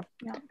 Yeah,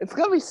 it's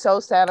going to be so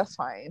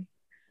satisfying.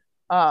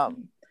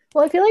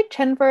 Well, I feel like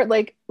Chenford,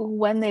 like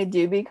when they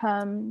do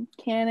become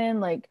canon,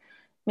 like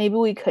maybe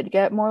we could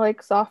get more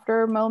like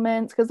softer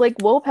moments because like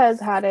Wolf has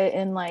had it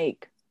in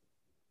like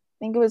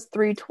I think it was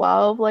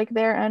 312, like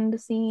their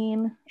end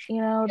scene,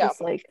 you know,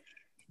 just like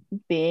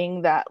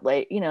being that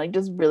like, you know, like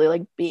just really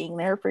like being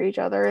there for each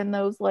other in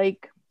those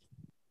like,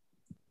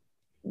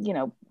 you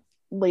know,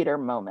 later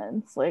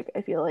moments. Like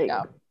I feel like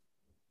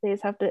They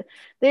just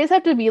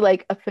have to be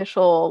like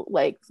official,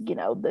 like, you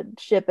know, the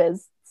ship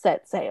is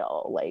set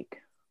sail,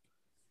 like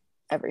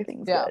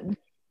everything's good.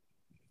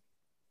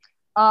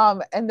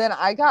 And then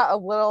I got a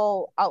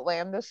little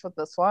outlandish with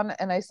this one,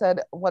 and I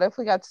said, what if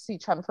we got to see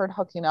Chenford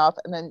hooking up,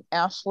 and then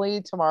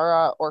Ashley,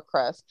 Tamara, or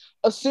Chris,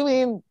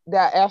 assuming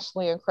that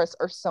Ashley and Chris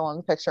are still in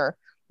the picture,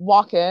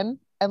 walk in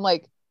and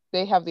like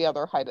they have the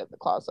other hide in the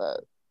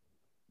closet.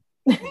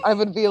 I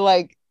would be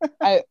like,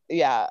 I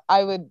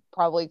would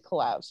probably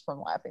collapse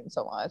from laughing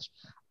so much.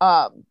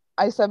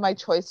 I said my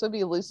choice would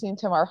be Lucy and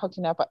Tamara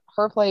hooking up at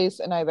her place,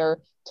 and either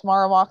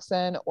Tamara walks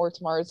in or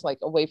Tamara's like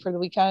away for the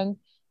weekend,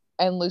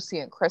 and Lucy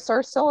and Chris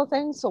are still a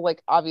thing. So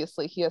like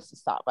obviously he has to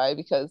stop by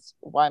because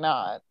why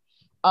not?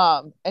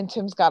 And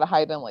Tim's got to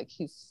hide in, like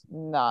he's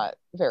not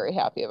very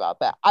happy about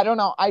that. I don't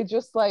know. I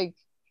just like,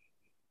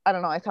 I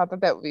don't know. I thought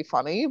that would be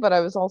funny, but I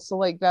was also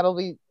like, that'll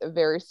be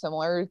very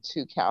similar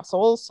to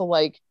Castle. So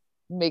like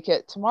make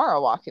it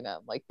Tamara walking in,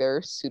 like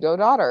their pseudo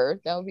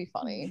daughter. That would be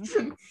funny.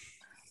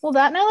 Well,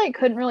 that I like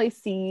couldn't really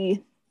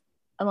see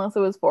unless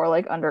it was for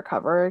like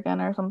Undercover again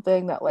or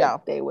something, that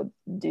like they would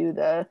do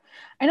the,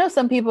 I know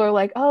some people are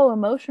like, oh,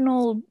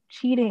 emotional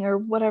cheating or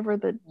whatever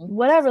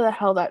the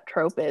hell that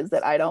trope is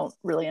that I don't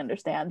really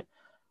understand.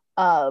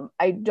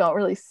 I don't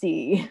really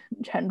see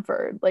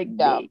Chenford like being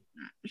that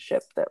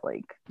ship that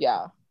like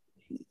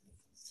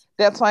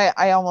that's why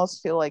I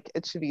almost feel like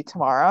it should be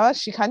Tamara.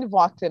 She kind of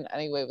walked in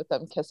anyway with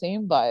them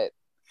kissing, but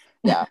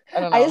I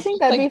don't know. I just think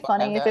that'd like, be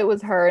funny if it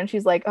was her and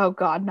she's like, oh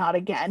God, not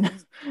again.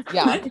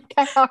 Yeah.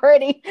 I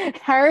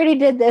already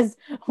did this.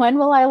 When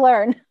will I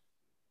learn?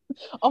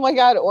 Oh my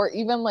God. Or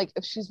even like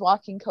if she's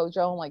walking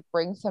Kojo and like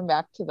brings him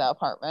back to the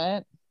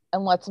apartment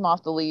and lets him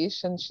off the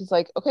leash, and she's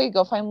like, okay,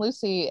 go find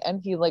Lucy, and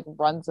he like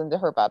runs into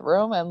her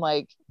bedroom and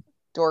like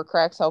door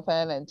cracks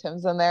open and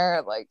Tim's in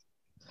there, like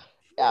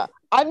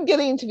I'm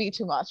getting to be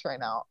too much right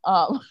now.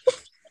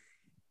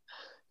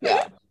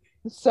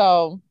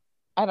 So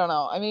I don't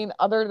know. I mean,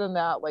 other than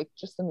that, like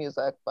just the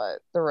music, but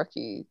the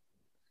Rookie,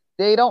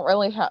 they don't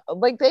really have,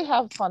 like they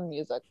have fun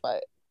music,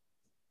 but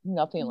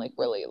nothing like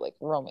really like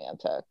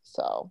romantic.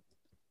 So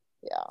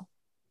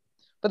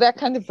but that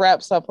kind of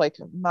wraps up like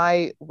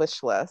my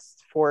wish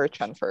list for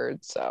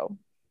Chenford. So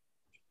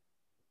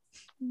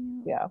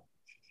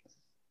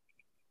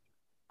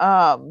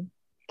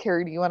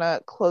Carrie, do you want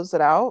to close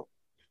it out?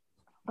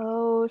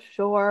 Oh,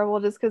 sure. Well,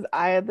 just because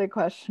I had the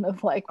question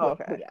of like, would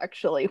we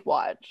actually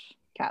watch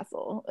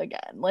Castle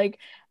again? Like,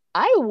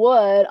 I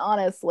would,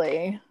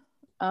 honestly.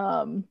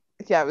 It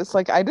was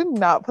like, I did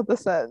not put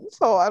this in,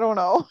 so I don't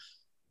know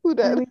who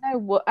did. I mean,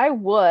 I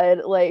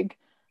would, like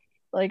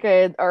I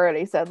had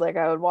already said, like,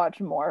 I would watch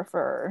more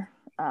for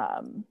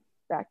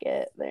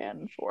Beckett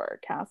than for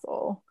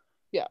Castle.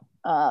 Yeah.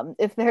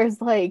 If there's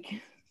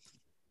like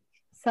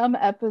some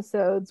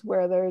episodes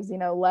where there's, you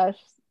know,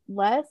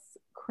 less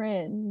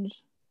cringe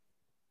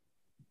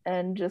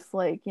and just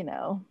like, you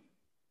know,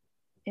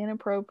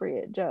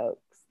 inappropriate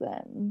jokes,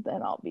 then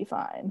I'll be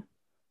fine.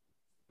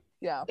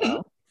 Yeah.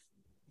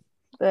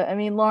 But I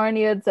mean, Lauren,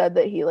 you had said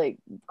that he like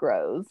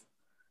grows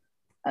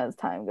as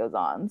time goes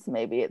on, so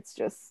maybe it's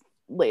just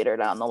later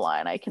down the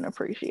line I can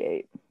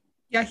appreciate.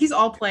 Yeah, he's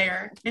all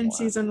player in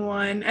season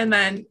 1, and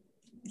then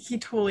he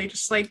totally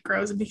just like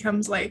grows and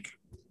becomes like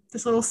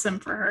this little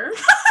simp for her.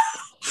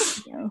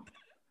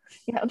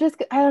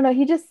 Just I don't know,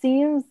 he just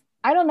seems,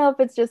 I don't know if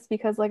it's just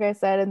because, like I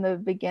said in the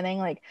beginning,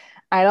 like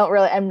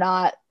I'm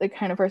not the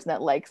kind of person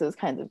that likes those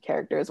kinds of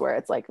characters where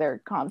it's like their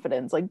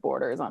confidence like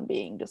borders on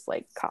being just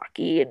like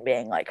cocky and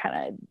being like kind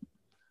of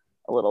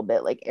a little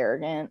bit like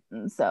arrogant.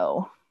 And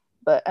so,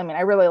 but I mean,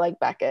 I really like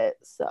Beckett,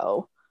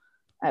 so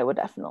I would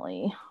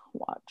definitely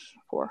watch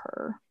for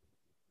her.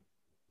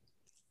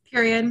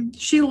 Period.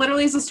 She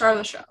literally is the star of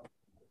the show.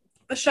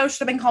 The show should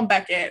have been called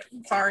Beckett.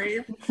 Sorry.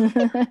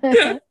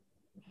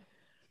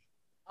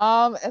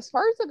 As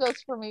far as it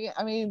goes for me,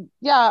 I mean,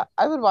 I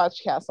would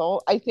watch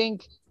Castle. I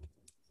think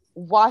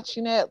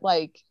watching it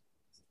like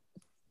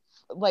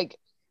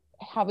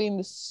having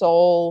the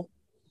sole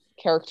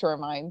character in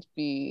mind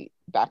be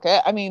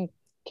Beckett. I mean,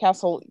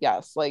 Castle,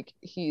 yes, like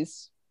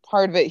he's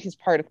part of it. He's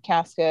part of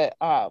Casket.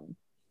 I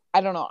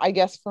don't know. I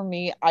guess for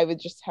me, I would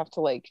just have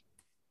to like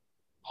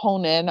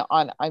hone in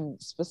on I'm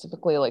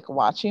specifically like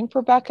watching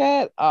for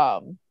Beckett.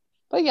 But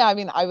yeah, I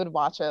mean, I would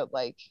watch it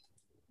like,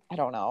 I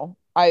don't know.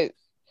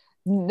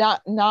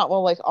 Not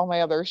while like all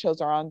my other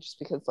shows are on, just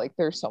because like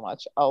there's so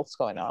much else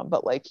going on,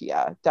 but like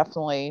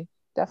definitely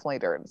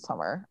during the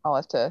summer I'll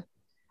have to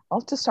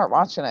start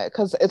watching it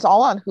because it's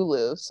all on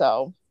Hulu.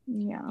 So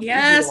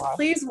yes,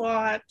 please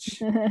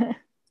watch.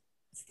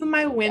 It's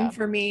my win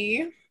for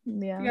me.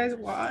 You guys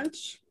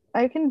watch.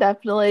 I can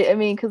definitely, I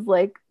mean, because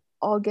like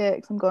I'm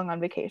going on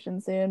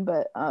vacation soon,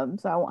 but so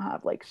I won't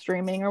have like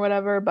streaming or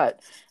whatever, but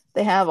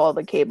they have all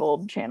the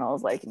cable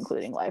channels, like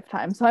including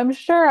Lifetime. So I'm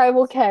sure I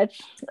will catch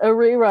a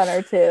rerun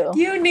or two.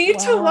 You need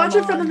to watch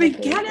it from the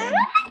beginning.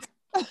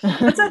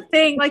 That's a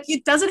thing. Like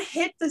it doesn't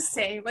hit the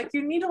same. Like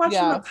you need to watch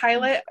from the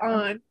pilot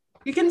on.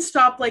 You can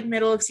stop like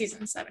middle of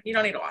season 7. You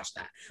don't need to watch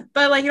that.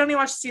 But like you don't need to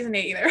watch season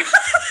 8 either.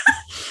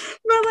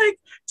 But like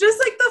just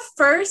like the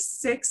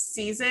first 6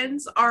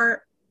 seasons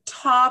are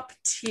top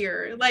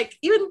tier. Like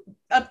even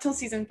up till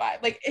season 5.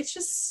 Like it's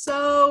just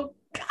so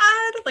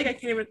good. Like I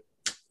can't even,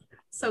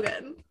 so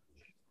good.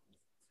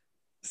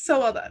 So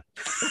well done.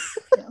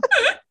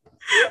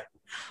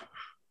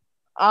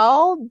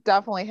 I'll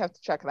definitely have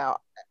to check it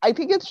out. I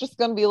think it's just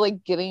gonna be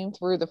like getting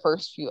through the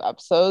first few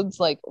episodes,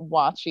 like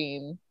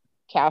watching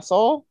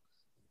Castle.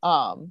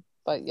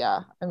 But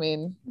yeah, I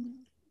mean,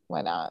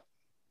 why not?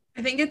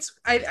 I think it's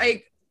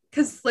I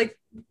because like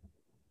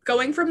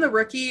going from The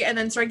Rookie and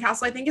then starting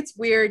Castle, I think it's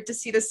weird to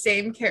see the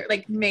same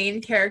like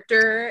main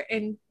character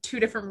in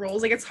 2 different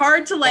roles. Like it's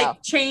hard to like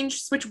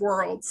switch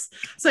worlds.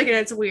 So like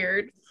it's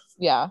weird.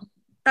 Yeah.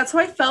 That's how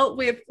I felt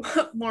with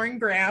Lauren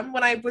Graham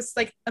when I was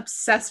like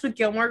obsessed with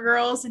Gilmore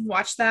Girls and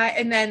watched that.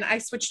 And then I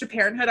switched to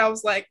Parenthood. I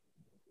was like,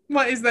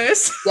 what is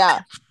this?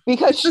 Yeah.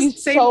 Because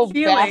she's so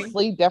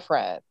vastly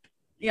different.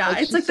 Yeah.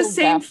 Like, it's like the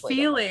same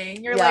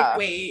feeling. You're like,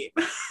 wait,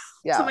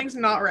 something's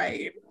not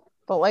right.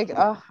 But like,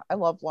 I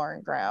love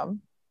Lauren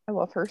Graham. I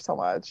love her so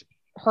much.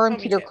 Her and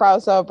Peter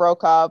Krause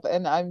broke up,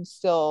 and I'm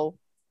still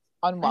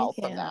unwell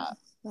from that.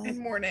 In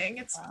mourning,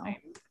 it's fine.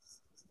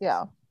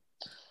 Yeah.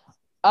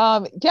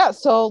 Yeah,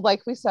 so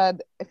like we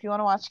said, if you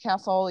want to watch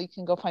Castle, you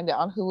can go find it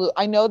on Hulu.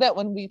 I know that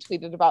when we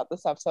tweeted about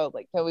this episode,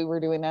 like that we were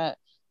doing it,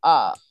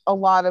 a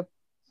lot of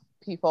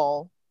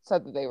people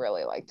said that they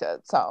really liked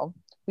it. So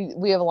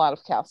we have a lot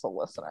of Castle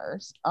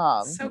listeners.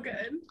 So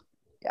good.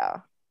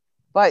 Yeah.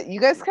 But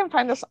you guys can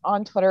find us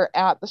on Twitter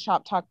at the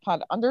Shop Talk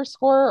Pod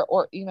 _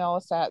 or email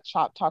us at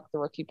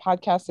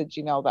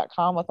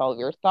shoptalktherookiepodcast@gmail.com with all of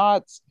your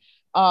thoughts.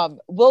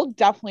 We'll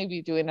definitely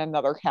be doing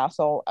another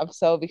Castle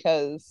episode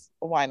because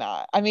why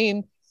not? I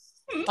mean,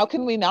 how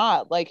can we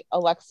not? Like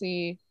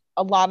Alexi,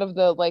 a lot of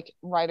the like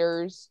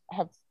writers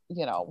have,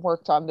 you know,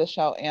 worked on this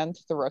show and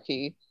The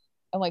Rookie,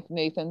 and like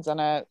Nathan's in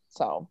it.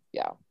 So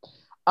yeah.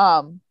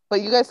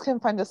 But you guys can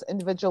find us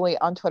individually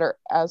on Twitter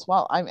as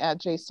well. I'm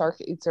at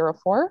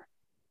jstark804.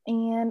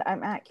 And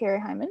I'm at Carrie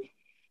Hyman.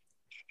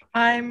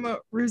 I'm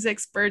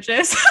Ruzix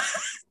Burgess.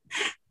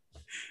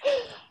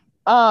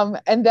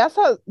 And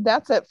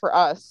that's it for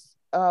us.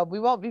 We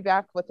won't be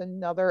back with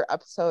another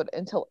episode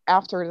until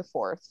after the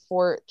 4th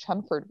for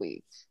Chenford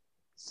Week.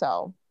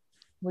 So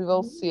we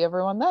will see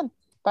everyone then.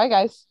 Bye,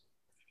 guys.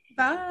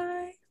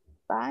 Bye.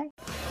 Bye.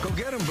 Go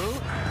get him, boo.